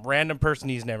to some random person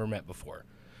he's never met before.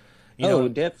 You know?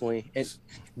 Definitely. And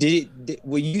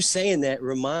well, you saying that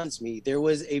reminds me, there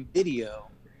was a video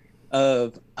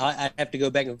of, I have to go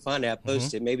back and find it. I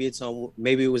posted it. Maybe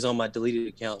it was on my deleted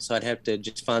account, so I'd have to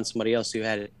just find somebody else who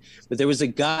had it. But there was a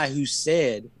guy who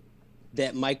said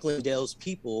that Mike Lindell's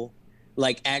people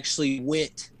like actually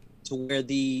went to where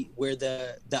the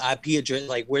IP address,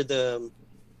 like where the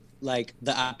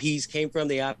IPs came from,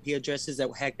 the IP addresses that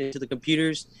were hacked into the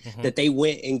computers, that they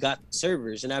went and got the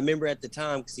servers. And I remember at the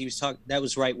time, because he was talking, that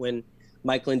was right when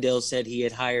Mike Lindell said he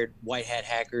had hired white hat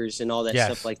hackers and all that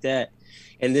stuff like that.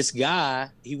 And this guy,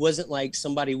 he wasn't like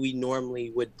somebody we normally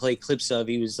would play clips of.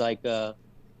 He was like, I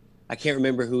can't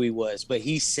remember who he was, but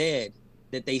he said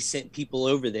that they sent people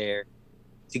over there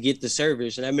to get the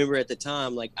servers. And I remember at the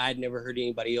time, like, I'd never heard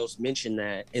anybody else mention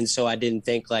that. And so I didn't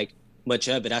think like much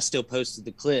of it. I still posted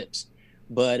the clips.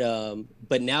 But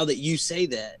now that you say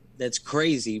that, that's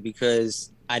crazy,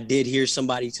 because I did hear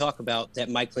somebody talk about that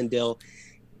Mike Lindell,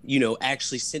 you know,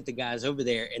 actually sent the guys over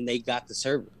there and they got the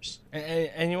servers.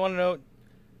 And you want to know,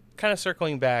 kind of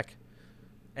circling back,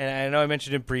 and I know I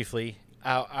mentioned it briefly,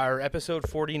 our episode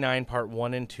 49, part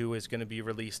 1 and 2 is going to be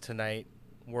released tonight.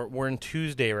 We're in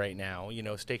Tuesday right now. You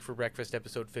know, Steak for Breakfast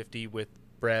episode 50 with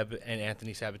Breb and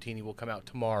Anthony Sabatini will come out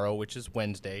tomorrow, which is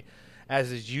Wednesday,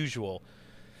 as is usual.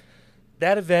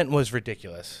 That event was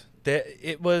ridiculous.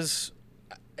 It's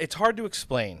hard to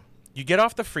explain. You get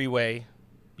off the freeway,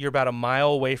 you're about a mile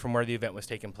away from where the event was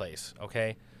taking place,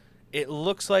 okay? It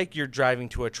looks like you're driving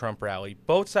to a Trump rally.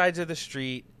 Both sides of the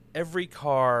street, every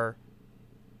car,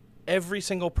 every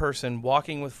single person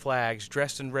walking with flags,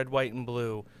 dressed in red, white, and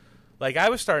blue. Like, I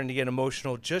was starting to get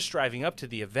emotional just driving up to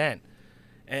the event.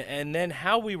 And then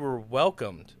how we were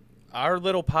welcomed. Our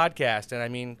little podcast, and I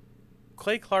mean,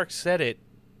 Clay Clark said it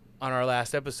on our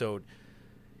last episode.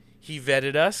 He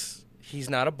vetted us. He's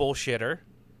not a bullshitter.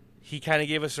 He kind of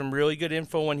gave us some really good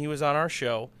info when he was on our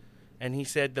show. And he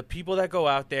said the people that go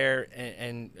out there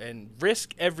and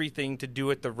risk everything to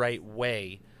do it the right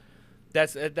way,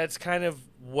 that's kind of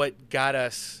what got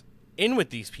us in with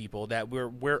these people, that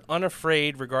we're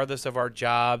unafraid regardless of our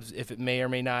jobs, if it may or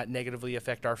may not negatively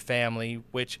affect our family,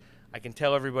 which I can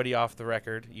tell everybody off the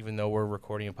record, even though we're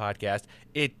recording a podcast,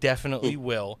 it definitely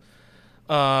will.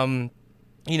 You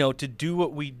know, to do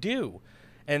what we do.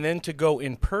 And then to go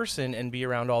in person and be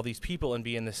around all these people and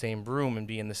be in the same room and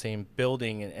be in the same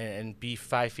building and be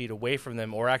 5 feet away from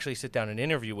them, or actually sit down and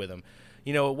interview with them.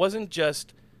 You know, it wasn't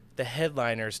just the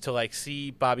headliners to like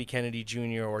see Bobby Kennedy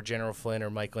Jr. or General Flynn or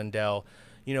Mike Lindell.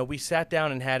 You know, we sat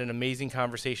down and had an amazing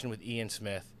conversation with Ian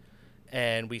Smith.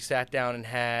 And we sat down and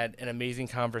had an amazing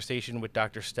conversation with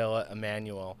Dr. Stella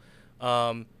Emanuel.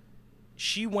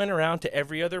 She went around to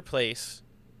every other place.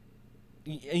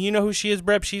 You know who she is,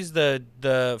 Breb? She's the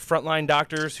frontline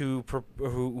doctors who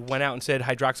went out and said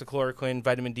hydroxychloroquine,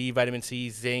 vitamin D, vitamin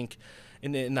C, zinc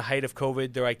in the height of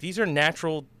COVID. They're like, these are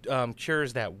natural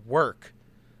cures that work.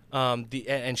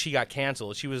 And she got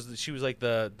canceled. She was like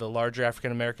the larger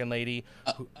African American lady.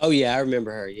 Oh yeah, I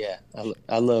remember her. Yeah,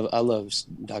 I love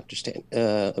Dr.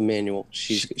 Emanuel.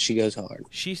 She goes hard.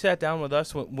 She sat down with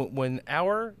us when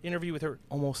our interview with her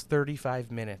almost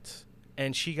 35 minutes.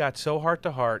 And she got so heart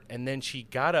to heart, and then she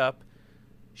got up,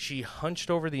 she hunched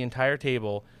over the entire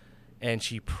table, and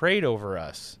she prayed over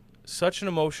us. Such an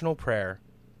emotional prayer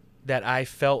that I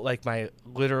felt like my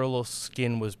literal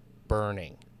skin was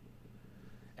burning.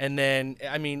 And then,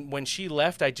 I mean, when she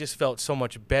left, I just felt so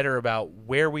much better about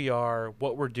where we are,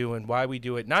 what we're doing, why we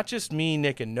do it. Not just me,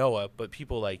 Nick, and Noah, but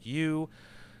people like you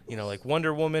know, like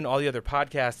Wonder Woman, all the other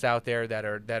podcasts out there that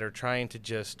are trying to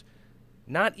just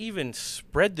not even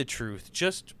spread the truth,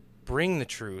 just bring the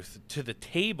truth to the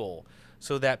table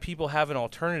so that people have an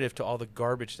alternative to all the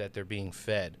garbage that they're being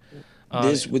fed.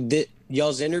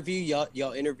 Y'all's interview,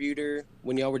 y'all interviewed her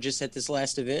when y'all were just at this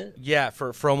last event? Yeah,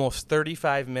 for almost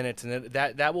 35 minutes, and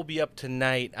that will be up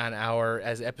tonight on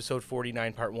as episode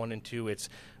 49, part 1 and 2.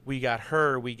 We got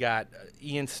her, we got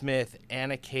Ian Smith,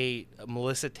 Anna Kate,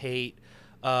 Melissa Tate,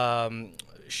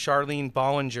 Charlene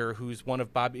Bollinger, who's one of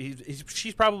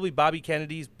she's probably Bobby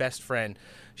Kennedy's best friend.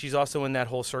 She's also in that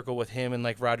whole circle with him and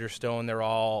like Roger Stone. They're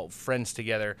all friends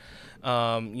together,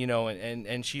 you know,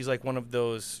 and she's like one of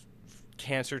those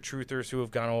cancer truthers who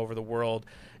have gone all over the world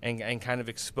and kind of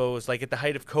exposed. Like at the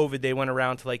height of COVID, they went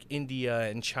around to like India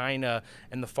and China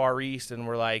and the Far East and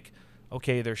were like,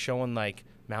 okay, they're showing like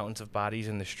mountains of bodies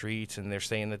in the streets, and they're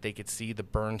saying that they could see the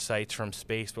burn sites from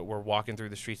space, but we're walking through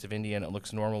the streets of India and it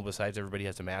looks normal besides everybody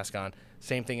has a mask on.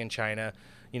 Same thing in China,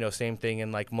 you know, same thing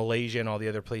in like Malaysia and all the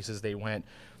other places they went.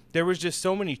 There was just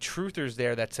so many truthers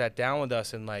there that sat down with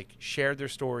us and like shared their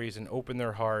stories and opened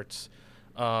their hearts.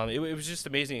 It was just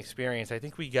an amazing experience. I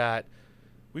think we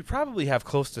probably have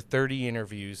close to 30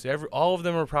 interviews. All of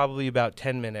them are probably about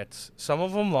 10 minutes. Some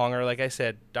of them longer. Like I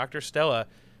said, Dr. Stella,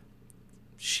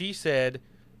 she said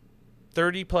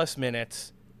 30 plus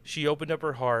minutes. She opened up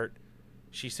her heart.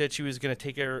 She said she was going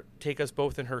to take us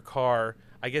both in her car.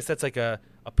 I guess that's like a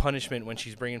punishment when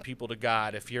she's bringing people to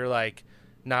God. If you're like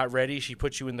not ready, she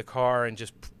puts you in the car and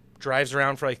just drives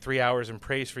around for like 3 hours and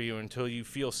prays for you until you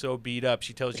feel so beat up.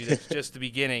 She tells you that's just the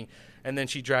beginning, and then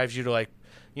she drives you to like,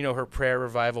 her prayer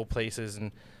revival places.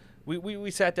 And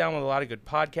we sat down with a lot of good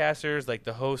podcasters, like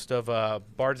the host of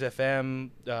Bards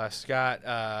FM, Scott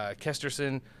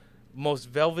Kesterson,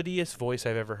 most velvetiest voice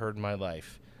I've ever heard in my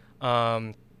life.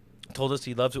 Told us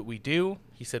he loves what we do.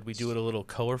 He said we do it a little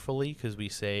colorfully because we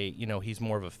say, he's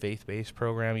more of a faith-based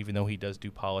program, even though he does do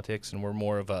politics, and we're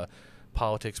more of a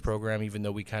politics program, even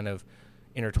though we kind of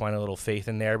intertwine a little faith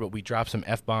in there, but we drop some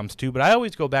F-bombs too. But I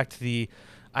always go back to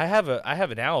I have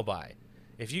an alibi.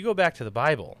 If you go back to the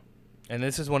Bible, and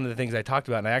this is one of the things I talked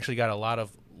about, and I actually got a lot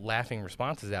of laughing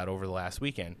responses out over the last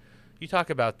weekend. You talk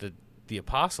about the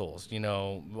apostles,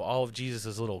 all of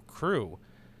Jesus' little crew.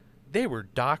 They were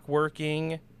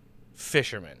dock-working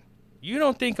fishermen. You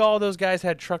don't think all those guys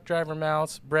had truck driver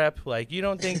mouths, Brep? Like you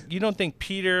don't think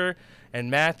Peter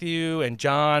and Matthew and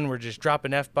John were just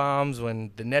dropping F-bombs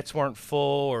when the nets weren't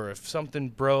full or if something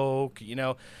broke,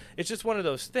 It's just one of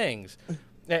those things.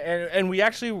 And we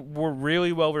actually were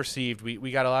really well received.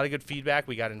 We got a lot of good feedback.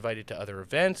 We got invited to other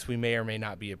events we may or may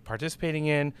not be participating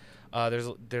in.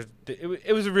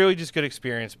 It was a really just good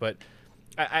experience. But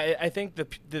I think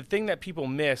the thing that people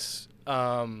miss,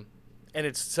 and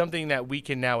it's something that we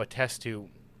can now attest to,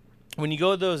 when you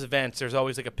go to those events, there's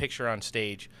always like a picture on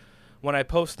stage. When I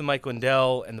post the Mike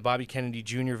Lindell and the Bobby Kennedy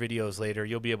Jr. videos later,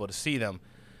 you'll be able to see them.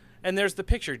 And there's the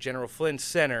picture, General Flynn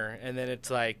center, and then it's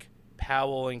like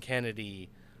Powell and Kennedy,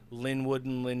 Linwood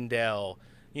and Lindell,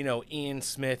 Ian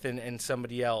Smith and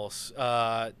somebody else,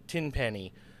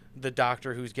 Tenpenny, the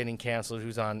doctor who's getting canceled,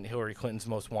 who's on Hillary Clinton's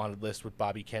most wanted list with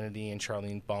Bobby Kennedy and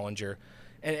Charlene Bollinger.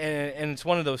 And it's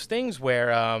one of those things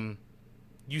where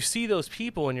you see those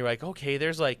people and you're like, okay,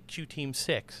 there's like Q Team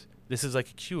 6. This is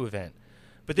like a Q event.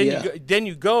 But then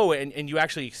you go and you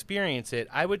actually experience it.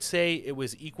 I would say it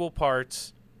was equal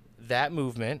parts that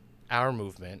movement, our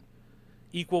movement,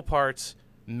 equal parts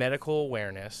medical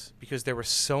awareness, because there were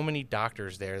so many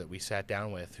doctors there that we sat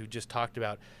down with who just talked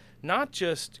about not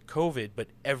just COVID, but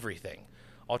everything.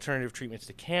 Alternative treatments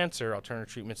to cancer,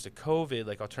 alternative treatments to COVID,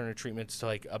 like alternative treatments to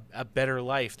like a better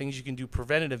life, things you can do,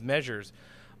 preventative measures.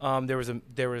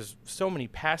 There was so many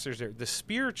pastors there. The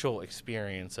spiritual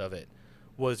experience of it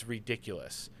was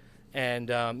ridiculous. And,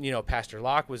 Pastor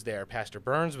Locke was there. Pastor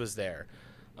Burns was there.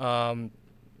 And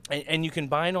you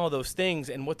combine all those things,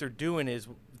 and what they're doing is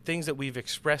things that we've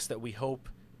expressed that we hope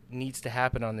needs to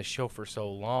happen on the show for so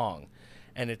long.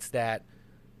 And it's that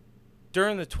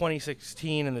during the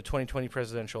 2016 and the 2020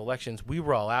 presidential elections, we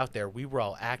were all out there. We were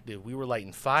all active. We were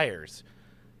lighting fires.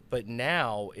 But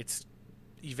now it's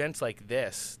events like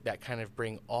this that kind of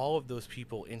bring all of those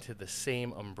people into the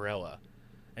same umbrella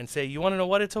and say, you want to know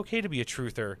what? It's okay to be a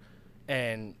truther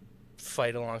and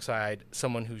fight alongside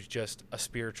someone who's just a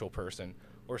spiritual person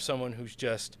or someone who's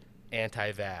just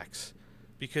anti-vax,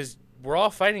 because we're all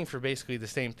fighting for basically the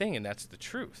same thing, and that's the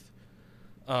truth.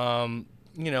 And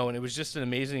it was just an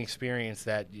amazing experience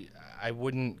that I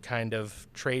wouldn't kind of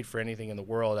trade for anything in the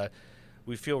world.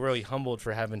 We feel really humbled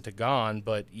for having to gone,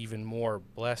 but even more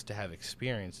blessed to have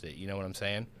experienced it. You know what I'm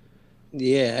saying?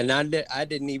 Yeah, and I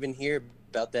didn't even hear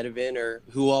about that event or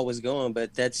who all was going,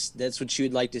 but that's what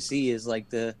you'd like to see, is like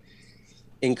the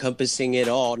encompassing it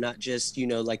all, not just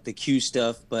like the Q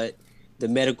stuff, but the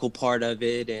medical part of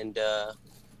it and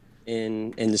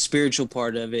the spiritual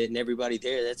part of it, and everybody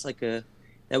there. That's like that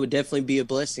would definitely be a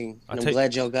blessing. And I'm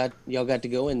glad y'all got to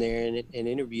go in there and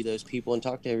interview those people and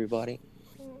talk to everybody.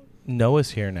 Noah's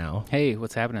here now. Hey,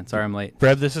 what's happening? Sorry I'm late.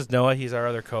 Brev, this is Noah. He's our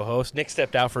other co-host. Nick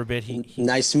stepped out for a bit. He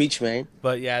nice to meet you, man.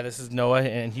 But yeah, this is Noah,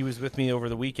 and he was with me over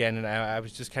the weekend, and I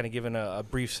was just kind of giving a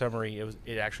brief summary.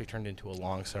 It actually turned into a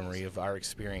long summary of our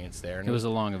experience there. And it was a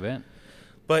long event.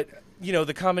 But,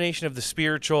 the combination of the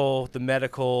spiritual, the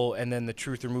medical, and then the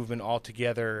truther movement all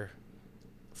together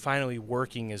finally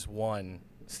working as one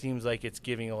seems like it's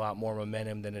giving a lot more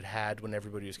momentum than it had when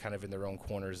everybody was kind of in their own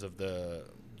corners of the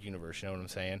universe. You know what I'm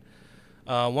saying?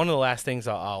 One of the last things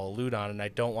I'll allude on, and I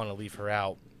don't want to leave her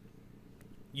out.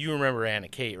 You remember Anna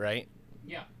Kate, right?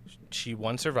 Yeah. She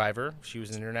won Survivor. She was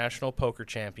an international poker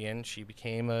champion. She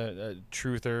became a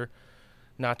truther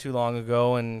not too long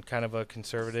ago, and kind of a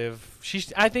conservative.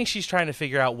 I think she's trying to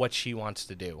figure out what she wants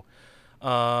to do.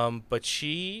 But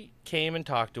she came and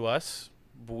talked to us.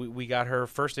 We got her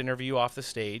first interview off the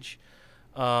stage.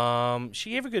 She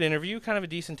gave a good interview, kind of a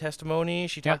decent testimony.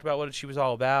 She talked about what she was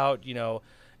all about,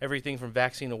 everything from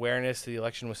vaccine awareness to the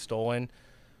election was stolen.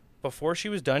 Before she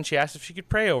was done, she asked if she could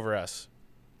pray over us.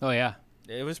 Oh, yeah.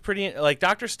 It was pretty, like,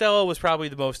 Dr. Stella was probably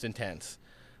the most intense.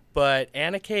 But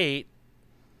Anna Kate,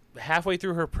 halfway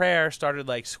through her prayer, started,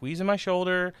 like, squeezing my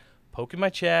shoulder, poking my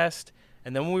chest.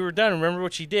 And then when we were done, remember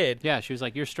what she did? Yeah, she was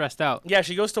like, "You're stressed out." Yeah,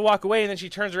 she goes to walk away, and then she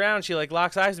turns around, and she, like,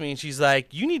 locks eyes with me, and she's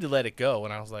like, "You need to let it go."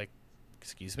 And I was like,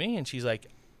 "Excuse me?" And she's like,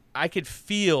 "I could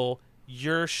feel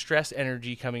your stress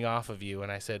energy coming off of you."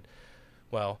 And I said,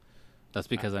 "Well, that's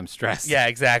because I'm stressed." Yeah,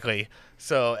 exactly.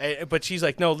 So, but she's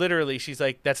like, "No, literally." She's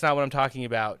like, "That's not what I'm talking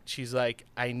about." She's like,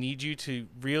 "I need you to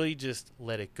really just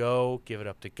let it go, give it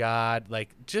up to God.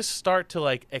 Like, just start to,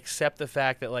 like, accept the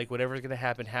fact that, like, whatever's going to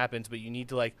happen happens, but you need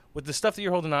to, like, with the stuff that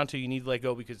you're holding on to, you need to let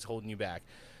go because it's holding you back."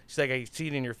 She's like, "I could see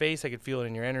it in your face. I could feel it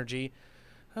in your energy."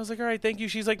 I was like, "All right, thank you."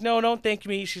 She's like, "No, don't thank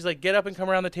me." She's like, "Get up and come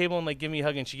around the table and, like, give me a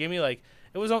hug." And she gave me, like,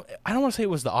 it was, I don't want to say it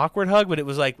was the awkward hug, but it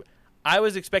was like, I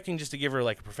was expecting just to give her,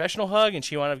 like, a professional hug, and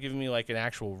she wound up giving me, like, an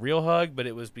actual real hug, but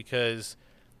it was because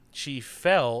she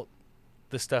felt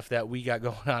the stuff that we got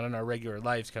going on in our regular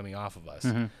lives coming off of us.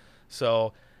 Mhm.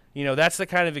 So, you know, that's the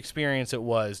kind of experience it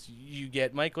was. You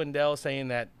get Mike Lindell saying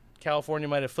that California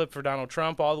might have flipped for Donald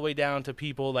Trump, all the way down to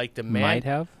people, like, demand... Might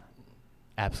have?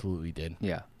 Absolutely did.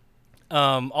 Yeah.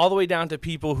 All the way down to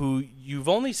people who you've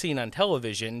only seen on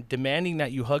television demanding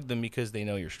that you hug them because they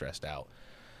know you're stressed out.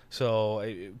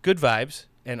 So good vibes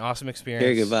and awesome experience.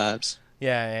 Very good vibes.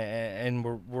 Yeah, and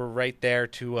we're right there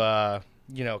to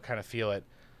you know, kind of feel it.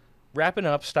 Wrapping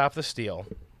up, Stop the Steal.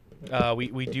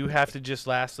 We do have to just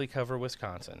lastly cover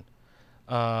Wisconsin.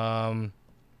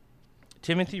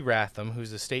 Timothy Ratham,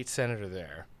 who's the state senator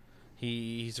there,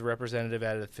 he's a representative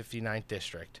out of the 59th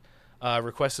district,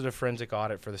 requested a forensic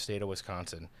audit for the state of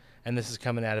Wisconsin. And this is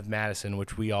coming out of Madison,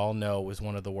 which we all know was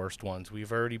one of the worst ones.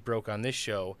 We've already broke on this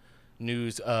show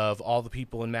news of all the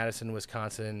people in Madison,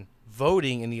 Wisconsin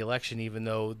voting in the election, even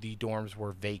though the dorms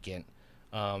were vacant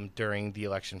during the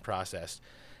election process.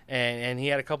 And he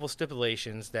had a couple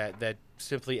stipulations that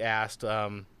simply asked,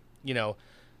 you know,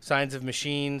 signs of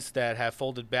machines that have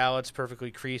folded ballots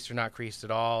perfectly creased or not creased at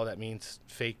all. That means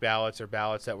fake ballots or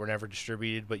ballots that were never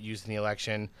distributed but used in the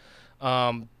election.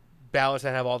 Ballots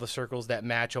that have all the circles that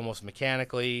match almost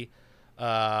mechanically.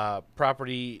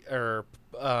 Property or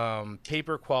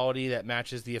paper quality that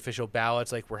matches the official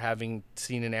ballots, like we're having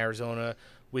seen in Arizona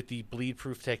with the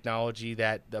bleed-proof technology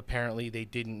that apparently they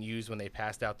didn't use when they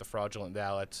passed out the fraudulent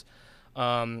ballots.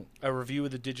 A review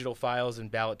of the digital files and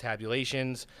ballot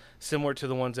tabulations, similar to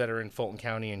the ones that are in Fulton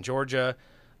County in Georgia,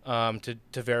 to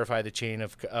verify the chain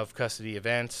of custody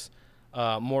events.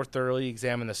 More thoroughly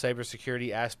examine the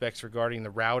cybersecurity aspects regarding the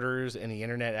routers and the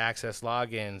internet access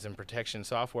logins and protection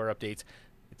software updates.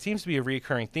 It seems to be a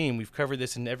recurring theme. We've covered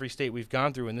this in every state we've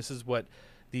gone through, and this is what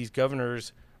these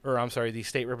governors, or I'm sorry, these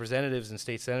state representatives and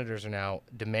state senators are now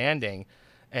demanding.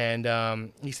 And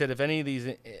he said if any of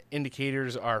these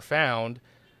indicators are found,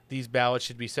 these ballots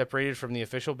should be separated from the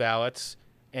official ballots,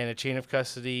 and a chain of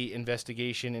custody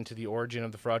investigation into the origin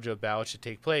of the fraudulent ballots should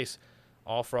take place.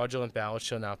 All fraudulent ballots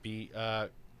should not be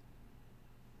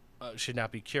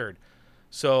cured.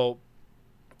 So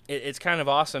it's kind of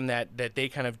awesome that they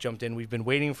kind of jumped in. We've been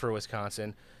waiting for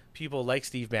Wisconsin. People like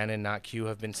Steve Bannon, not Q,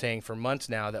 have been saying for months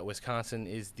now that Wisconsin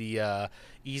is the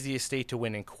easiest state to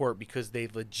win in court because they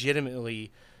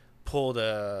legitimately pulled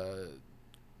a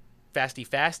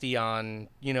fasty on,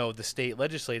 you know, the state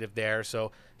legislative there.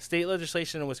 So state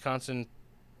legislation in Wisconsin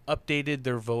updated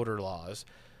their voter laws.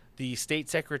 The state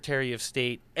secretary of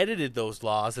state edited those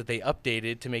laws that they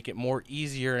updated to make it more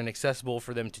easier and accessible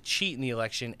for them to cheat in the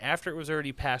election after it was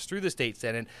already passed through the state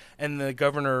senate, and the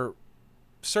governor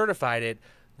certified it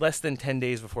less than 10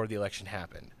 days before the election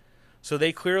happened. So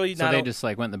they clearly they just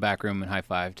like went in the back room and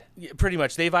high-fived. Yeah, pretty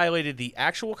much. They violated the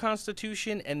actual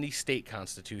constitution and the state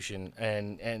constitution,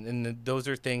 and those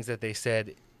are things that they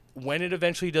said when it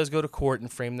eventually does go to court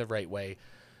and framed the right way.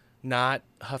 Not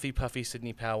Huffy Puffy,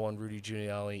 Sidney Powell, and Rudy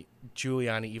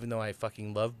Giuliani, even though I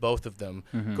fucking love both of them,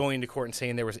 going to court and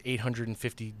saying there was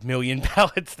 850 million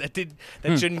ballots that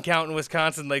shouldn't count in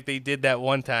Wisconsin like they did that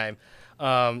one time.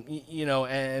 You know,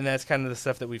 and that's kind of the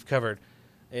stuff that we've covered.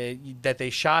 That they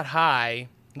shot high,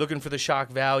 looking for the shock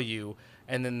value,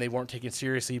 and then they weren't taken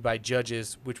seriously by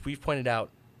judges, which we've pointed out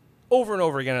over and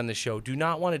over again on the show, do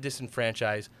not want to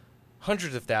disenfranchise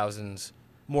hundreds of thousands,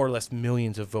 more or less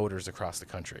millions of voters across the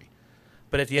country.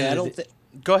 But at the end of the day,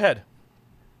 go ahead.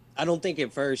 I don't think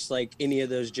at first, like any of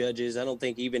those judges, I don't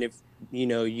think even if, you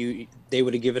know, they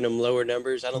would have given them lower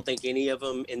numbers, I don't think any of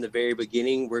them in the very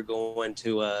beginning were going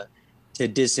to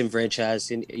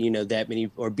disenfranchise, you know, that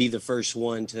many, or be the first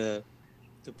one to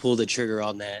pull the trigger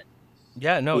on that.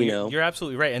 Yeah, no, you're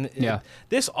absolutely right. And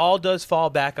this all does fall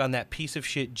back on that piece of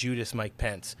shit Judas Mike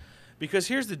Pence. Because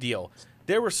here's the deal.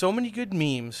 There were so many good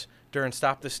memes during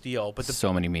Stop the Steal, but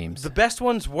so many memes. The best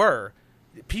ones were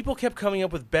people kept coming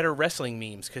up with better wrestling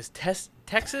memes because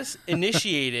Texas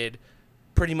initiated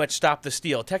pretty much Stop the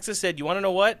Steal. Texas said, "You want to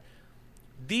know what?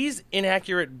 These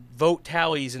inaccurate vote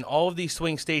tallies in all of these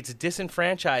swing states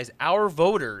disenfranchise our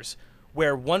voters,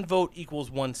 where one vote equals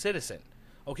one citizen.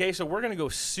 Okay, so we're going to go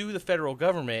sue the federal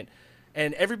government."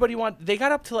 And everybody they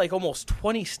got up to like almost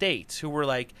 20 states who were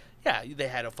like, yeah, they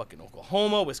had a fucking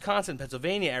Oklahoma, Wisconsin,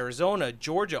 Pennsylvania, Arizona,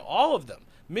 Georgia, all of them,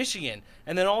 Michigan,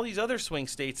 and then all these other swing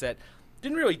states that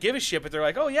didn't really give a shit, but they're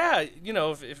like, oh yeah, you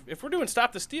know, if we're doing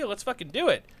Stop the Steal, let's fucking do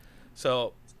it.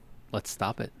 So let's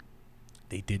stop it.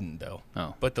 They didn't though.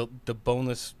 Oh, but the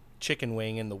boneless chicken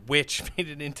wing and the witch made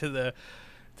it into the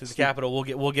Capitol.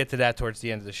 We'll get to that towards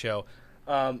the end of the show.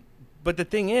 But the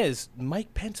thing is,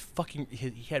 Mike Pence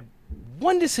he had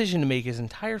one decision to make his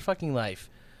entire fucking life.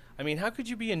 I mean, how could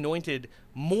you be anointed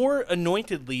more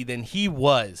anointedly than he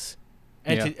was,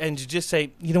 and to just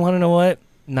say, you don't want to know what?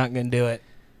 Not gonna do it.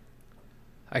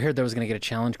 I heard that was gonna get a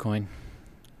challenge coin.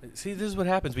 See, this is what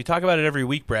happens. We talk about it every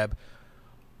week, Breb.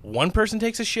 One person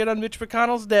takes a shit on Mitch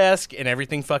McConnell's desk, and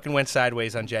everything fucking went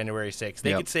sideways on January 6th.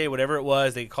 They could say whatever it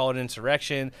was. They could call it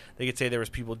insurrection. They could say there was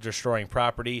people destroying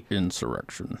property.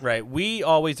 Insurrection. Right. We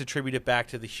always attribute it back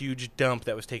to the huge dump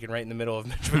that was taken right in the middle of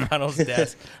Mitch McConnell's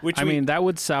desk. Which I mean, that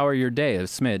would sour your day a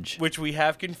smidge. Which we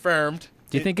have confirmed.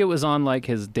 Do you think it was on, like,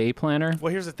 his day planner?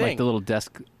 Well, here's the thing. Like the little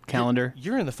desk calendar?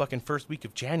 You're in the fucking first week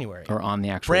of January. Or on the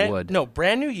actual wood? No,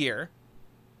 brand new year.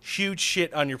 Huge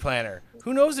shit on your planner.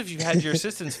 Who knows if you've had your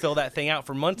assistants fill that thing out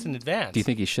for months in advance? Do you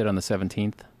think he shit on the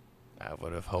 17th? I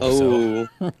would have hoped so.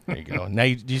 There you go. Now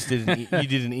you just did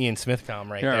an Ian Smith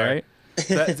comm right there.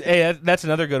 Right. Hey, that's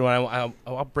another good one.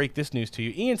 I'll break this news to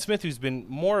you. Ian Smith, who's been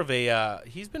more of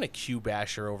he's been a Q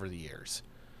basher over the years.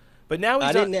 But now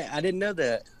he's I didn't know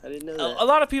that. A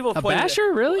lot of people have a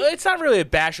basher, really? It's not really a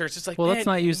basher. It's just like, well, let's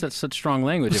not use that such strong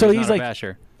language. So if he's not like a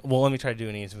basher. Well, let me try to do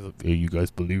an Ian Smith. Hey, you guys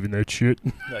believe in that shit?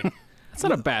 Like, it's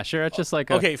not a basher. It's just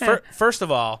like okay. First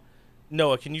of all,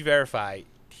 Noah, can you verify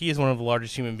he is one of the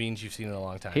largest human beings you've seen in a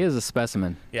long time? He is a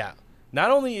specimen. Yeah. Not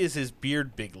only is his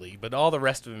beard bigly, but all the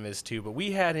rest of him is too. But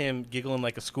we had him giggling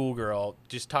like a schoolgirl,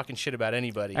 just talking shit about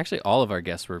anybody. Actually, all of our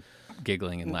guests were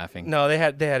giggling and laughing. No, they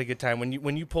had a good time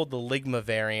when you pulled the Ligma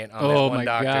variant on that one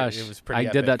doctor. Gosh. It was pretty.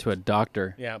 I did that to a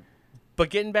doctor. Yeah, but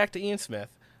getting back to Ian Smith,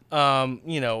 I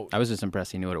was just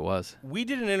impressed he knew what it was. We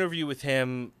did an interview with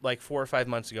him like 4 or 5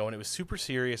 months ago, and it was super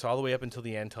serious all the way up until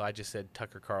the end, till I just said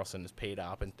Tucker Carlson is paid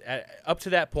off. And up to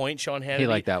that point, Sean Hannity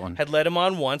liked that one. Had led him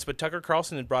on once, but Tucker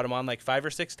Carlson had brought him on like 5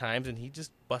 or 6 times, and he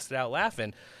just busted out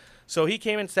laughing. So he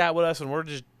came and sat with us, and we're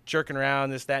just jerking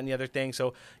around, this, that, and the other thing.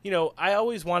 So, I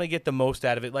always want to get the most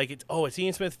out of it. Like, it's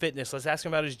Ian Smith Fitness. Let's ask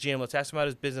him about his gym. Let's ask him about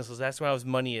his business. Let's ask him how his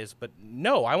money is. But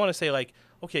no, I want to say, like,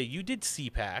 okay, you did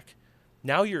CPAC.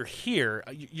 Now you're here.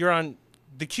 You're on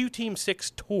the Q Team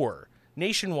 6 tour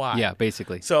nationwide. Yeah,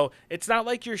 basically. So it's not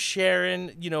like you're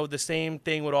sharing, the same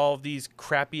thing with all of these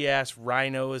crappy-ass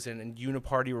rhinos and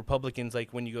uniparty Republicans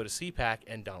like when you go to CPAC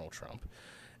and Donald Trump.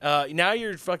 Now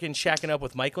you're fucking shacking up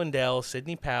with Mike Lindell,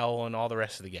 Sidney Powell, and all the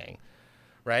rest of the gang,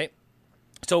 right?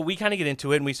 So we kind of get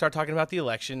into it, and we start talking about the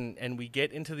election, and we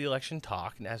get into the election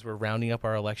talk, and as we're rounding up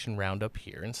our election roundup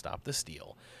here and Stop the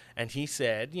Steal. And he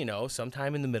said,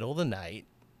 sometime in the middle of the night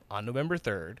on November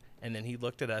 3rd, and then he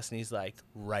looked at us and he's like,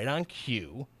 right on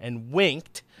cue, and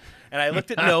winked. And I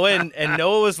looked at Noah, and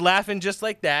Noah was laughing just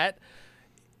like that.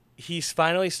 He's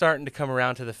finally starting to come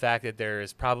around to the fact that there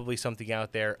is probably something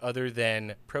out there other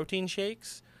than protein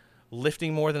shakes,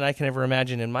 lifting more than I can ever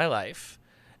imagine in my life,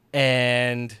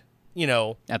 and,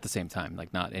 at the same time,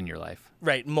 like not in your life.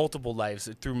 Right, multiple lives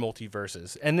through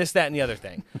multiverses, and this, that, and the other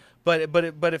thing. But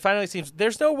it finally seems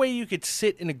there's no way you could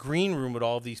sit in a green room with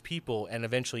all of these people and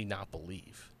eventually not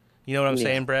believe. You know what I'm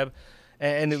saying, Breb?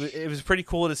 And it was pretty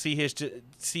cool to see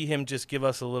him just give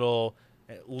us a little,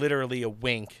 literally a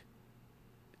wink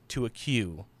to a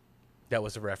cue that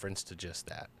was a reference to just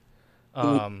that.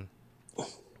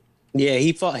 Yeah,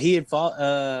 he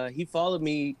followed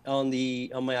me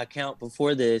on my account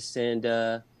before this,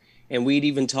 and we'd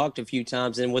even talked a few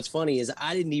times. And what's funny is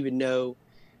I didn't even know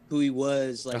who he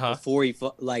was before he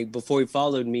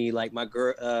followed me. Like my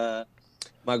girl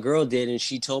did, and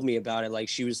she told me about it. Like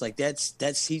she was like,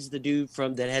 he's the dude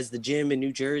that has the gym in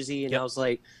New Jersey, and I was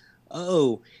like,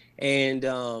 oh, and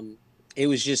it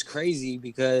was just crazy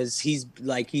because he's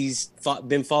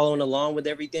been following along with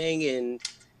everything, and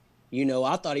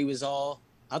I thought he was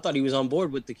on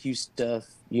board with the Q stuff.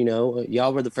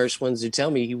 Y'all were the first ones to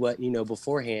tell me he was,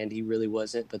 beforehand he really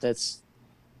wasn't, but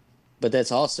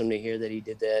that's awesome to hear that he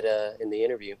did that in the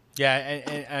interview. Yeah,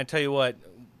 and I tell you what,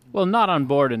 Well, not on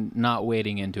board and not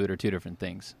wading into it are two different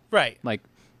things. Right. Like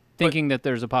thinking that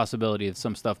there's a possibility of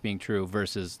some stuff being true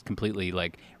versus completely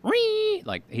like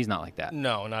he's not like that.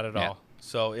 No, not at all.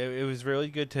 So it was really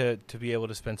good to be able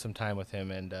to spend some time with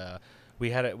him, and we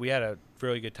had a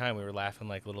really good time. We were laughing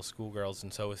like little schoolgirls,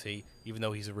 and so was he, even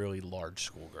though he's a really large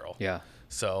schoolgirl. Yeah.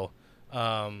 So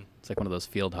it's like one of those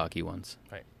field hockey ones.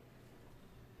 Right.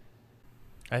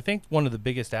 I think one of the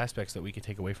biggest aspects that we could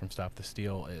take away from Stop the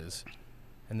Steal is,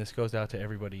 and this goes out to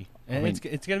everybody, and I mean,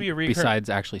 it's going to be a recurring. Besides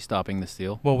actually stopping the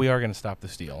steal? Well, we are going to stop the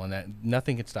steal, and that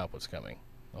nothing can stop what's coming.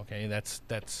 Okay, that's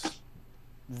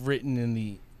written in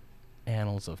the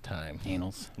annals of time.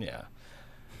 Annals. Yeah.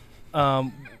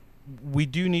 We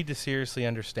do need to seriously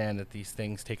understand that these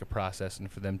things take a process, and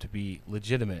for them to be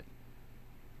legitimate,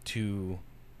 to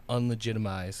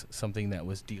unlegitimize something that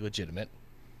was delegitimate,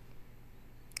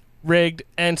 rigged,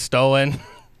 and stolen.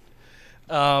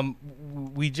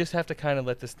 We just have to kind of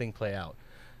let this thing play out.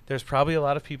 There's probably a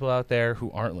lot of people out there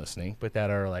who aren't listening, but that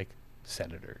are like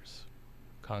senators,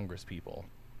 Congress people.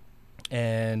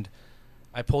 And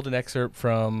I pulled an excerpt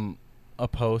from a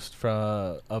post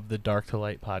of the Dark to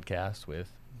Light podcast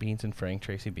with Beans and Frank,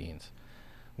 Tracy Beans,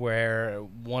 where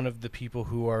one of the people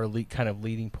who are kind of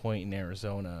leading point in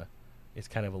Arizona is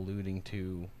kind of alluding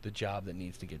to the job that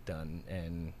needs to get done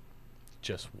and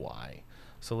just why.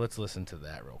 So let's listen to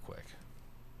that real quick.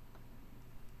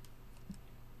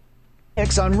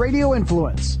 On Radio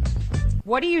Influence.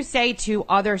 What do you say to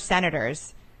other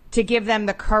senators to give them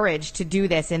the courage to do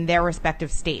this in their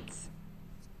respective states?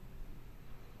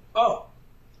 Oh,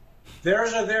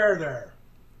 there's a there.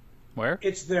 Where?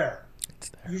 It's there.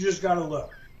 You just got to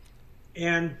look.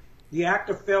 And the act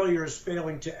of failure is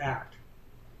failing to act.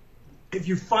 If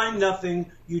you find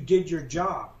nothing, you did your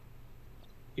job.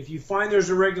 If you find there's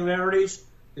irregularities,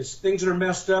 there's things that are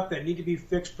messed up that need to be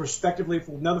fixed prospectively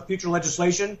for another future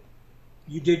legislation,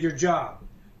 you did your job.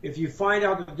 If you find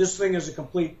out that this thing is a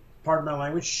complete, pardon my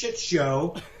language, shit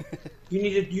show, you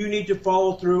need to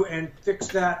follow through and fix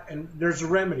that, and there's a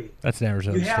remedy. That's an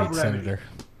Arizona State Senator.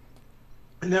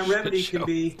 And that remedy can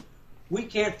be, we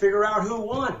can't figure out who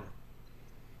won.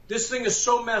 This thing is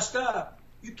so messed up,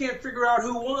 you can't figure out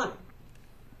who won.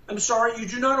 I'm sorry, you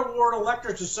do not award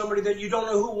electors to somebody that you don't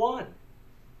know who won.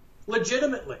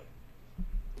 Legitimately.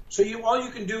 So all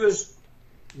you can do is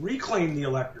reclaim the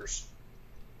electors.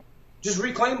 Just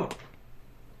reclaim them.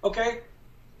 Okay?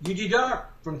 You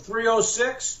deduct from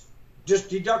 306, just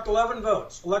deduct 11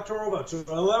 votes, electoral votes. So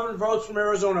 11 votes from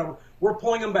Arizona, we're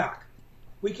pulling them back.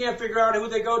 We can't figure out who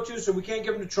they go to, so we can't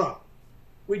give them to Trump.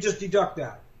 We just deduct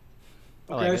that.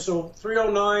 Okay, so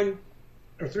 309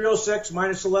 or 306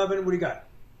 minus 11, what do you got?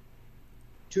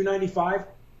 295?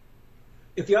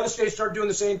 If the other states start doing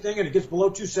the same thing and it gets below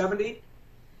 270,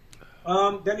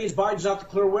 that means Biden's not the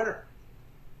clear winner.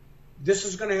 This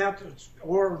is going to have to,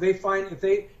 or they find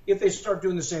if they start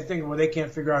doing the same thing where they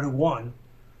can't figure out who won.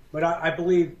 But I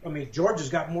believe, Georgia's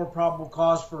got more probable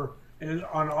cause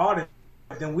on audit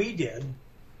than we did,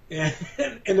 and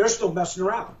they're still messing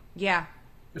around. Yeah.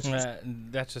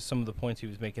 That's just some of the points he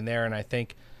was making there, and I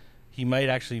think he might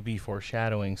actually be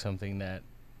foreshadowing something that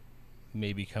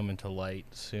may be coming to light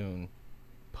soon,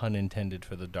 pun intended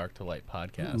for the Dark to Light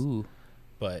podcast. Ooh.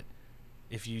 But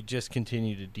if you just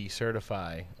continue to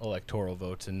decertify electoral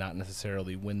votes and not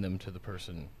necessarily win them to the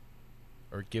person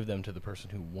or give them to the person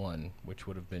who won, which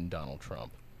would have been Donald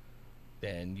Trump,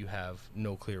 then you have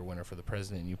no clear winner for the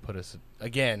president. You put us,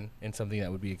 again, in something that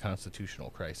would be a constitutional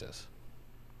crisis.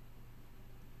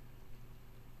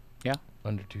 Yeah.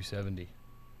 Under 270.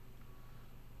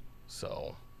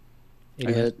 So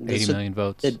 80 million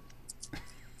votes.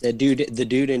 The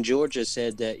dude in Georgia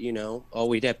said that, all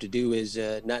we'd have to do is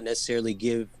not necessarily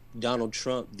give Donald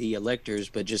Trump the electors,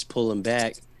 but just pull him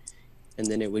back, and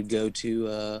then it would go to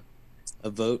a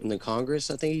vote in the Congress,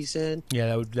 I think he said.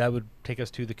 Yeah, that would take us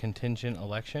to the contingent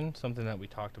election, something that we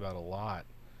talked about a lot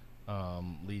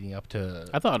leading up to.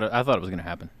 I thought it was going to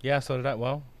happen. Yeah, so did I.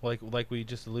 Well, like we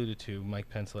just alluded to, Mike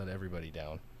Pence let everybody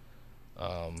down.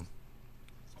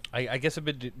 I guess a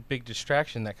big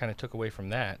distraction that kind of took away from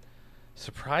that,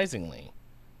 surprisingly,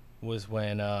 was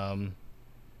when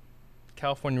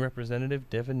California Representative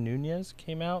Devin Nunes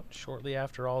came out shortly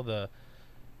after all the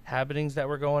happenings that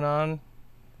were going on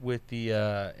with the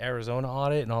Arizona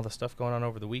audit and all the stuff going on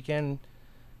over the weekend.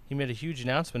 He made a huge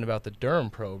announcement about the Durham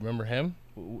probe. Remember him?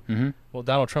 Mm-hmm. Well,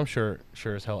 Donald Trump sure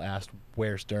as hell asked,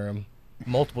 "Where's Durham?"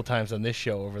 multiple times on this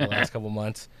show over the last couple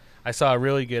months. I saw a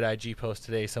really good IG post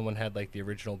today. Someone had like the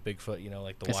original Bigfoot,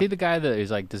 like the. Is he the guy that is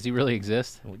like, does he really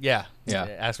exist? Yeah. Yeah.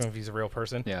 Ask him if he's a real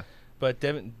person. Yeah. But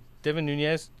Devin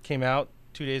Nunes came out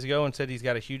 2 days ago and said he's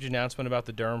got a huge announcement about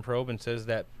the Durham probe and says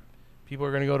that people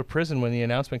are going to go to prison when the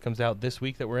announcement comes out this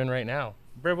week that we're in right now.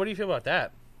 Brad, what do you feel about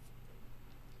that?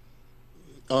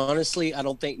 Honestly, I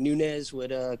don't think Nunes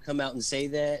would come out and say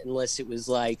that unless it was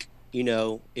like,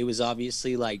 it was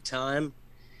obviously like time.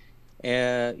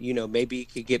 Maybe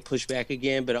it could get pushed back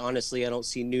again. But honestly, I don't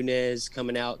see Nunes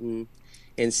coming out and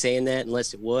saying that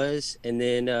unless it was. And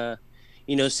then,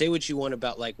 say what you want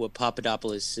about like what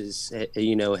Papadopoulos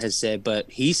has said. But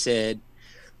he said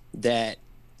that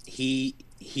he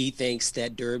thinks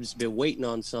that Durb's been waiting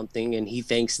on something, and he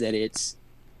thinks that it's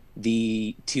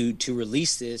to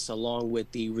release this along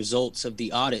with the results of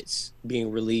the audits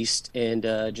being released, and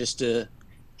just to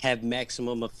have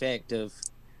maximum effect of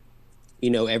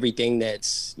everything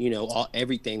that's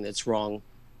everything that's wrong,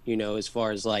 as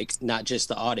far as like not just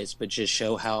the audits, but just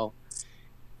show how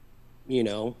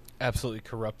absolutely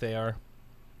corrupt they are.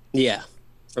 Yeah,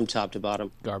 from top to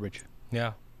bottom. Garbage.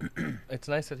 Yeah. It's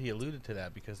nice that he alluded to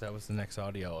that, because that was the next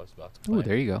audio I was about to play. Oh,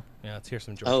 there you go. Yeah, let's hear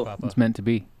some George Papa. It's meant to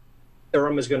be.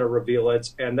 Durham is going to reveal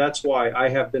it, and that's why I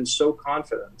have been so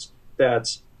confident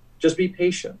that just be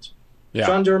patient. Yeah.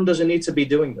 John Durham doesn't need to be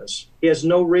doing this. He has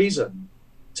no reason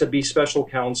to be special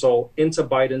counsel into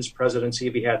Biden's presidency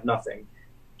if he had nothing.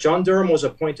 John Durham was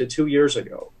appointed 2 years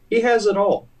ago. He has it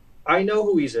all. I know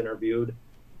who he's interviewed.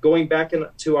 Going back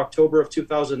to October of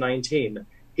 2019,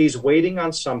 he's waiting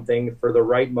on something for the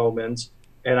right moment,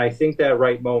 and I think that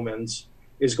right moment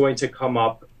is going to come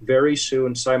up very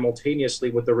soon simultaneously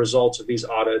with the results of these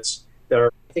audits that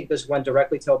are. I think this went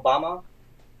directly to Obama.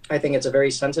 I think it's a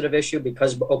very sensitive issue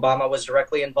because Obama was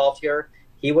directly involved here.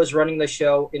 He was running the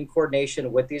show in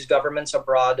coordination with these governments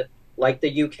abroad, like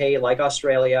the UK, like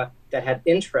Australia, that had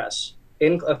interests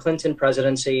in a Clinton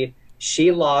presidency.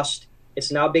 She lost.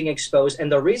 It's now being exposed.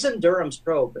 And the reason Durham's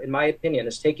probe, in my opinion,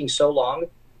 is taking so long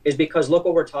is because look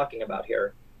what we're talking about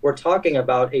here. We're talking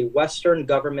about a Western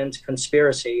government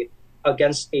conspiracy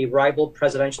against a rival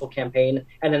presidential campaign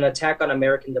and an attack on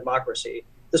American democracy.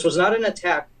 This was not an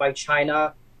attack by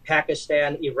China,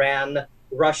 Pakistan, Iran,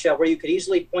 Russia, where you could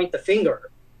easily point the finger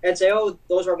and say, oh,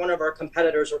 those are one of our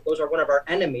competitors or those are one of our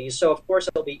enemies. So, of course,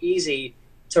 it'll be easy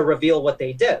to reveal what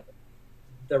they did.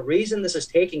 The reason this is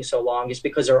taking so long is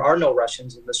because there are no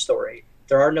Russians in this story.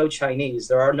 There are no Chinese.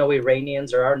 There are no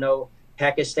Iranians. There are no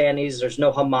Pakistanis. There's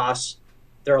no Hamas.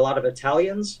 There are a lot of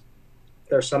Italians.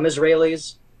 There are some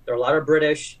Israelis. There are a lot of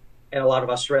British and a lot of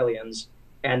Australians.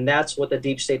 And that's what the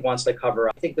deep state wants to cover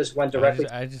up. I think this went directly.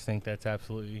 I just think that's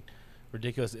absolutely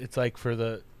ridiculous. It's like for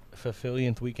the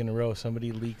 50th week in a row,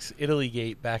 somebody leaks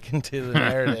Italygate back into the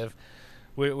narrative,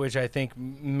 which I think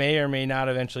may or may not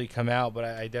eventually come out, but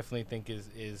I definitely think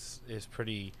is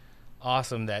pretty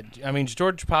awesome. That, I mean,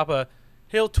 George Papa,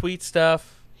 he'll tweet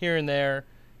stuff here and there.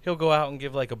 He'll go out and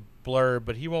give like a blurb,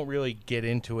 but he won't really get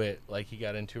into it like he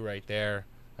got into right there.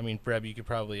 I mean, Breb, you could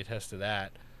probably attest to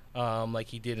that, like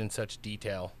he did in such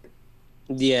detail.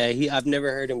 Yeah, I've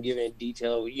never heard him give in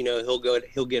detail.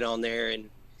 He'll get on there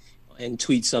and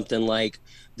tweet something like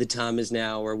 "the time is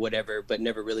now" or whatever, but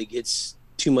never really gets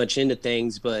too much into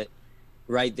things. But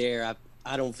right there,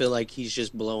 I don't feel like he's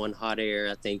just blowing hot air.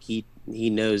 I think he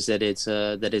knows that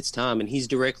it's time, and he's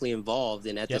directly involved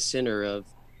and at the center of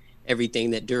everything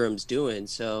that Durham's doing.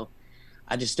 So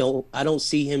I don't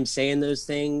see him saying those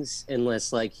things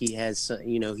unless like he has,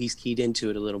 he's keyed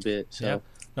into it a little bit. So. Yeah.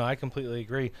 No, I completely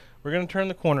agree. We're going to turn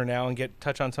the corner now and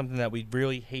touch on something that we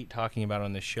really hate talking about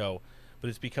on this show, but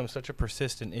it's become such a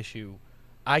persistent issue.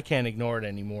 I can't ignore it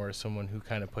anymore as someone who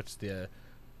kind of puts the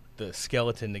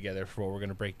skeleton together for what we're going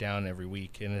to break down every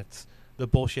week, and it's the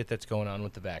bullshit that's going on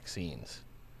with the vaccines.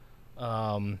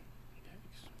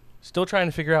 Still trying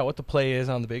to figure out what the play is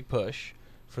on the big push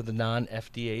for the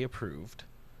non-FDA approved.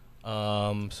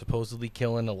 Supposedly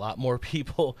killing a lot more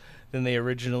people than they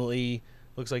originally.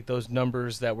 Looks like those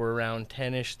numbers that were around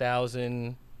 10-ish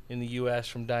thousand in the U.S.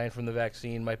 from dying from the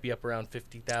vaccine might be up around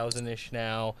 50,000-ish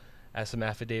now, as some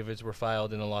affidavits were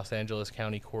filed in a Los Angeles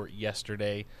County court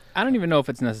yesterday. I don't even know if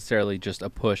it's necessarily just a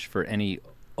push for any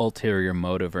ulterior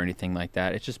motive or anything like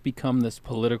that. It's just become this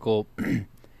political,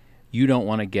 you don't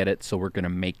want to get it, so we're going to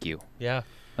make you. Yeah.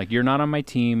 Like, you're not on my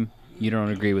team, you don't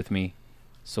agree with me,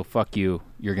 so fuck you,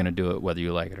 you're going to do it whether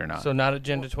you like it or not. So not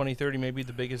Agenda 2030, maybe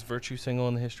the biggest virtue single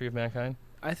in the history of mankind?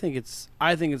 I think it's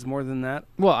more than that.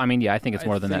 Well, I mean, yeah, I think it's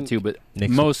more than that too, but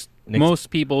most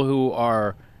people who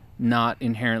are not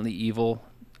inherently evil,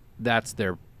 that's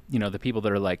their, the people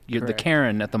that are like, you're the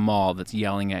Karen at the mall that's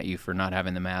yelling at you for not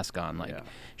having the mask on. Like,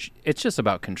 it's just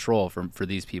about control for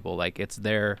these people. Like, it's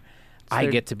their, I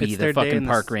get to be the fucking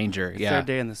park ranger. It's their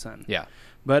day in the sun. Yeah.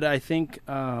 But I think,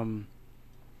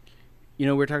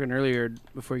 we were talking earlier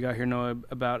before you got here, Noah,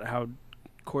 about how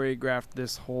choreographed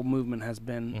this whole movement has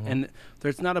been. Mhm. And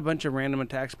there's not a bunch of random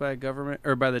attacks by government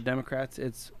or by the Democrats.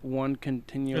 It's one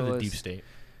continuous the deep state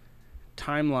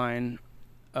timeline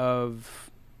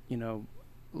of,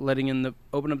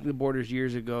 open up the borders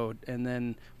years ago, and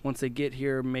then once they get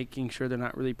here, making sure they're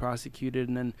not really prosecuted,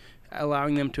 and then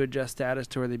allowing them to adjust status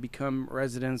to where they become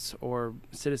residents or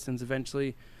citizens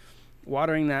eventually,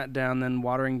 watering that down, then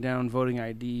watering down voting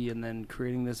ID, and then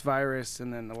creating this virus,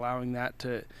 and then allowing that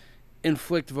to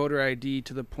inflict voter ID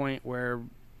to the point where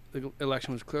the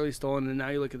election was clearly stolen. And now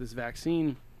you look at this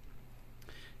vaccine,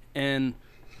 and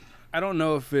I don't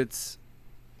know if it's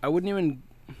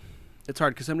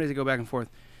hard because some days I go back and forth.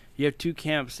 You have two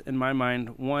camps in my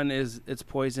mind. One is it's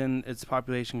poison, it's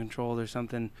population control, there's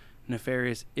something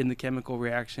nefarious in the chemical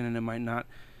reaction, and it might not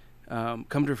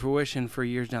come to fruition for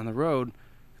years down the road.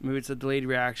 Maybe it's a delayed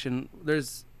reaction.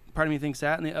 There's part of me thinks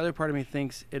that, and the other part of me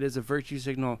thinks it is a virtue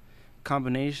signal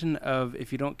combination of,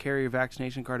 if you don't carry your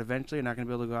vaccination card eventually, you're not going to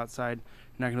be able to go outside,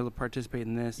 you're not going to be able to participate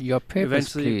in this. Your papers,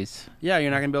 eventually, please. Yeah,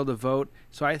 you're not going to be able to vote.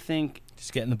 So I think...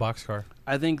 Just get in the boxcar.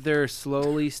 I think they're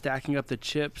slowly stacking up the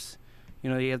chips.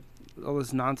 You had all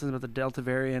this nonsense about the Delta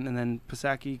variant, and then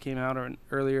Psaki came out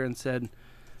earlier and said...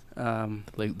 the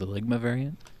Ligma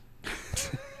variant?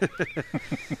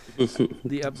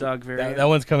 The Updog variant. That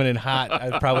one's coming in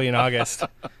hot, probably in August.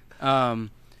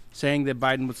 Saying that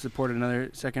Biden would support another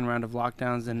second round of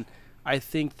lockdowns, and I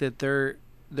think that they're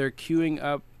queuing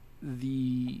up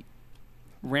the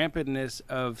rampantness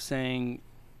of saying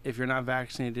if you're not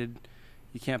vaccinated,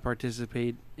 you can't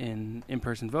participate in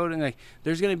in-person voting. Like,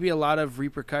 there's going to be a lot of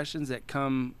repercussions that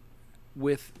come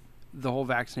with the whole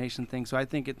vaccination thing. So I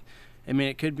think it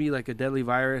could be like a deadly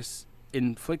virus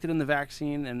inflicted in the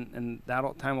vaccine, and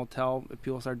that time will tell if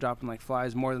people start dropping like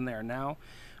flies more than they are now,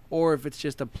 or if it's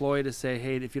just a ploy to say,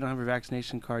 hey, if you don't have your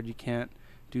vaccination card, you can't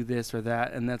do this or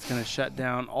that, and that's going to shut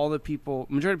down all the people,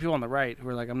 majority of people on the right who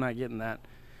are like, I'm not getting that.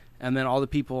 And then all the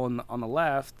people on the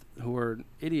left who are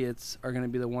idiots are going to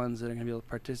be the ones that are going to be able to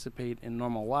participate in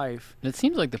normal life. It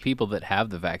seems like the people that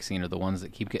have the vaccine are the ones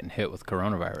that keep getting hit with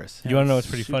coronavirus. You want to know what's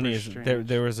pretty funny is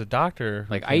there was a doctor.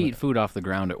 Like, I eat food off the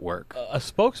ground at work. A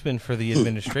spokesman for the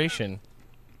administration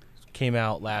came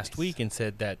out last week and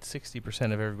said that 60%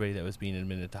 of everybody that was being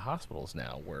admitted to hospitals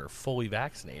now were fully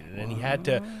vaccinated, and he had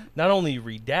to not only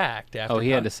redact after. Oh, he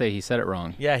had to say he said it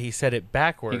wrong. Yeah, he said it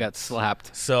backwards. He got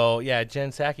slapped. So yeah, Jen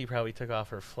Psaki probably took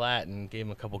off her flat and gave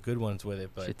him a couple good ones with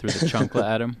it, but she threw the chunkla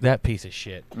at him. That piece of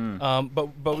shit.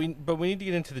 But we need to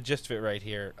get into the gist of it right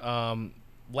here.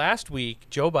 Last week,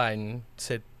 Joe Biden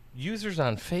said users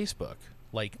on Facebook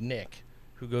like Nick,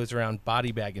 who goes around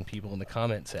body bagging people in the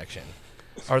comment section,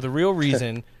 are the real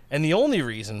reason and the only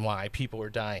reason why people are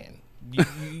dying.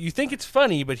 You think it's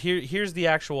funny, but here's the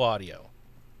actual audio.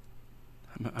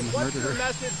 I'm a What's murderer. the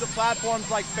message to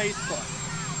platforms like Facebook?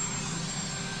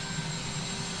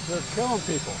 They're killing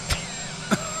people.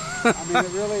 I mean,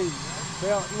 it really.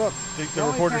 Look, the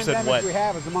reporter only said pandemic what? we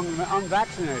have is among the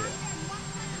unvaccinated,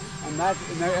 and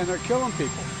they're killing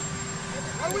people.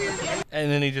 And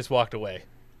then he just walked away.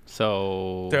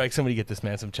 So They're like, somebody get this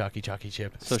man some chalky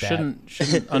chip. So stat.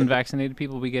 shouldn't unvaccinated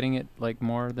people be getting it like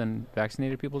more than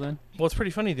vaccinated people then? Well, it's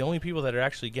pretty funny. The only people that are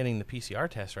actually getting the PCR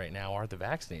test right now are the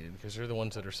vaccinated, because they're the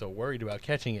ones that are so worried about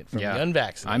catching it from the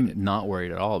unvaccinated. I'm not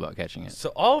worried at all about catching it. So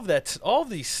all of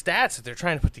these stats that they're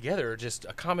trying to put together are just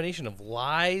a combination of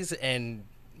lies and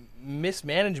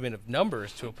mismanagement of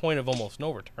numbers to a point of almost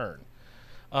no return.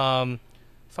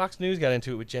 Fox News got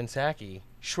into it with Jen Psaki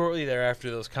shortly thereafter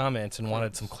those comments and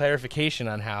wanted some clarification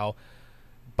on how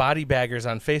body baggers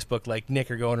on Facebook like Nick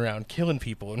are going around killing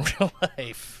people in real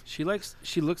life. She looks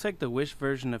like the Wish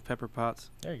version of Pepper Potts.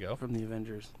 There you go. From the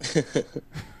Avengers.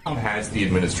 How has the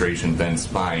administration been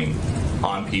spying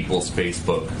on people's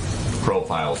Facebook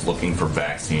profiles looking for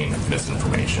vaccine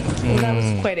misinformation? Well, that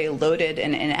was quite a loaded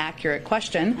and inaccurate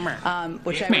question,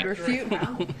 which I would refute.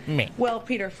 Well,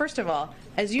 Peter, first of all,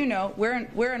 as you know,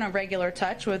 we're in a regular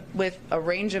touch with a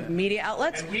range of media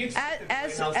outlets.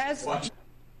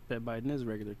 That Biden is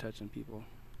regular touching people.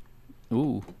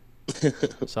 Ooh.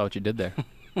 Saw what you did there.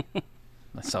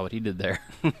 I saw what he did there.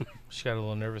 She got a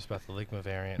little nervous about the Ligma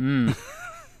variant.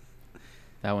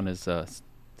 That one is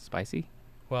spicy?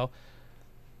 Well,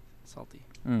 salty.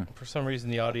 For some reason,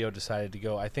 the audio decided to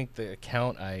go. I think the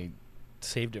account I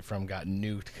saved it from got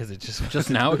nuked because it just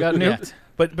now it got nuked.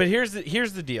 Yeah. But here's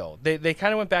the deal. They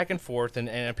kind of went back and forth, and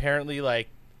apparently, like,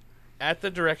 at the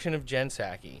direction of Jen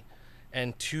Psaki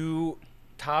and two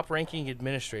top-ranking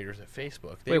administrators at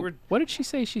Facebook. What did she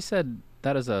say? She said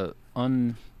that is a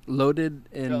loaded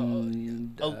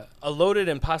and a loaded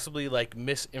and possibly like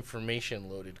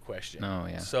misinformation loaded question. Oh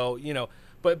yeah. So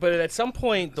But at some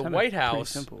point, the Sounded White pretty House,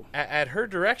 simple. at her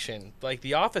direction, like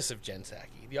the office of Jen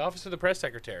Psaki, the office of the press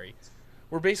secretary,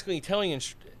 were basically telling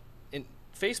in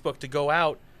Facebook to go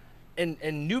out and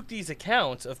nuke these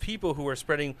accounts of people who are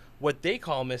spreading what they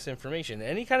call misinformation.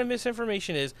 Any kind of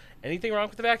misinformation is anything wrong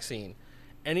with the vaccine,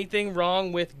 anything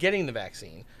wrong with getting the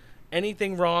vaccine,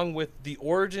 anything wrong with the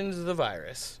origins of the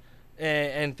virus,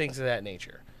 and things of that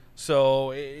nature.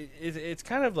 So it's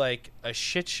kind of like a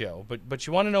shit show, but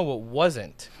you want to know what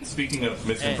wasn't. Speaking of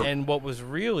misinformation, and what was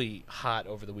really hot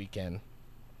over the weekend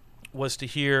was to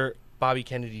hear Bobby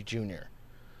Kennedy Jr.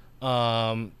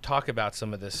 Talk about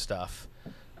some of this stuff,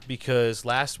 because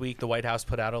last week the White House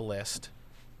put out a list.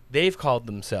 They've called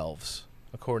themselves,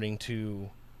 according to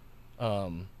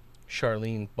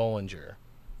Charlene Bollinger,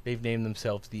 they've named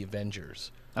themselves the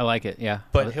Avengers. I like it, yeah.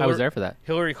 But I was there for that.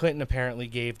 Hillary Clinton apparently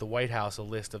gave the White House a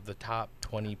list of the top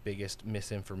 20 biggest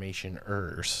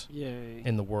misinformation-ers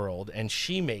in the world, and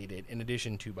she made it in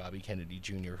addition to Bobby Kennedy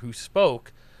Jr., who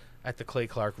spoke at the Clay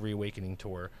Clark Reawakening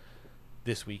Tour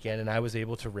this weekend, and I was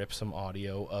able to rip some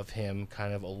audio of him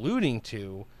kind of alluding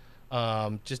to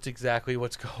just exactly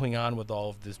what's going on with all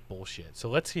of this bullshit. So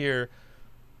let's hear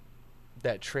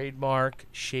that trademark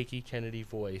shaky Kennedy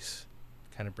voice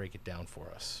kind of break it down for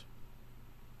us.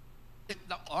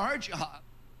 Our job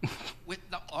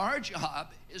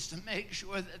is to make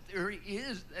sure that there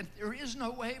is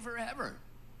no way forever,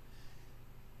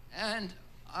 and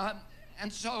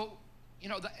so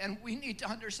and we need to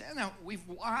understand that we've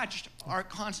watched our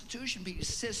Constitution be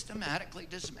systematically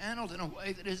dismantled in a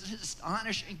way that is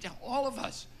astonishing to all of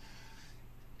us.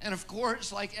 And of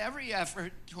course, like every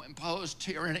effort to impose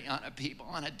tyranny on a people,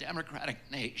 on a democratic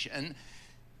nation,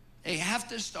 they have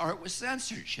to start with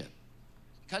censorship.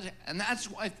 And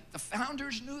that's why the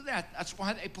founders knew that. That's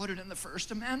why they put it in the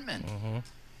First Amendment. Mm-hmm.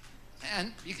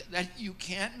 And that you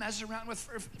can't mess around with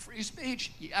free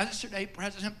speech. Yesterday,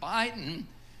 President Biden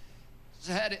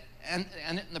said, and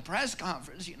in the press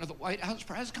conference, the White House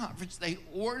press conference, they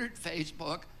ordered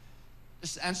Facebook to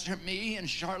censor me and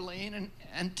Charlene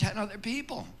and 10 other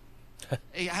people.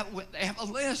 They have a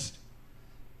list.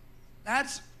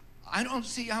 I don't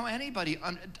see how anybody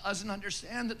doesn't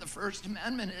understand that the First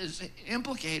Amendment is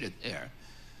implicated there.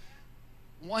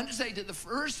 Once they did the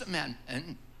First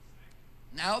Amendment,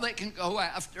 now they can go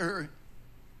after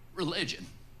religion.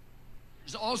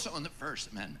 It's also in the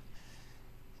First Amendment.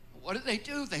 What did they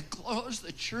do? They closed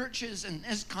the churches in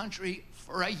this country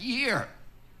for a year.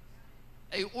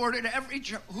 They ordered every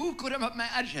church. Who could have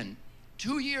imagined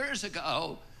 2 years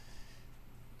ago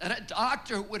that a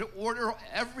doctor would order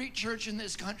every church in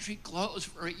this country closed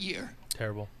for a year?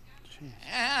 Terrible.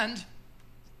 And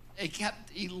they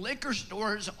kept the liquor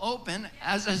stores open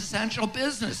as essential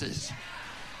businesses.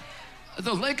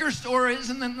 The liquor store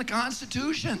isn't in the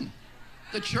Constitution.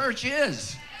 The church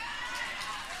is.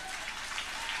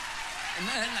 And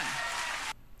then,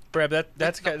 Brad,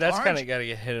 that's kind of got to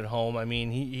get hit at home. I mean,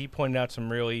 he pointed out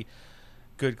some really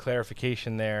good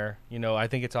clarification there. I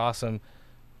think it's awesome.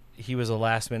 He was a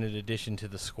last-minute addition to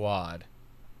the squad,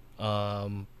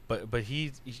 but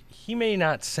he may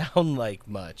not sound like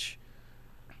much,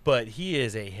 but he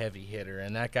is a heavy hitter,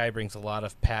 and that guy brings a lot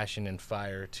of passion and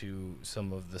fire to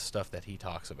some of the stuff that he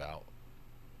talks about.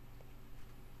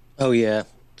 Oh yeah,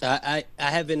 I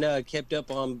haven't kept up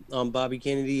on Bobby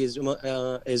Kennedy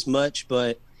as much,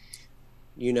 but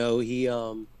he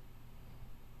I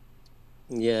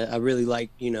really like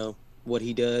what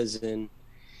he does, and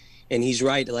he's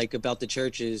right, like, about the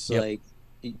churches. Yep. Like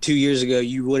 2 years ago,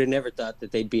 you would have never thought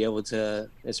that they'd be able to,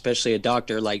 especially a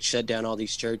doctor, like, shut down all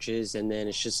these churches, and then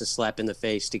it's just a slap in the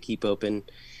face to keep open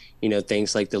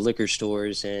things like the liquor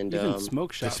stores and even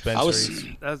smoke shops. Dispensaries.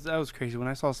 That was crazy when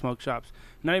I saw smoke shops.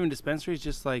 Not even dispensaries,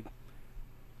 just like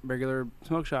regular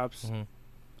smoke shops. Mm-hmm.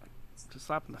 Just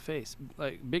slap in the face,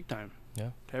 like big time. Yeah.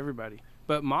 To everybody.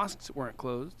 But mosques weren't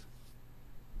closed.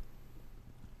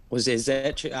 Is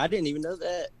that true? I didn't even know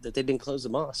that they didn't close the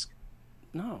mosque.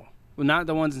 No. Well, not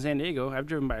the ones in San Diego. I've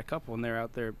driven by a couple, and they're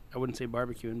out there. I wouldn't say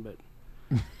barbecuing, but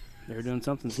they're doing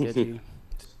something sketchy.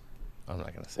 I'm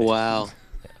not going to say. Wow.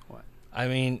 Yeah. What? I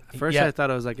mean, at first I thought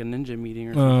it was like a ninja meeting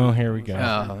or something. Oh, here we go.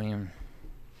 Oh, man.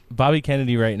 Bobby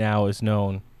Kennedy right now is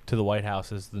known to the White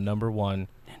House as the #1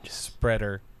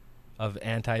 spreader of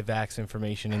anti-vax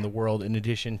information in the world, in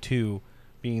addition to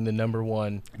being the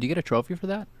 #1. Do you get a trophy for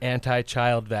that?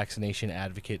 Anti-child vaccination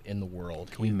advocate in the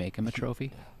world. Can we make him a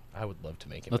trophy? I would love to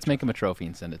make him. Let's make him a trophy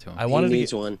and send it to him. I wanted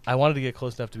to get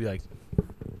close enough to be like,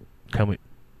 tell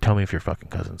me if your fucking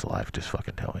cousin's alive. Just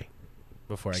fucking tell me.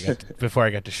 before I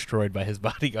got destroyed by his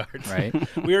bodyguards. Right.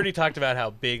 We already talked about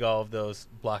how big all of those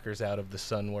blockers out of the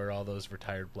sun were, all those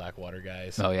retired Blackwater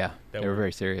guys. Oh, yeah. They were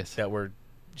very serious. That were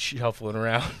shuffling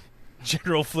around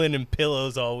General Flynn and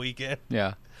pillows all weekend.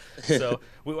 Yeah. So,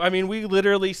 we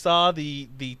literally saw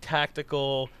the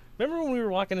tactical... Remember when we were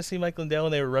walking to see Mike Lindell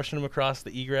and they were rushing him across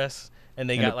the egress? And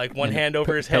they got like one hand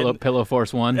over his head. Pillow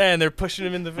Force One. Yeah, and they're pushing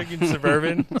him in the freaking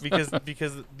Suburban because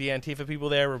the Antifa people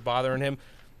there were bothering him.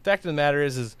 Fact of the matter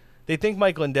is they think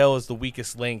Mike Lindell is the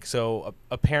weakest link, so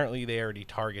apparently they already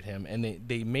target him. And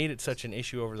they made it such an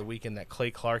issue over the weekend that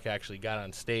Clay Clark actually got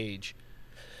on stage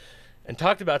and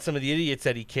talked about some of the idiots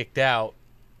that he kicked out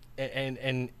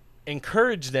and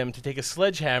encouraged them to take a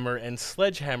sledgehammer and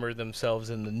sledgehammer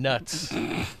themselves in the nuts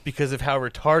because of how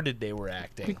retarded they were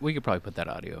acting. We could probably put that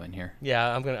audio in here.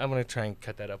 Yeah, I'm gonna try and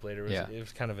cut that up later. It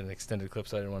was kind of an extended clip,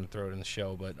 so I didn't want to throw it in the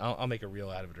show, but I'll make a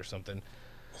reel out of it or something.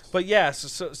 But yeah,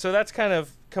 so that's kind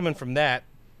of coming from that.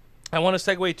 I want to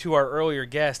segue to our earlier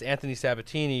guest, Anthony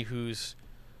Sabatini, who's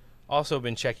also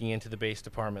been checking into the base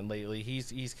department lately.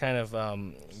 He's kind of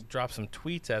dropped some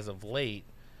tweets as of late.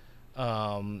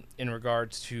 In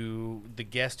regards to the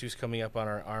guest who's coming up on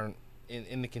our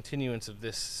in the continuance of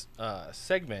this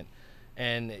segment,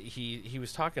 and he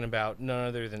was talking about none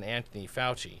other than Anthony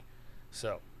Fauci.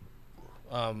 So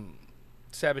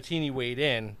Sabatini weighed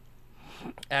in,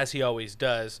 as he always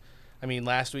does. I mean,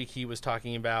 last week he was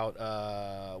talking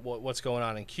about what's going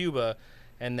on in Cuba,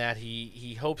 and that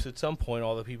he hopes at some point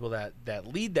all the people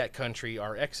that lead that country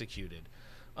are executed.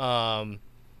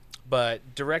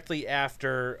 But directly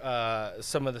after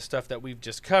some of the stuff that we've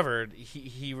just covered,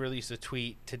 he released a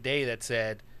tweet today that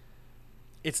said,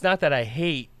 "It's not that I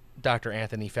hate Dr.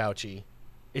 Anthony Fauci.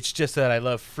 It's just that I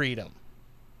love freedom."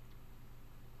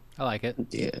 I like it.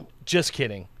 Yeah. Just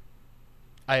kidding.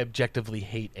 I objectively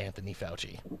hate Anthony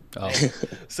Fauci. Oh.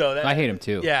 So I hate him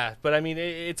too. Yeah, but I mean,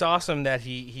 it's awesome that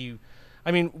he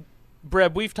I mean,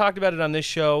 Breb, we've talked about it on this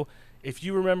show. If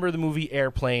you remember the movie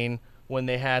Airplane, when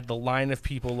they had the line of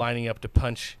people lining up to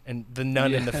punch and the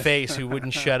nun in the face who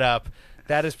wouldn't shut up,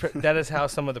 that is how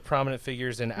some of the prominent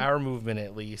figures in our movement,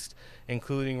 at least,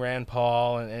 including Rand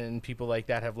Paul and people like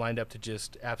that, have lined up to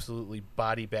just absolutely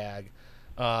body bag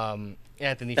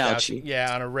Anthony Fauci.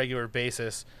 Yeah, on a regular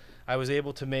basis. I was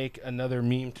able to make another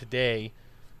meme today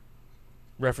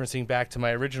referencing back to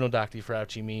my original Dr.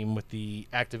 Fauci meme with the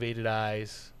activated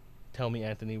eyes. Tell me,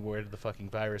 Anthony, where did the fucking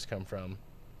virus come from?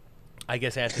 I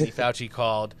guess Anthony Fauci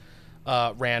called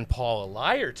Rand Paul a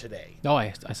liar today. Oh,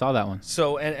 I saw that one.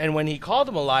 So, and when he called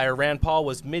him a liar, Rand Paul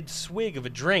was mid-swig of a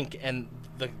drink, and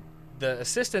the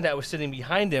assistant that was sitting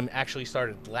behind him actually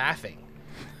started laughing.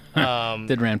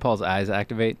 Did Rand Paul's eyes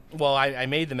activate? Well, I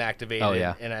made them activate. Oh,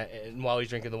 yeah. And while he's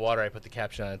drinking the water, I put the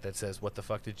caption on it that says, "What the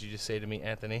fuck did you just say to me,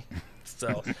 Anthony?"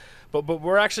 So, but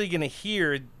we're actually going to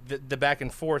hear the back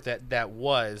and forth that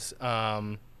was.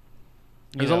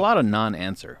 There's a lot of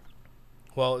non-answer.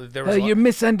 Well, there was. You're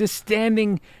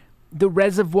misunderstanding the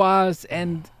reservoirs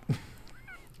and.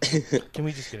 Can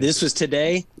we just get this was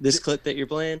today? This clip that you're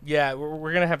playing? Yeah,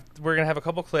 we're gonna have a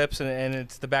couple clips, and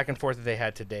it's the back and forth that they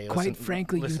had today. Quite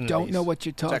frankly, you don't know what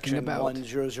you're talking about.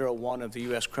 Section 1001 of the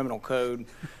U.S. Criminal Code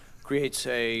creates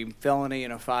a felony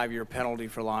and a 5-year penalty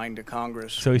for lying to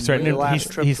Congress. So he's threatening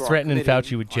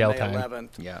Fauci with jail time.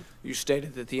 11th, you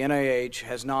stated that the NIH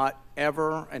has not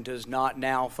ever and does not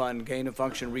now fund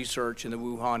gain-of-function research in the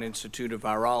Wuhan Institute of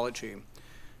Virology,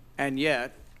 and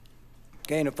yet.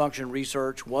 Gain-of-function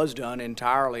research was done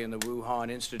entirely in the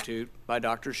Wuhan Institute by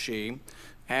Dr. Shi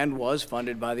and was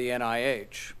funded by the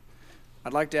NIH.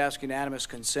 I'd like to ask unanimous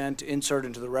consent to insert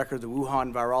into the record the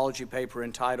Wuhan virology paper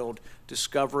entitled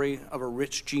Discovery of a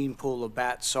Rich Gene Pool of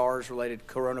Bat SARS-Related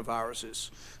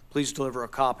Coronaviruses. Please deliver a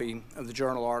copy of the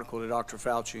journal article to Dr.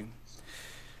 Fauci.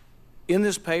 In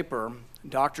this paper,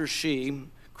 Dr. Shi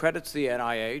credits the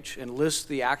NIH and lists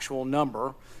the actual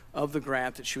number of the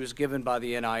grant that she was given by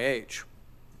the NIH.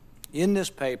 In this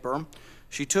paper,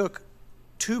 she took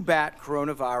 2 bat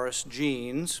coronavirus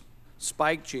genes,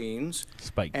 spike genes,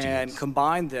 and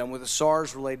combined them with a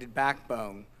SARS-related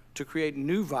backbone to create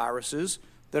new viruses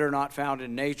that are not found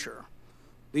in nature.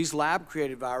 These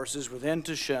lab-created viruses were then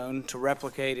shown to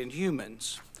replicate in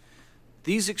humans.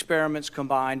 These experiments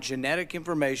combine genetic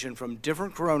information from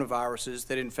different coronaviruses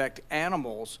that infect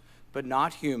animals but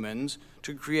not humans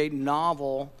to create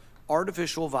novel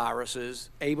artificial viruses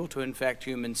able to infect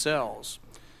human cells.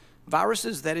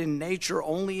 Viruses that in nature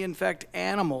only infect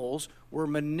animals were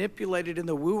manipulated in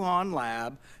the Wuhan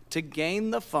lab to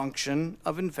gain the function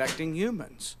of infecting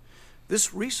humans.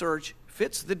 This research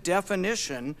fits the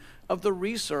definition of the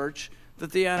research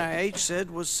that the NIH said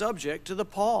was subject to the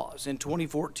pause in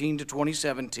 2014 to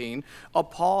 2017, a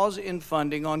pause in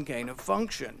funding on gain of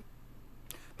function.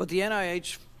 But the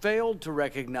NIH failed to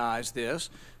recognize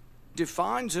this,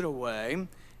 defines it away,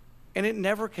 and it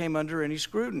never came under any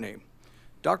scrutiny.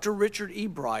 Dr. Richard E.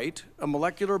 Bright, a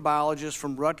molecular biologist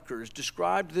from Rutgers,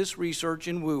 described this research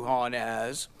in Wuhan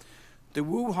as the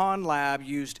Wuhan lab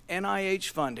used NIH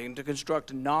funding to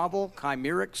construct novel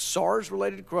chimeric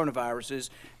SARS-related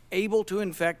coronaviruses able to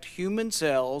infect human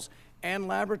cells and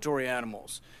laboratory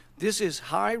animals. This is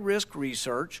high-risk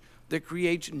research that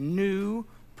creates new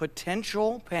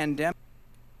potential pandemic.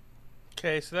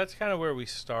 Okay, so that's kind of where we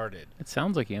started. It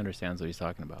sounds like he understands what he's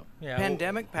talking about. Yeah,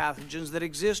 Pandemic pathogens that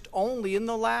exist only in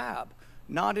the lab,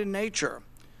 not in nature.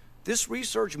 This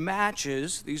research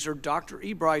matches, these are Dr.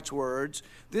 E. Bright's words,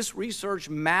 this research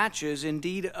matches,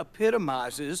 indeed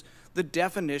epitomizes, the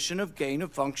definition of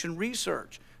gain-of-function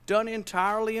research, done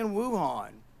entirely in Wuhan,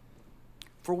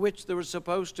 for which there was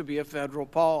supposed to be a federal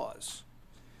pause.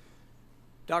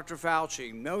 Dr.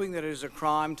 Fauci, knowing that it is a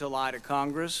crime to lie to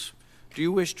Congress, do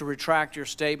you wish to retract your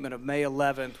statement of May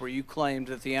 11th where you claimed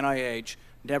that the NIH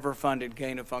never funded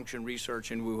gain-of-function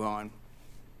research in Wuhan?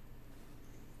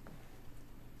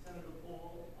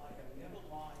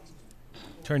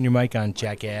 Turn your mic on,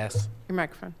 jackass. Your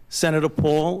microphone. Senator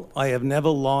Paul, I have never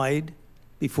lied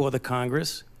before the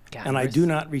Congress, and I do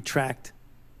not retract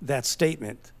that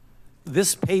statement.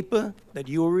 This paper that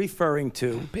you are referring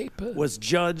to was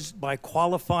judged by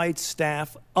qualified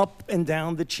staff up and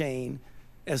down the chain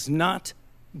as not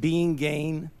being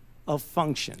gain of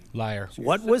function. Liar.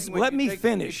 Let me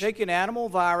finish. You take an animal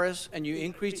virus and you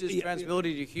increase its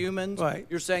transmissibility to humans, right.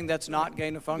 You're saying that's not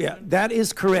gain of function? Yeah, that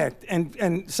is correct.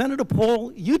 And Senator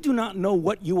Paul, you do not know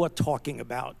what you are talking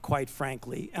about, quite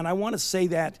frankly. And I want to say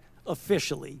that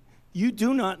officially. You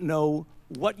do not know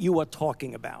what you are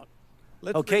talking about.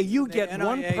 Okay, you get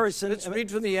one person. Let's read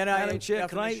from the NIH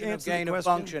definition of gain of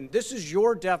function. This is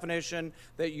your definition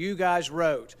that you guys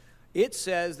wrote. It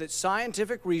says that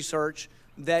scientific research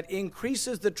that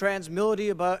increases the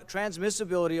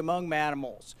transmissibility among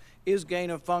mammals is gain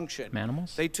of function.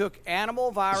 Animals? They took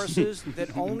animal viruses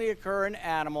that only occur in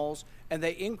animals and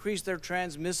they increased their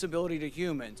transmissibility to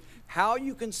humans. How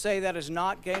you can say that is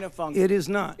not gain of function? It is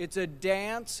not. It's a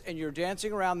dance, and you're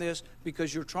dancing around this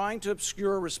because you're trying to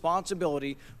obscure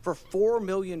responsibility for 4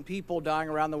 million people dying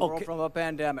around the world from a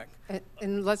pandemic.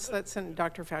 And let's let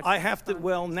Dr. Fauci. I have to.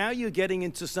 Well, now you're getting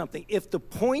into something. If the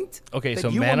point. Okay, that so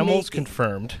you Manimals are making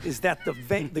confirmed is that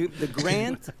the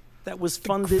grant that was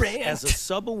funded as a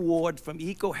sub-award from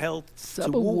EcoHealth to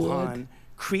Wuhan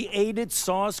created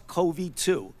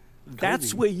SARS-CoV-2.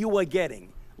 That's where you are getting.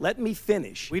 Let me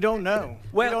finish. We don't know.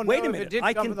 Well, wait a minute. If it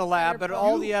did come from the lab, but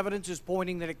all the evidence is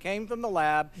pointing that it came from the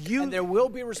lab, and there will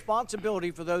be responsibility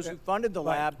for those who funded the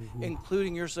lab,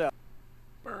 including yourself.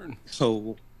 Burn.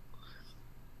 So,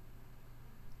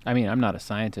 I mean, I'm not a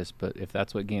scientist, but if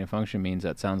that's what gain of function means,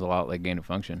 that sounds a lot like gain of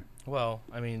function. Well,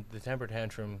 I mean, the temper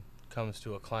tantrum comes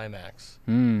to a climax.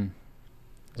 The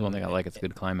one thing I like, it's a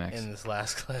good climax. In this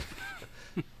last clip.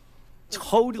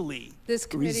 Totally. This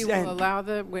committee will allow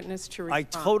the witness to respond.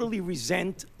 I totally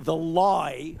resent the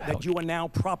lie that you are now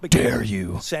propagating, dare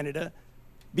you, Senator,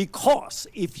 because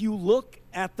if you look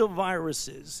at the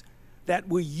viruses that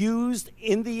were used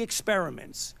in the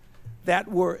experiments, that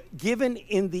were given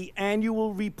in the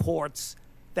annual reports,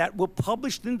 that were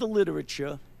published in the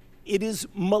literature, it is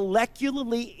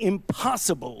molecularly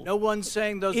impossible. No one's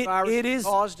saying those viruses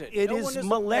caused it. No one is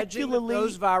molecularly.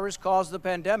 Those viruses caused the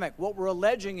pandemic. What we're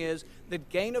alleging is that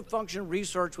gain-of-function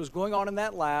research was going on in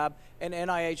that lab, and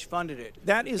NIH funded it.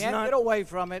 That is you can't not. Get away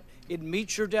from it. It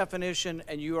meets your definition,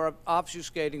 and you are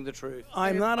obfuscating the truth.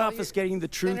 I'm not obfuscating the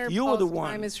truth. Senator You are the Paul's one.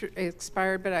 time is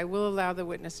expired, but I will allow the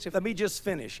witness to. Let me just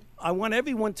finish. I want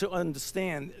everyone to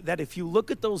understand that if you look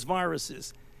at those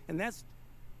viruses, and that's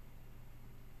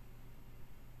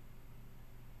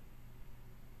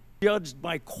judged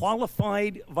by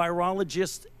qualified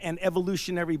virologists and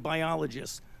evolutionary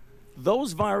biologists.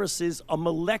 Those viruses are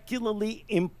molecularly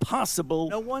impossible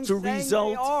to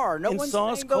result No in one's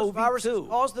saying those viruses SARS-CoV-2.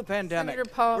 caused the pandemic.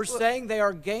 We're saying they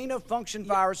are gain-of-function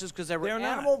viruses because they were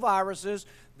animal viruses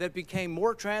that became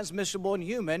more transmissible in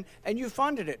human, and you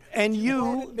funded it. And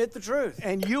you admit the truth.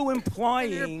 And you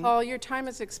implying. Senator Paul, your time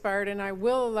has expired, and I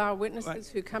will allow witnesses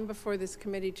who come before this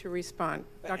committee to respond.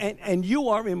 And you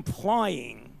are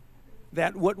implying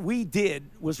that what we did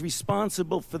was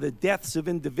responsible for the deaths of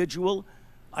individuals.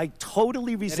 I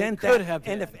totally resent that.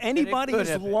 And if anybody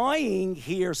is lying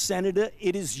here, Senator,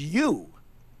 it is you.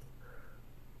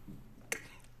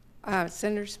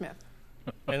 Senator Smith.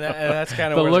 And that's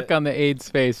kind of the look on the aide's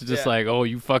face is just like, oh,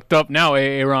 you fucked up now,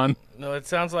 Aaron. No, it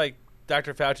sounds like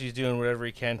Dr. Fauci's doing whatever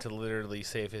he can to literally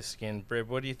save his skin. Brib,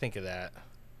 what do you think of that?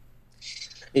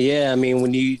 Yeah, I mean,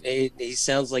 when he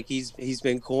sounds like he's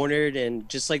been cornered, and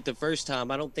just like the first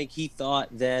time, I don't think he thought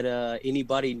that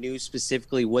anybody knew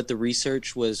specifically what the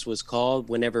research was called.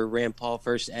 Whenever Rand Paul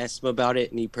first asked him about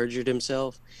it, and he perjured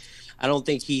himself, I don't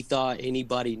think he thought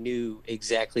anybody knew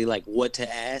exactly like what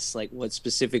to ask, like what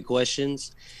specific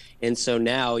questions. And so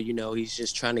now, he's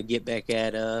just trying to get back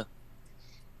at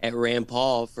Rand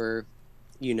Paul for,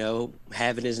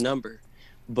 having his number.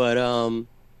 But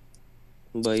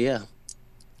yeah.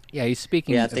 Yeah, he's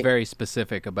speaking very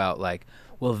specific about like,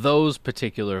 well, those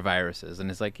particular viruses. And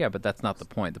it's like, yeah, but that's not the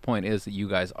point. The point is that you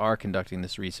guys are conducting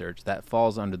this research that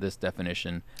falls under this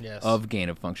definition of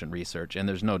gain-of-function research, and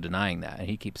there's no denying that. And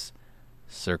he keeps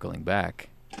circling back.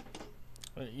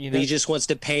 He just wants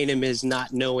to paint him as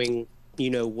not knowing,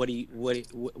 what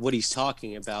he's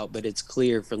talking about. But it's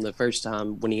clear from the first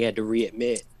time when he had to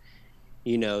readmit,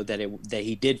 that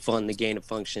he did fund the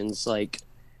gain-of-functions, like,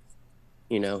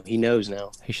 he knows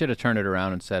now. He should have turned it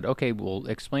around and said, okay, well,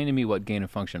 explain to me what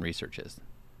gain-of-function research is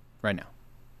right now.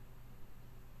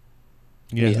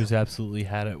 You know who's absolutely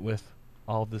had it with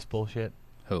all of this bullshit?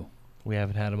 Who? We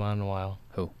haven't had him on in a while.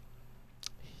 Who?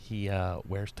 He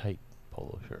wears tight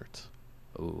polo shirts.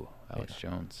 Ooh, Alex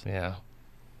Jones. Yeah.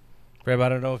 Breb, I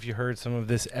don't know if you heard some of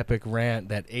this epic rant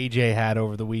that AJ had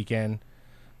over the weekend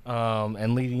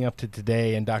and leading up to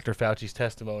today and Dr. Fauci's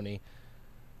testimony.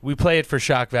 We play it for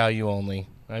shock value only.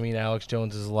 I mean, Alex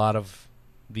Jones is a lot of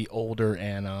the older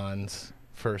Anon's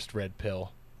first red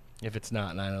pill, if it's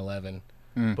not 9/11.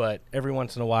 But every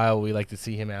once in a while, we like to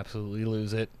see him absolutely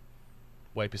lose it,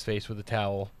 wipe his face with a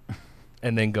towel,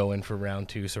 and then go in for round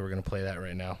two. So we're going to play that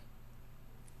right now.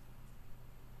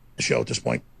 Show at this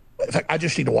point. In fact, I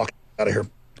just need to walk out of here.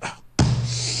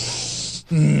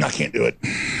 I can't do it.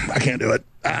 I can't do it.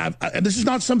 And this is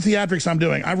not some theatrics I'm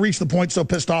doing. I've reached the point so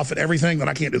pissed off at everything that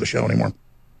I can't do the show anymore.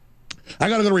 I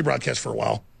got to go to rebroadcast for a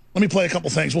while. Let me play a couple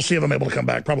things. We'll see if I'm able to come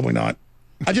back. Probably not.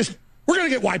 We're going to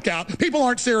get wiped out. People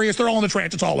aren't serious. They're all in the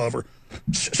trance. It's all over.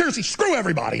 Seriously, screw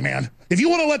everybody, man. If you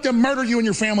want to let them murder you and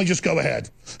your family, just go ahead.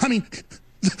 I mean,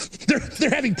 they're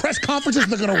having press conferences.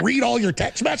 They're going to read all your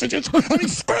text messages. I mean,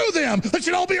 screw them. They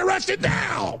should all be arrested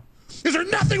now. Is there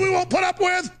nothing we won't put up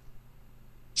with?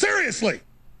 Seriously.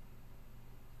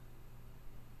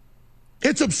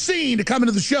 It's obscene to come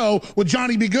into the show with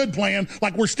Johnny B. Good playing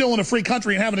like we're still in a free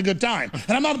country and having a good time.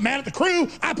 And I'm not mad at the crew.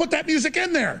 I put that music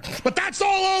in there. But that's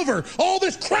all over. All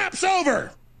this crap's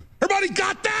over. Everybody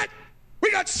got that?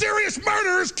 We got serious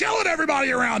murderers killing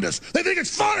everybody around us. They think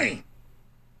it's funny.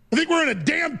 I think we're in a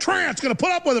damn trance, going to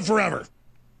put up with it forever.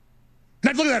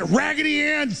 And look at that Raggedy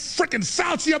Ann frickin'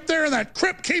 Fauci up there and that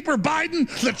Crypt Keeper Biden,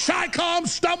 the Chi-Com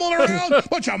stumbling around,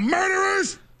 bunch of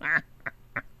murderers.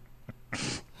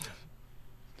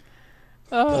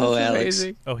 Oh, Alex.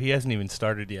 Amazing. Oh, he hasn't even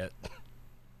started yet. Is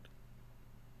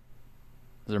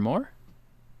there more?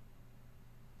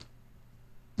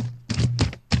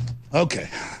 Okay.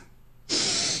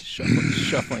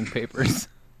 Shuffling papers.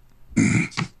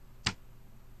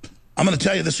 I'm going to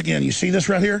tell you this again. You see this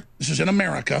right here? This is in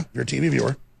America, if you're a TV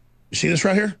viewer. You see this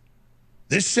right here?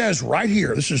 This says right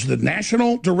here, this is the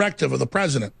national directive of the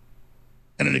president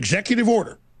and an executive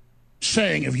order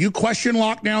saying if you question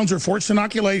lockdowns or forced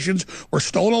inoculations or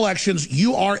stolen elections,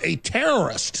 you are a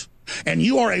terrorist and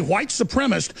you are a white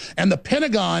supremacist, and the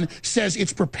Pentagon says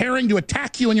it's preparing to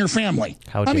attack you and your family.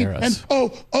 How dare us.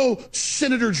 And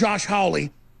Senator Josh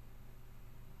Hawley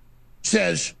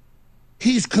says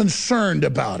he's concerned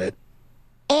about it.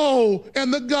 Oh,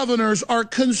 and the governors are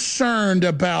concerned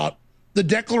about the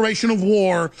declaration of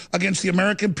war against the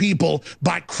American people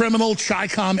by criminal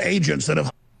Chi-Com agents that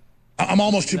have...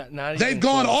 They've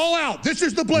gone all out. This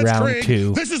is the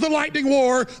Blitzkrieg. This is the lightning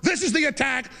war. This is the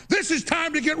attack. This is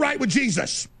time to get right with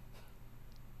Jesus.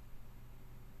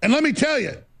 And let me tell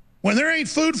you, when there ain't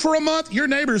food for a month, your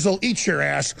neighbors will eat your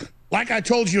ass, like I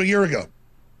told you a year ago.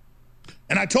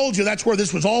 And I told you that's where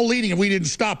this was all leading if we didn't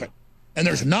stop it. And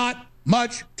there's not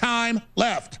much time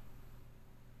left.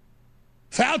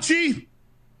 Fauci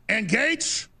and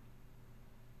Gates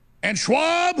and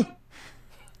Schwab...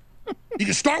 You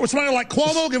can start with somebody like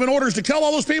Cuomo giving orders to kill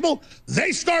all those people.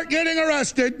 They start getting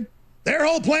arrested. Their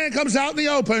whole plan comes out in the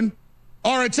open,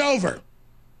 or it's over.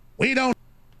 We don't.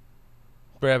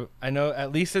 Brad, I know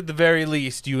at least at the very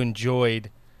least you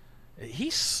enjoyed.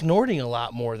 He's snorting a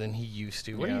lot more than he used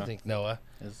to. What do you think, Noah?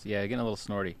 Getting a little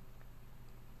snorty.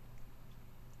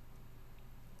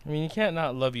 I mean, you can't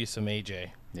not love you some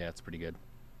AJ. Yeah, it's pretty good.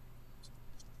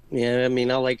 Yeah, I mean,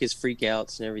 I like his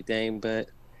freakouts and everything, but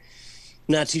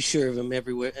not too sure of him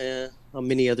everywhere on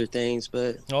many other things.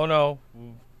 But oh no,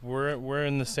 we're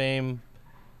in the same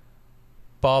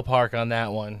ballpark on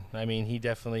that one. I mean, he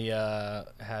definitely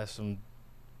has some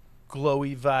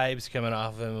glowy vibes coming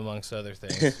off of him, amongst other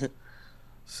things.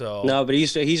 So no, but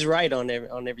he's right on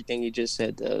everything he just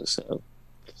said, though. So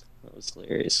that was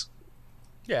hilarious.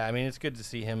 Yeah, I mean, it's good to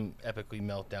see him epically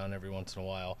melt down every once in a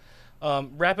while.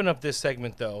 Wrapping up this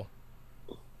segment, though,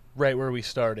 right where we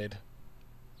started,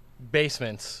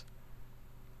 Basements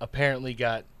apparently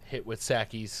got hit with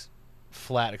Psaki's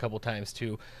flat a couple times,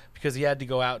 too, because he had to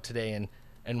go out today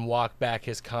and walk back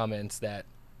his comments that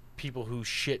people who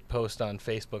shit post on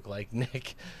Facebook like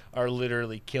Nick are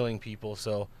literally killing people.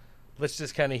 So let's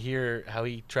just kind of hear how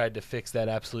he tried to fix that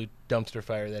absolute dumpster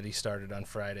fire that he started on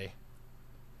Friday.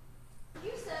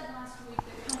 You said last week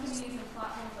that companies and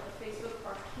platforms like Facebook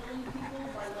are killing people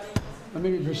by letting us... Let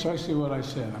me be precisely what I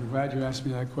said. I'm glad you asked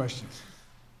me that question.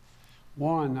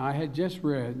 One, I had just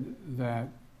read that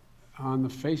on the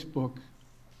Facebook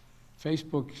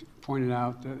pointed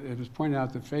out that it was pointed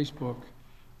out that Facebook,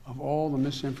 of all the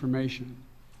misinformation,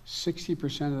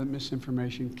 60% of the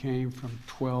misinformation came from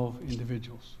 12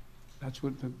 individuals. That's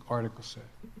what the article said.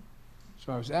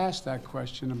 So I was asked that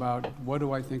question about what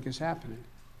do I think is happening.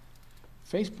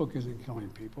 Facebook isn't killing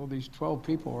people. These 12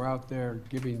 people are out there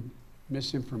giving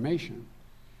misinformation.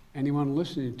 Anyone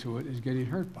listening to it is getting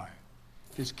hurt by it.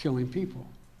 It's killing people.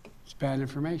 It's bad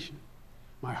information.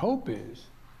 My hope is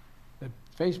that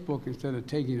Facebook, instead of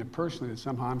taking it personally that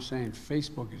somehow I'm saying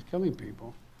Facebook is killing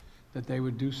people, that they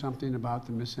would do something about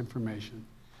the misinformation,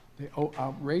 the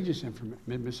outrageous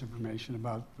misinformation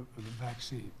about the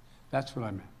vaccine. That's what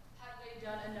I meant. Have they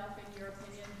done enough, in your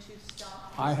opinion, to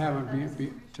stop? I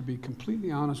haven't, to be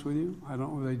completely honest with you, I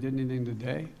don't know if they did anything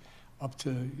today. Up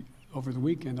to over the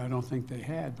weekend, I don't think they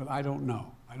had, but I don't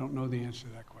know. I don't know the answer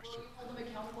to that question. Will you hold them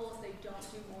accountable if they don't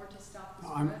do more to stop the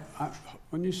spread?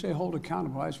 When you say hold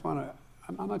accountable, I just want to,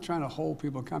 I'm not trying to hold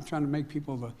people, I'm trying to make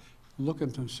people to look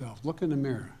at themselves, look in the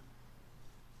mirror.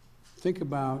 Think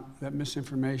about that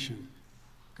misinformation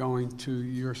going to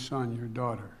your son, your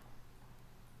daughter,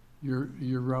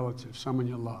 your relative, someone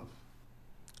you love.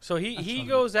 So he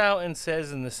goes out and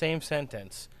says in the same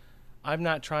sentence, I'm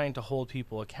not trying to hold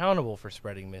people accountable for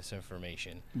spreading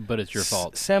misinformation. But it's your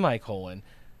fault. Semicolon.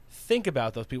 Think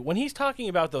about those people. When he's talking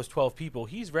about those 12 people,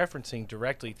 he's referencing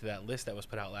directly to that list that was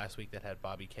put out last week that had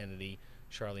Bobby Kennedy,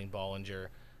 Charlene Bollinger,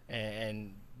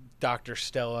 and Dr.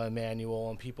 Stella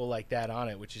Emanuel and people like that on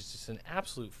it, which is just an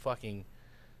absolute fucking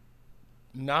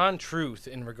non-truth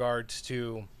in regards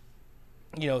to,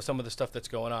 some of the stuff that's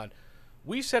going on.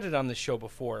 We've said it on this show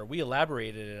before. We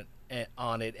elaborated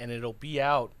on it, and it'll be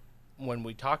out when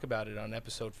we talk about it on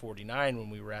episode 49 when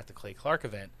we were at the Clay Clark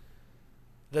event.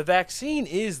 The vaccine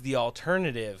is the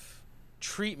alternative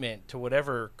treatment to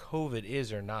whatever COVID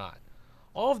is or not.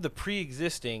 All of the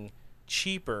pre-existing,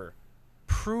 cheaper,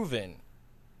 proven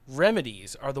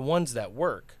remedies are the ones that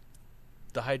work.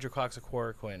 The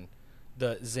hydroxychloroquine,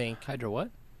 the zinc. Hydro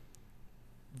what?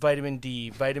 Vitamin D,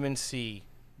 vitamin C,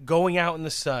 going out in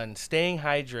the sun, staying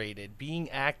hydrated, being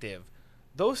active.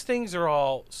 Those things are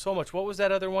all so much. What was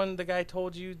that other one the guy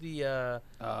told you? It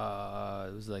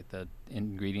was like the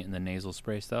ingredient in the nasal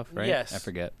spray stuff, right? Yes. I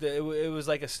forget. It was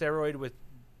like a steroid with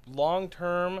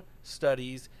long-term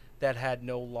studies that had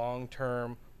no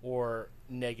long-term or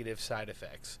negative side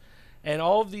effects. And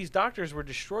all of these doctors were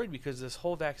destroyed because this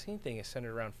whole vaccine thing is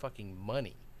centered around fucking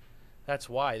money. That's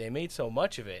why they made so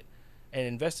much of it and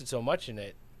invested so much in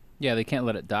it. Yeah, they can't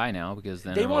let it die now because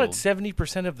then they wanted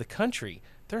 70% of the country.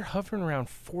 They're hovering around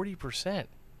 40%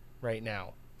 right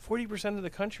now. 40% of the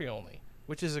country only,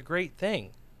 which is a great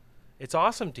thing. It's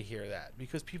awesome to hear that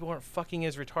because people aren't fucking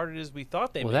as retarded as we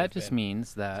thought they may have been. Well, that just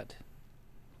means that...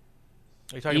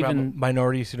 Are you talking about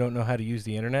minorities who don't know how to use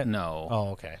the internet? No. Oh,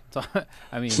 okay.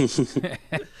 I mean... It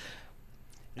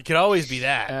could always be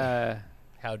that.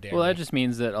 How dare Well, that just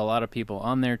means that a lot of people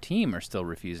on their team are still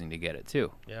refusing to get it,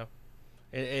 too. Yeah.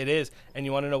 It is. And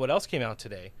you want to know what else came out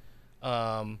today?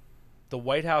 The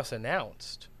White House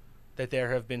announced that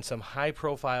there have been some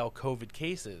high-profile COVID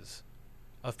cases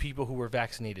of people who were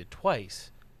vaccinated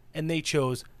twice, and they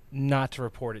chose not to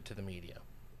report it to the media.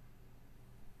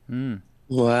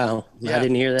 Wow. Yeah. I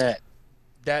didn't hear that.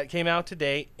 That came out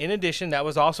today. In addition, that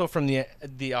was also from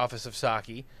the office of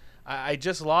Psaki. I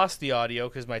just lost the audio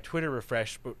because my Twitter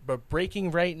refreshed, but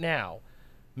breaking right now,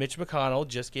 Mitch McConnell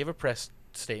just gave a press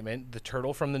statement, the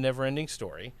turtle from the Neverending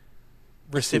Story,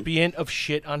 recipient of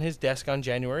shit on his desk on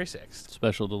January 6th.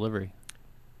 Special delivery.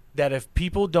 That if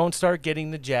people don't start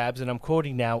getting the jabs, and I'm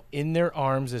quoting now, in their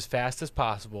arms as fast as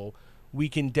possible, we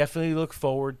can definitely look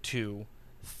forward to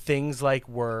things like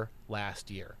were last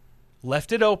year.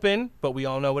 Left it open, but we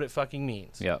all know what it fucking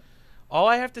means. Yep. All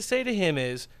I have to say to him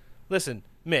is, listen,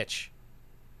 Mitch,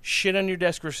 shit on your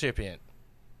desk recipient.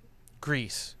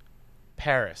 Greece,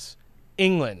 Paris,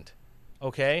 England,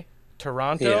 okay?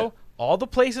 Toronto, all the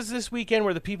places this weekend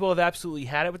where the people have absolutely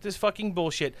had it with this fucking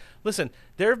bullshit. Listen,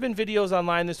 there have been videos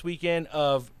online this weekend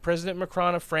of President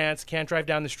Macron of France can't drive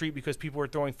down the street because people were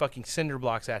throwing fucking cinder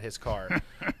blocks at his car.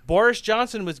 Boris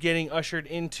Johnson was getting ushered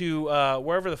into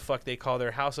wherever the fuck they call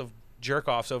their house of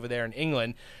jerk-offs over there in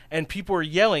England, and people were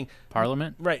yelling.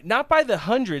 Parliament? Right. Not by the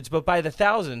hundreds, but by the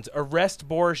thousands. Arrest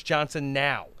Boris Johnson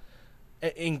now.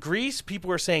 In Greece, people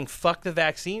were saying, fuck the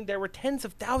vaccine. There were tens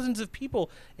of thousands of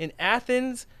people in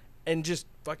Athens and just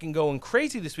fucking going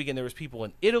crazy this weekend. There was people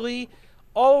in Italy,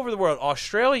 all over the world,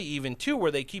 Australia even, too,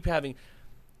 where they keep having...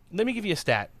 Let me give you a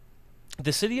stat.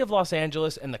 The city of Los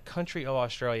Angeles and the country of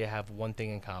Australia have one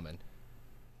thing in common.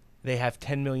 They have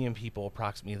 10 million people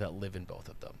approximately that live in both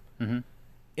of them. Mm-hmm.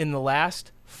 In the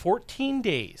last 14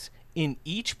 days, in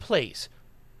each place,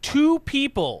 2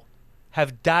 people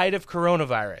have died of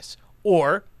coronavirus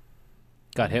or...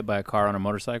 Got hit by a car on a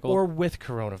motorcycle? Or with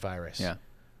coronavirus. Yeah.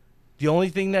 The only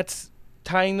thing that's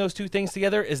tying those two things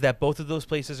together is that both of those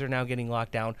places are now getting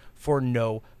locked down for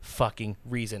no fucking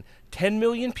reason. 10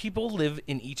 million people live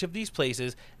in each of these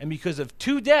places, and because of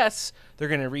 2 deaths, they're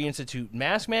going to reinstitute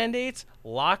mask mandates,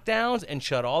 lockdowns, and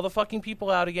shut all the fucking people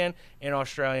out again in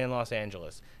Australia and Los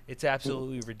Angeles. It's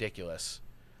absolutely ridiculous.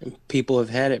 People have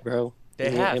had it, bro.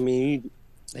 They have. I mean,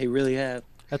 they really have.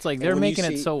 That's like they're making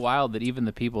it so wild that even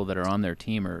the people that are on their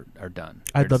team are done.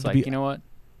 They're I'd love just to like, be, you know what?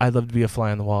 I'd love to be a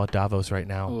fly on the wall at Davos right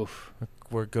now. Oof.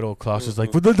 Where good old Klaus is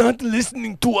like, well, they're not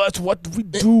listening to us. What do we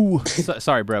do?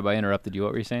 Sorry, Breb, I interrupted you.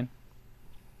 What were you saying?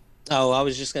 Oh, I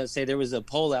was just going to say there was a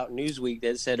poll out Newsweek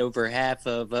that said over half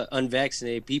of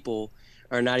unvaccinated people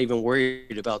are not even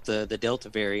worried about the Delta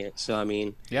variant. So, I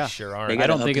mean, Yeah. Sure are. they got I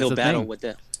don't an think it's uphill a battle thing. with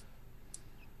that.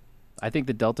 I think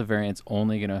the Delta variant's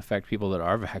only going to affect people that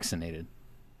are vaccinated.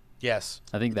 Yes.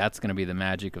 I think that's going to be the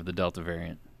magic of the Delta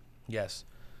variant. Yes.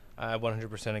 I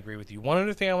 100% agree with you. One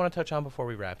other thing I want to touch on before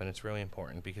we wrap, and it's really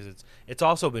important because it's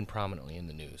also been prominently in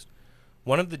the news.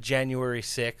 One of the January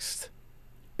 6th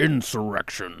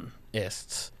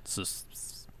insurrectionists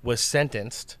was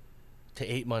sentenced to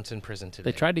 8 months in prison today.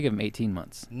 They tried to give him 18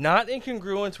 months. Not in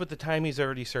congruence with the time he's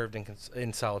already served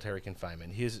in solitary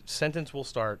confinement. His sentence will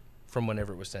start from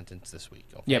whenever it was sentenced this week.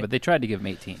 Okay? Yeah, but they tried to give him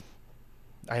 18.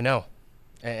 I know,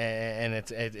 and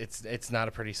it's not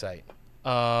a pretty sight.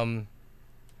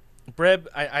 Breb,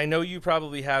 I know you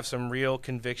probably have some real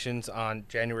convictions on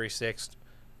January 6th.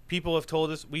 People have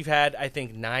told us, we've had, I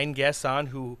think, 9 guests on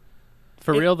who...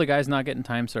 For real, the guy's not getting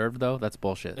time served, though? That's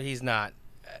bullshit. He's not.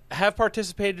 Have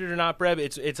participated or not, Breb,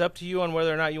 it's up to you on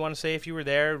whether or not you want to say if you were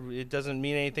there. It doesn't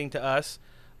mean anything to us.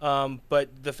 But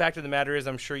the fact of the matter is,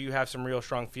 I'm sure you have some real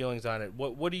strong feelings on it.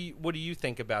 What do you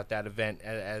think about that event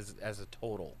as a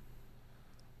total?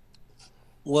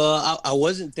 Well, I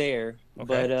wasn't there,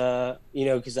 Okay. but,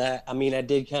 because I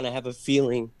did kind of have a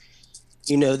feeling,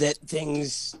 that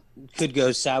things could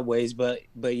go sideways. But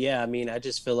yeah, I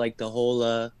just feel like the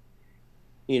whole,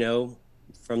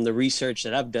 from the research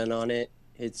that I've done on it,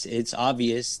 it's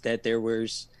obvious that there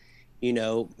was,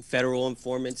 federal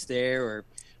informants there or,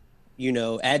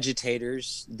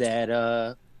 agitators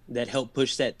that helped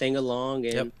push that thing along.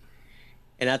 And, Yep.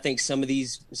 And I think some of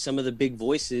the big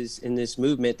voices in this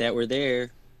movement that were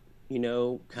there,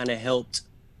 kind of helped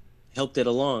it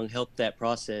along, helped that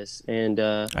process. And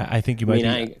I think you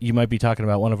might be talking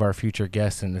about one of our future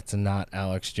guests, and it's not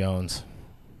Alex Jones.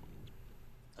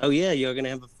 Oh yeah, you're gonna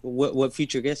have what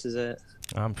future guest is that?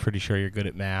 I'm pretty sure you're good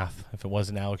at math. If it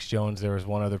wasn't Alex Jones, there was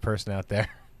one other person out there.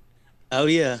 Oh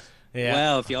yeah. Yeah.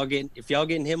 Wow, if y'all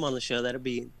getting him on the show, that'll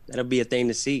be a thing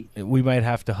to see. We might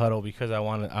have to huddle because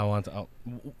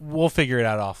we'll figure it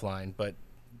out offline. But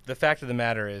the fact of the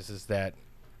matter is that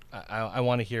I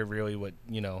want to hear really what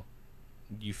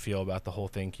you feel about the whole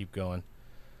thing. Keep going.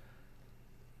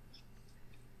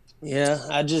 Yeah,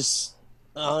 I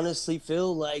honestly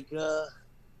feel like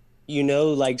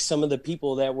like some of the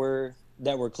people that were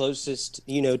closest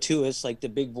to us, like the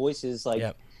big voices, like.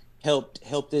 Yep.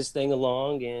 helped this thing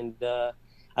along, and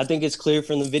I think it's clear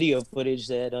from the video footage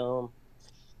that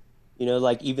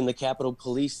like even the Capitol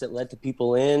Police that let the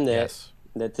people in that Yes.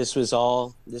 that this was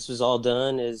all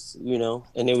done as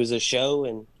and it was a show.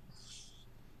 And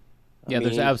Yeah,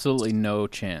 there's absolutely no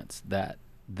chance that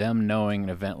them knowing an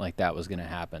event like that was going to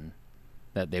happen,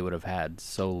 that they would have had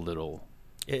so little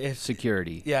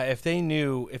security. Yeah, if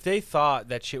they thought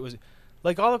that shit was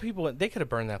like all the people, they could have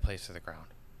burned that place to the ground.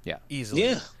 Yeah. Easily.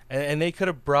 Yeah. And they could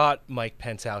have brought Mike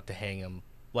Pence out to hang him,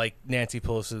 like Nancy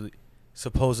Pelosi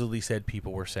supposedly said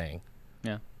people were saying.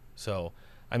 Yeah. So,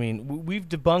 I mean, we've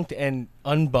debunked and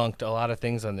unbunked a lot of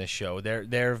things on this show.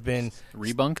 There have been...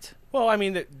 Rebunked? Well, I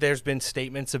mean, there's been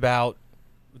statements about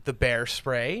the bear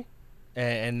spray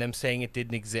and them saying it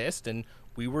didn't exist, and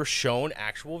we were shown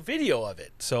actual video of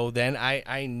it. So then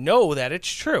I know that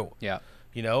it's true. Yeah.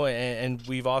 You know, and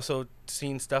we've also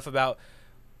seen stuff about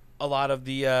a lot of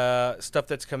the stuff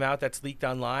that's come out that's leaked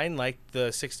online, like the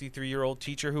 63-year-old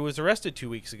teacher who was arrested 2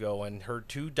 weeks ago, and her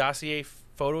 2 dossier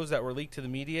photos that were leaked to the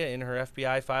media in her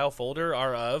FBI file folder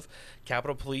are of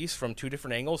Capitol Police from 2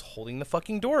 different angles holding the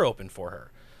fucking door open for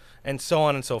her, and so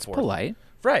on and so forth. Polite.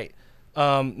 Right.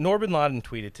 Nur bin Laden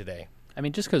tweeted today. I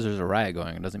mean, just because there's a riot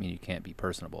going, it doesn't mean you can't be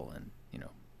personable and,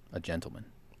 a gentleman.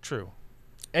 True.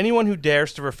 Anyone who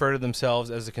dares to refer to themselves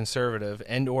as a conservative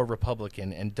and or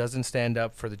Republican and doesn't stand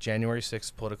up for the January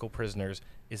 6th political prisoners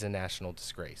is a national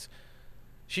disgrace.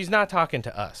 She's not talking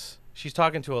to us. She's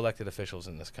talking to elected officials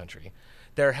in this country.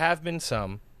 There have been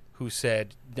some who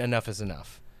said enough is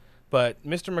enough. But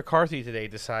Mr. McCarthy today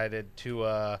decided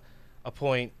to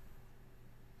appoint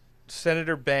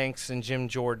Senator Banks and Jim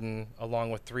Jordan,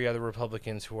 along with 3 other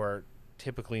Republicans who are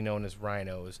typically known as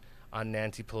rhinos, on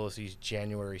Nancy Pelosi's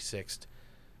January 6th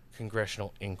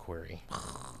congressional inquiry.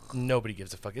 Nobody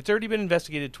gives a fuck. It's already been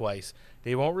investigated twice.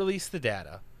 They won't release the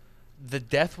data. The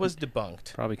death was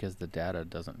debunked. Probably because the data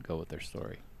doesn't go with their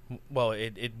story. Well,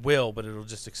 it will, but it'll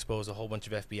just expose a whole bunch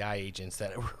of FBI agents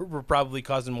that were probably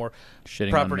causing more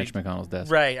shitting property. on Mitch McConnell's desk.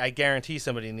 Right. I guarantee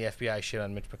somebody in the FBI shit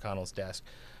on Mitch McConnell's desk.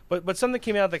 But something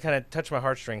came out that kind of touched my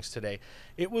heartstrings today.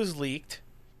 It was leaked,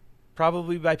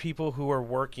 probably by people who are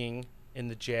working in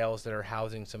the jails that are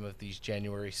housing some of these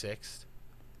January 6th.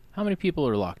 How many people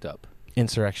are locked up?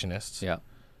 Insurrectionists. Yeah.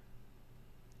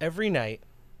 Every night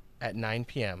at 9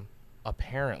 p.m.,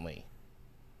 apparently,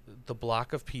 the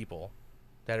block of people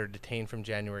that are detained from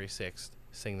January 6th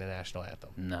sing the national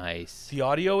anthem. Nice. The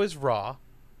audio is raw,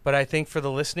 but I think for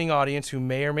the listening audience who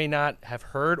may or may not have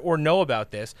heard or know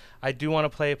about this, I do want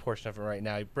to play a portion of it right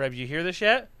now. Brev, you hear this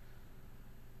yet?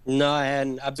 No, I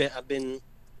hadn't. I've been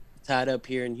tied up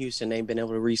here in Houston. I ain't been able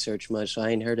to research much, so I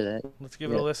ain't heard of that. Let's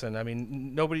give it a listen. I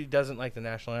mean, nobody doesn't like the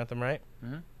national anthem, right?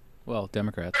 Mm-hmm. Well,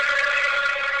 Democrats.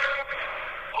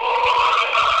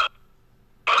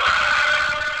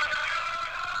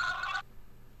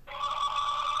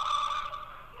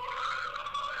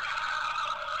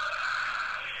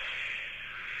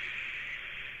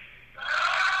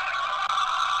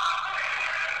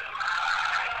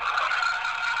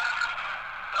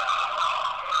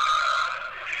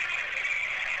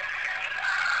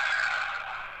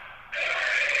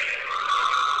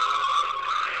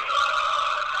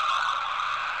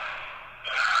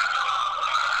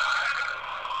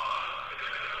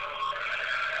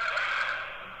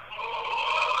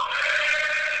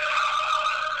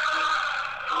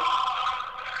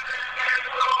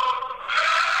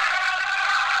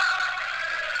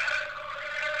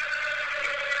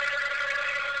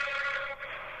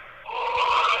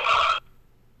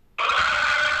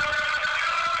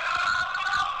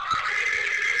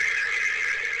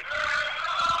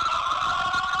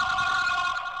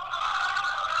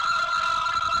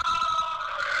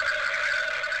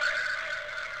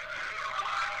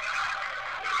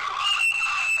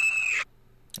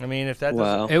 I mean, if that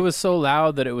It was so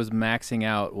loud that it was maxing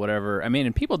out whatever. I mean,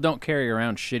 and people don't carry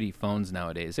around shitty phones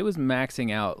nowadays. It was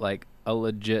maxing out like a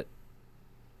legit,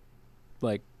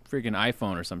 like freaking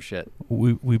iPhone or some shit.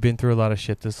 We've been through a lot of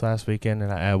shit this last weekend,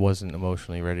 and I wasn't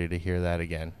emotionally ready to hear that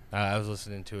again. I was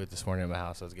listening to it this morning at my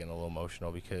house. I was getting a little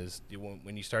emotional because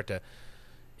when you start to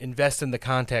invest in the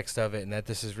context of it and that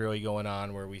this is really going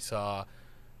on, where we saw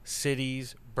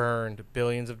cities burned,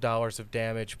 billions of dollars of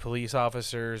damage, police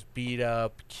officers beat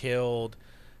up, killed,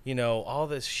 all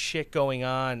this shit going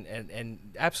on,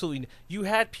 and absolutely, you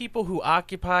had people who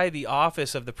occupy the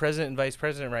office of the president and vice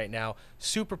president right now,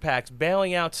 super PACs,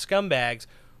 bailing out scumbags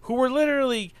who were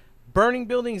literally burning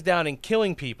buildings down and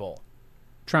killing people.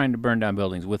 Trying to burn down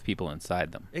buildings with people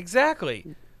inside them.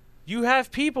 Exactly. You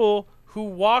have people who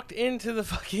walked into the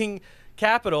fucking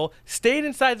Capitol, stayed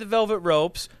inside the velvet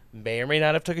ropes, may or may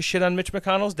not have took a shit on Mitch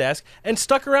McConnell's desk, and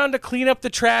stuck around to clean up the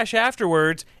trash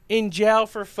afterwards, in jail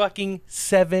for fucking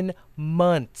 7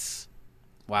 months.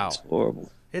 Wow. It's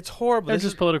horrible. It's horrible. They're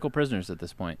just political prisoners at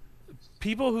this point.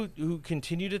 People who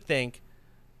continue to think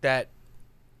that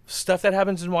stuff that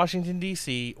happens in Washington,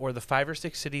 D.C., or the 5 or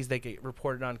 6 cities that get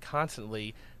reported on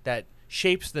constantly that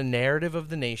shapes the narrative of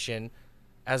the nation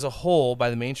as a whole by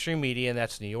the mainstream media, and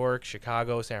that's New York,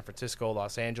 Chicago, San Francisco,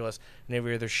 Los Angeles, and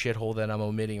every other shithole that I'm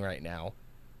omitting right now.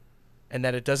 and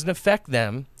that it doesn't affect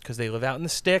them because they live out in the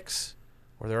sticks,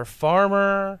 or they're a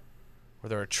farmer, or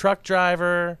they're a truck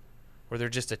driver, or they're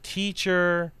just a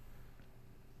teacher,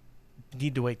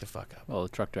 need to wake the fuck up. Well, the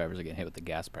truck drivers are getting hit with the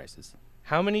gas prices.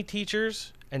 How many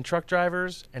teachers and truck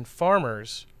drivers and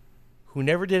farmers who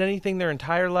never did anything their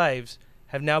entire lives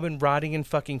have now been rotting in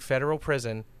fucking federal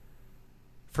prison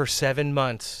for 7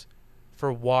 months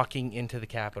for walking into the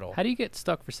Capitol? How do you get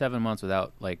stuck for 7 months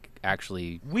without, like,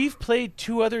 actually... We've played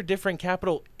 2 other different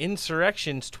Capitol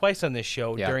insurrections twice on this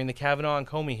show during the Kavanaugh and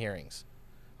Comey hearings.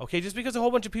 Okay, just because a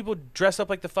whole bunch of people dress up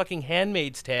like the fucking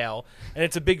Handmaid's Tale and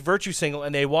it's a big virtue signal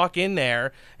and they walk in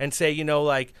there and say, you know,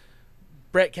 like,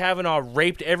 Brett Kavanaugh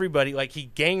raped everybody, like he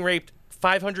gang raped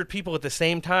 500 people at the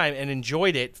same time and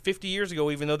enjoyed it 50 years ago,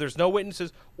 even though there's no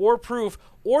witnesses or proof,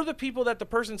 or the people that the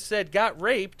person said got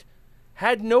raped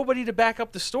had nobody to back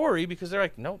up the story because they're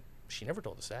like, no, she never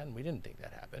told us that and we didn't think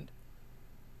that happened.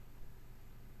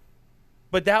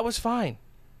 But that was fine.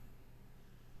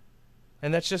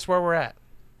 And that's just where we're at.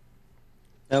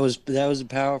 That was a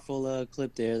powerful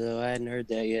clip there, though. I hadn't heard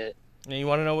that yet. And you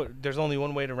want to know what? There's only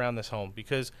one way to round this home,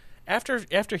 because after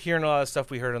hearing a lot of stuff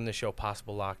we heard on this show,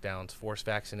 possible lockdowns, forced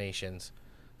vaccinations,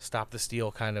 stop the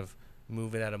steal kind of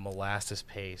moving at a molasses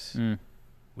pace.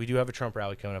 We do have a Trump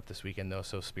rally coming up this weekend, though,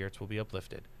 so spirits will be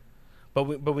uplifted. But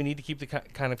we need to keep the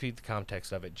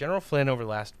context of it. General Flynn, over the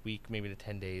last week, maybe the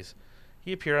 10 days,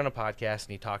 he appeared on a podcast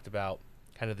and he talked about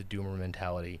kind of the doomer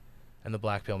mentality and the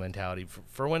black pill mentality.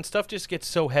 For when stuff just gets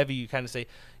so heavy, you kind of say,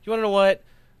 you want to know what?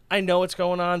 I know what's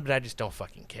going on, but I just don't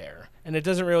fucking care. And it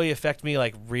doesn't really affect me,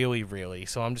 like, really, really.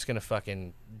 So I'm just going to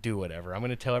fucking do whatever. I'm going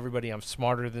to tell everybody I'm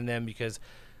smarter than them because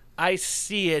I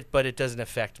see it, but it doesn't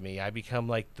affect me. I become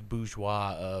like the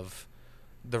bourgeois of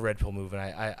the red pill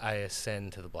movement. I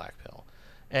ascend to the black pill.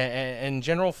 And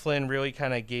General Flynn really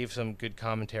kind of gave some good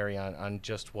commentary on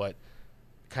just what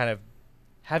kind of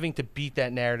having to beat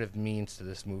that narrative means to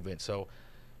this movement. So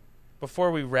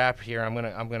before we wrap here, I'm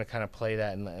gonna kind of play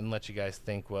that and let you guys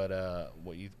think what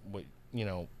you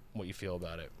feel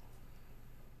about it.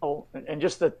 Oh, and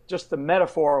just the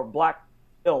metaphor of black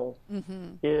pill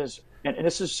is, and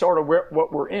this is sort of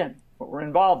what we're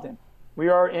involved in. We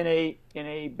are in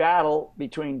a battle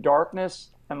between darkness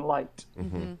and light.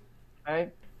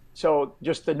 Okay, so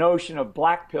just the notion of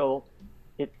black pill,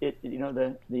 it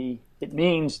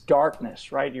means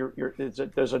darkness, right?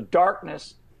 There's a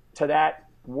darkness to that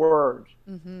word,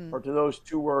 or to those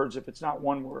 2 words if it's not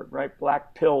one word, right?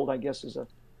 Black pilled, I guess, is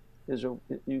to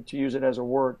use it as a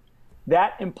word.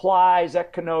 That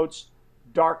connotes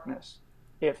darkness.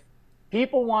 If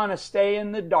people want to stay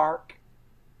in the dark,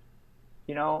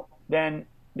 then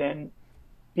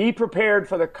be prepared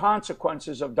for the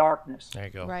consequences of darkness. There you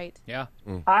go. Right. Yeah.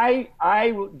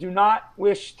 I do not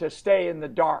wish to stay in the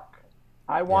dark.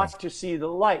 I want to see the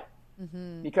light,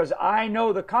 because I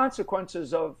know the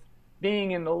consequences of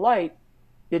being in the light.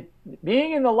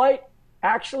 Being in the light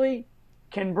actually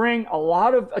can bring a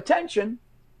lot of attention,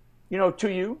 to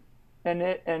you,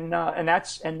 and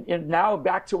now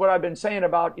back to what I've been saying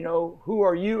about, who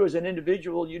are you as an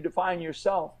individual? You define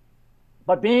yourself,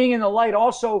 but being in the light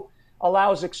also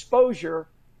allows exposure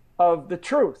of the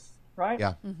truth, right?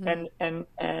 Yeah.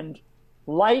 And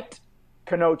light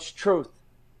connotes truth.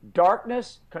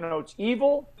 Darkness connotes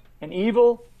evil, and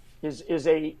evil is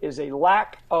a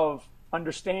lack of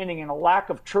understanding and a lack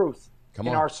of truth in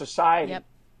our society. Yep.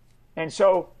 And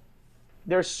so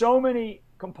there's so many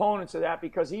components of that,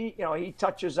 because he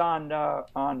touches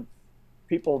on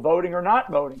people voting or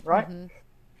not voting, right?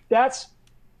 That's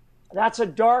a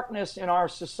darkness in our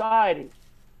society.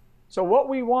 So what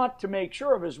we want to make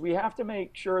sure of is we have to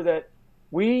make sure that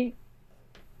we,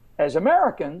 as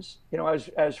Americans,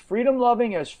 as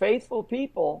freedom-loving, as faithful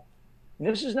people, and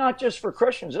this is not just for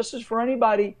Christians, this is for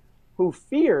anybody who's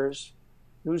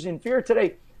in fear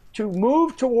today, to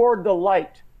move toward the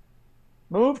light.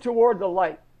 Move toward the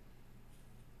light.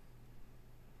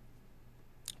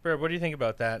 Brad, what do you think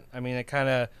about that? I mean,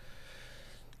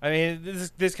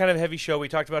 this kind of heavy show. We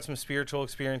talked about some spiritual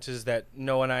experiences that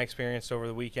Noah and I experienced over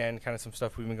the weekend, kind of some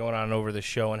stuff we've been going on over the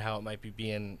show and how it might be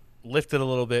being lifted a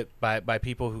little bit by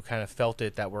people who kind of felt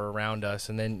it that were around us.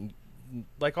 And then,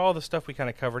 like all the stuff we kind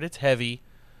of covered, it's heavy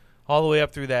all the way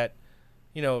up through that,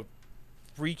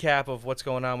 recap of what's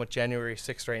going on with January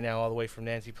 6th right now, all the way from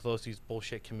Nancy Pelosi's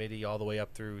bullshit committee, all the way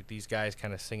up through these guys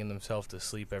kind of singing themselves to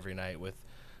sleep every night with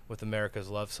America's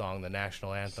love song, the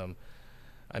national anthem.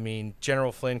 I mean,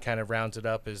 General Flynn kind of rounds it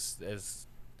up as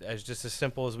just as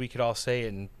simple as we could all say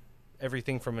it, and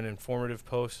everything from an informative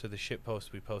post to the shit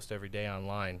post we post every day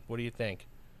online. What do you think?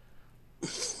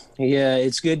 Yeah,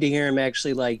 it's good to hear him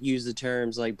actually like use the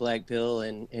terms like black pill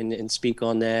and speak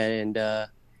on that. And,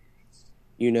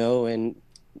 and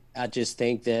I just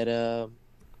think that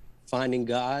finding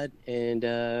God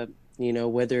and,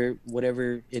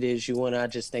 whatever it is you want, I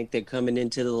just think that coming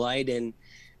into the light and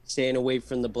staying away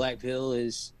from the black pill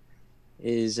is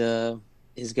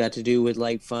got to do with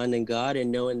like finding God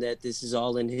and knowing that this is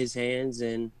all in his hands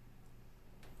and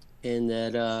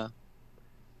that,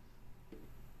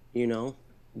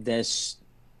 that's,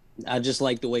 I just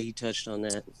like the way he touched on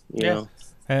that, you know?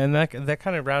 And that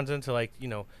kind of rounds into like,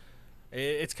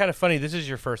 it's kind of funny. This is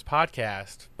your first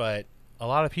podcast, but a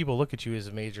lot of people look at you as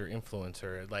a major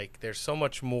influencer. Like there's so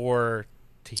much more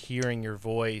to hearing your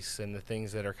voice and the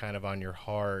things that are kind of on your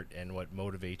heart and what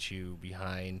motivates you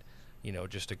behind,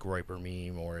 just a Groyper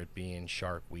meme or it being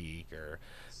Shark Week or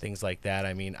things like that.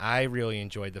 I mean, I really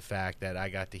enjoyed the fact that I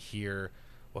got to hear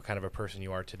what kind of a person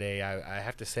you are today. I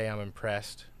have to say I'm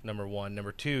impressed, number one.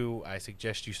 Number two, I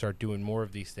suggest you start doing more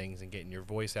of these things and getting your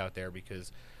voice out there,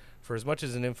 because for as much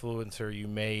as an influencer you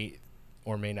may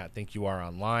or may not think you are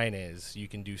online is, you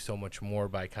can do so much more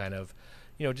by kind of,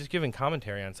 just giving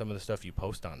commentary on some of the stuff you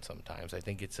post on sometimes. I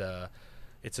think it's an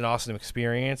awesome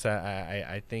experience.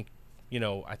 I think,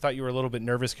 I thought you were a little bit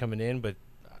nervous coming in, but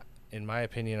in my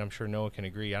opinion, I'm sure Noah can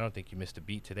agree, I don't think you missed a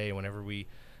beat today. Whenever we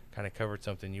kind of covered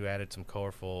something, you added some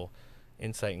colorful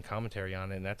insight and commentary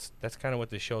on it, and that's kind of what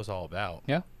this show's all about.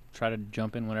 Yeah, try to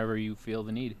jump in whenever you feel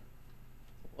the need.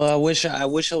 Well, I wish I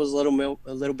was a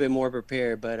little bit more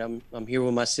prepared, but I'm here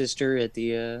with my sister at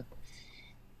the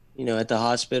at the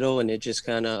hospital, and it just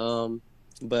kind of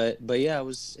but yeah,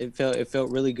 it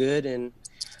felt really good, and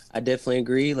I definitely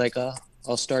agree. Like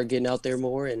I'll start getting out there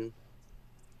more and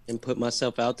put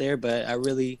myself out there, but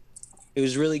it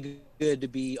was really good to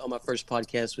be on my first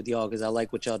podcast with y'all, because I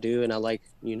like what y'all do, and I like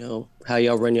how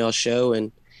y'all run y'all show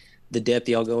and the depth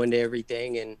y'all go into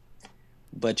everything,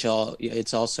 but y'all,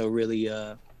 it's also really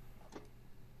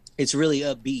it's really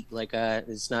upbeat. Like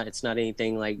it's not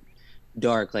anything like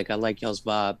dark. Like I like y'all's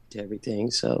vibe to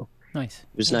everything, so nice.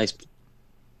 It was nice.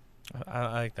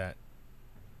 I like that.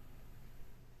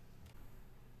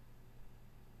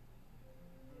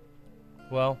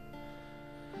 Well,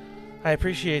 I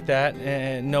appreciate that,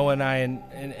 and Noah and I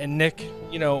and Nick,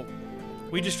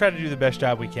 we just try to do the best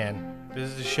job we can. This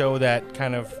is a show that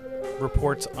kind of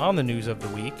reports on the news of the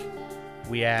week.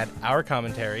 We add our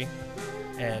commentary,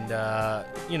 and,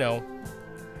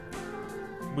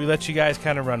 we let you guys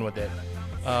kind of run with it.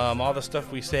 All the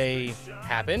stuff we say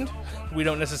happened. We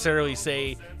don't necessarily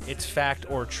say it's fact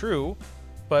or true,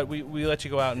 but we let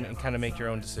you go out and kind of make your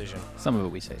own decision. Some of it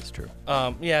we say is true.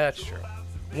 Yeah, that's true.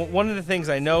 One of the things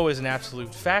I know is an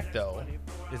absolute fact, though,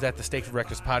 is that the Steak for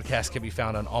Breakfast podcast can be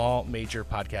found on all major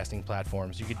podcasting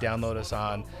platforms. You can download us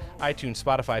on iTunes,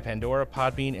 Spotify, Pandora,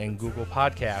 Podbean, and Google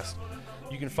Podcast.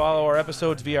 You can follow our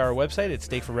episodes via our website at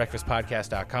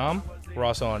steakforbreakfastpodcast.com. We're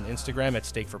also on Instagram at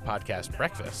Steak for Podcast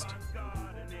Breakfast.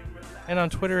 And on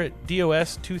Twitter at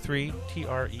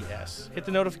DOS23TRES. Hit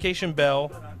the notification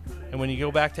bell, and when you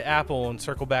go back to Apple and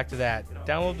circle back to that,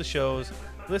 download the shows,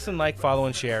 listen, like, follow,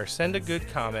 and share. Send a good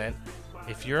comment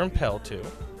if you're impelled to.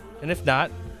 And if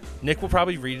not, Nick will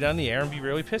probably read it on the air and be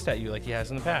really pissed at you like he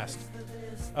has in the past.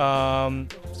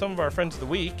 Some of our friends of the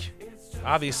week,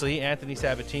 obviously, Anthony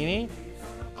Sabatini,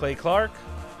 Clay Clark,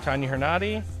 Tanya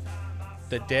Hernati,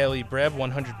 The Daily Breb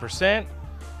 100%,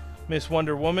 Miss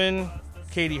Wonder Woman,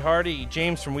 Katie Hardy,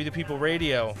 James from We the People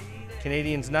Radio,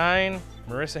 Canadians 9,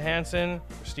 Marissa Hanson,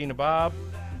 Christina Bob,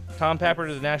 Tom Papper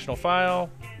to the National File,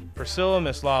 Priscilla,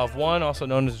 Miss Law of One, also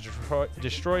known as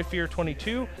Destroy Fear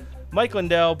 22, Mike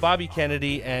Lindell, Bobby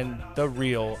Kennedy, and the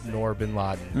real Noor Bin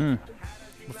Laden.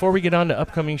 Before we get on to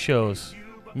upcoming shows,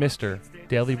 Mr.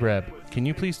 Daily Breb, can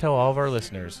you please tell all of our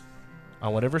listeners,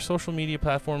 on whatever social media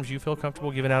platforms you feel comfortable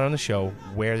giving out on the show,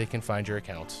 where they can find your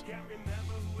accounts?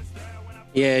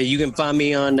 Yeah, you can find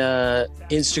me on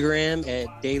Instagram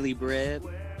at Daily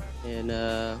Breb,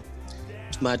 and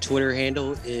my Twitter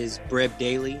handle is Breb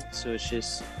Daily, so it's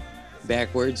just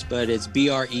backwards, but it's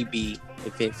BREB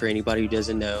for anybody who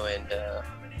doesn't know, and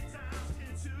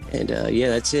yeah,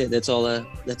 that's it. That's all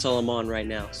I'm on right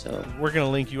now. So we're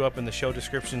gonna link you up in the show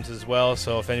descriptions as well.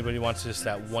 So if anybody wants just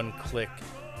that one-click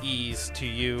ease to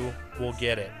you, we'll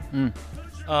get it.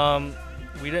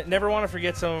 We never want to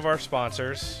forget some of our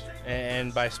sponsors,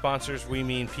 and by sponsors we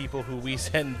mean people who we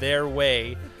send their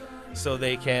way so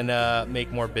they can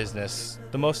make more business.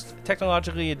 The most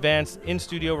technologically advanced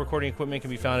in-studio recording equipment can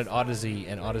be found at Audeze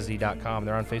and Audeze.com.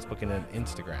 They're on Facebook and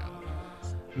Instagram.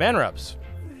 Man Rubs.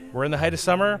 We're in the height of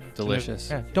summer.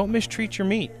 Delicious. Don't mistreat your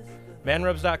meat.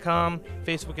 Manrubs.com,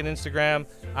 Facebook and Instagram.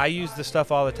 I use this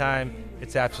stuff all the time.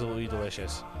 It's absolutely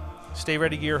delicious. Stay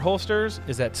Ready Gear Holsters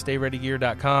is at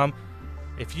StayReadyGear.com.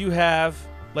 If you have,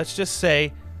 let's just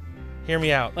say, hear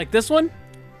me out. Like this one?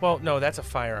 Well, no, that's a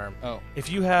firearm. Oh.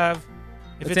 If you have,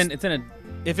 if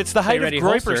it's the height of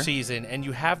Groiper season and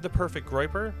you have the perfect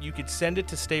Groiper, you could send it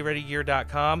to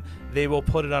StayReadyGear.com. They will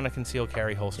put it on a concealed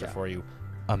carry holster for you.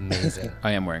 Amazing.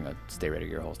 I am wearing a Stay Ready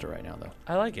Gear holster right now, though.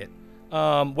 I like it.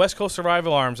 West Coast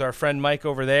Survival Arms, our friend Mike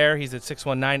over there. He's at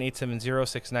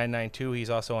 619-870-6992. He's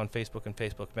also on Facebook and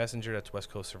Facebook Messenger. That's West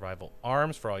Coast Survival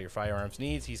Arms for all your firearms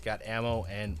needs. He's got ammo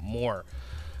and more.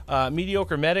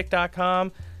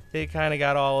 MediocreMedic.com. They kind of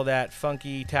got all of that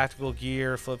funky tactical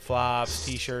gear, flip-flops,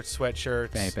 T-shirts,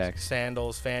 sweatshirts, fanny packs,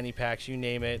 sandals, fanny packs, you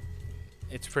name it.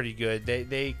 It's pretty good.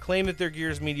 They claim that their gear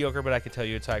is mediocre, but I can tell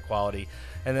you it's high quality.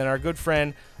 And then our good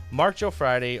friend Mark Joe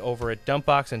Friday over at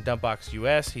Dumpbox and Dumpbox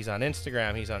US. He's on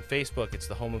Instagram. He's on Facebook. It's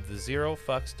the home of the Zero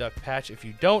Fucks Duck Patch. If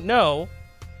you don't know,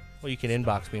 well, you can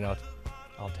inbox me and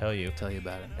I'll tell you. Tell you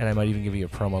about it. And I might even give you a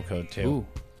promo code too. Ooh.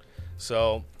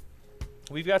 So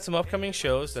we've got some upcoming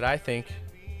shows that I think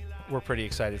we're pretty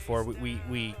excited for.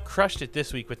 We crushed it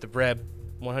this week with the Breb,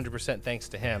 100% thanks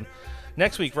to him.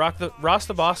 Next week, Ross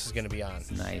the Boss is going to be on.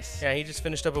 Nice. Yeah, he just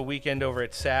finished up a weekend over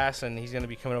at SAS, and he's going to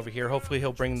be coming over here. Hopefully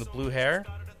he'll bring the blue hair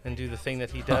and do the thing that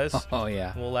he does. Oh,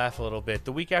 yeah. We'll laugh a little bit.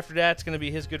 The week after that, it's going to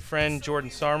be his good friend, Jordan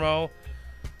Sarmo.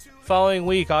 Following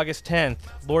week, August 10th,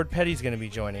 Lord Petty's going to be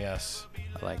joining us.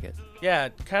 I like it. Yeah,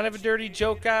 kind of a dirty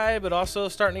joke guy, but also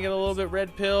starting to get a little bit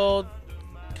red-pilled.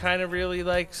 Kind of really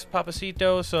likes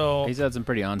Papacito, so... He's had some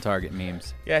pretty on-target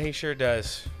memes. Yeah, he sure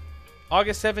does.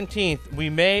 August 17th, we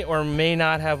may or may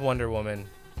not have Wonder Woman.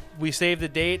 We saved the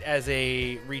date as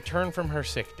a return from her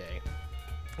sick day.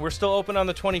 We're still open on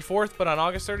the 24th, but on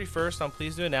August 31st, I'm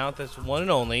pleased to announce that one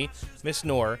and only Miss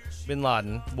Noor Bin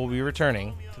Laden will be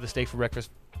returning to the Steak for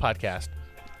Breakfast podcast.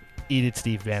 Eat it,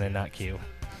 Steve Bannon, not Q.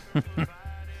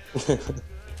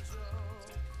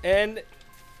 And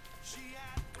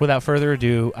without further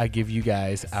ado, I give you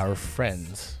guys our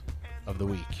friends of the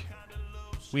week.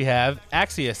 We have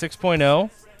Axia 6.0,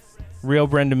 Real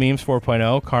Brenda Memes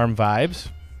 4.0, Carm Vibes,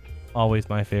 always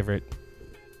my favorite,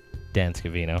 Dan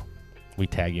Scavino. We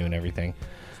tag you and everything.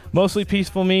 Mostly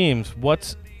Peaceful Memes,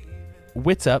 Wits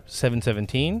Up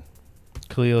 717,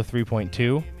 Kalila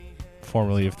 3.2,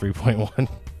 formerly of 3.1.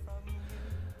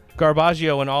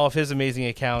 Garbaggio and all of his amazing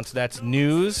accounts. That's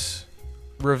News,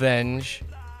 Revenge,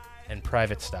 and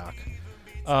Private Stock.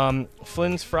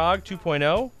 Flynn's Frog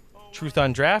 2.0, Truth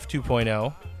on Draft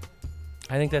 2.0.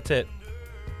 I think that's it.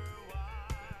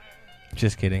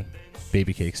 Just kidding.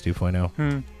 Baby Cakes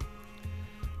 2.0.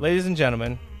 Ladies and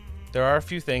gentlemen, there are a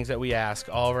few things that we ask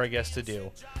all of our guests to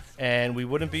do, and we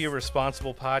wouldn't be a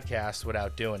responsible podcast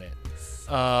without doing it.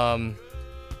 Noah,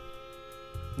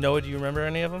 do you remember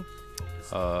any of them?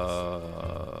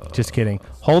 Just kidding.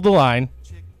 Hold the line.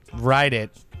 Ride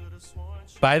it.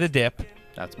 Buy the dip.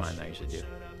 That's mine I usually do.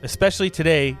 Especially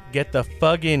today, get the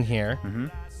fug in here. Mm-hmm.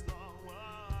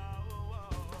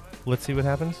 Let's see what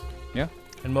happens. Yeah.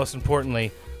 And most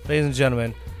importantly, ladies and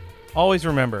gentlemen, always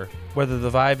remember, whether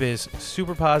the vibe is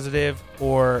super positive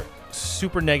or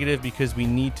super negative, because we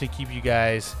need to keep you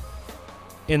guys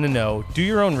in the know, do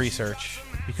your own research,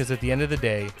 because at the end of the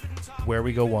day, where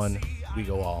we go one, we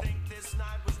go all.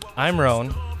 I'm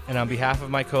Roan, and on behalf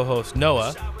of my co-hosts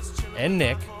Noah and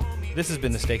Nick, this has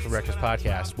been the Steak for Breakfast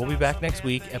podcast. We'll be back next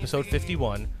week, episode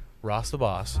 51, Ross the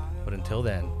Boss. But until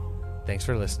then, thanks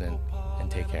for listening, and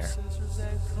take care.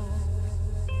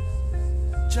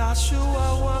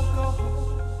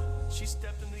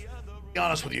 Be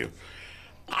honest with you,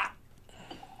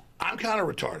 I'm kind of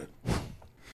retarded.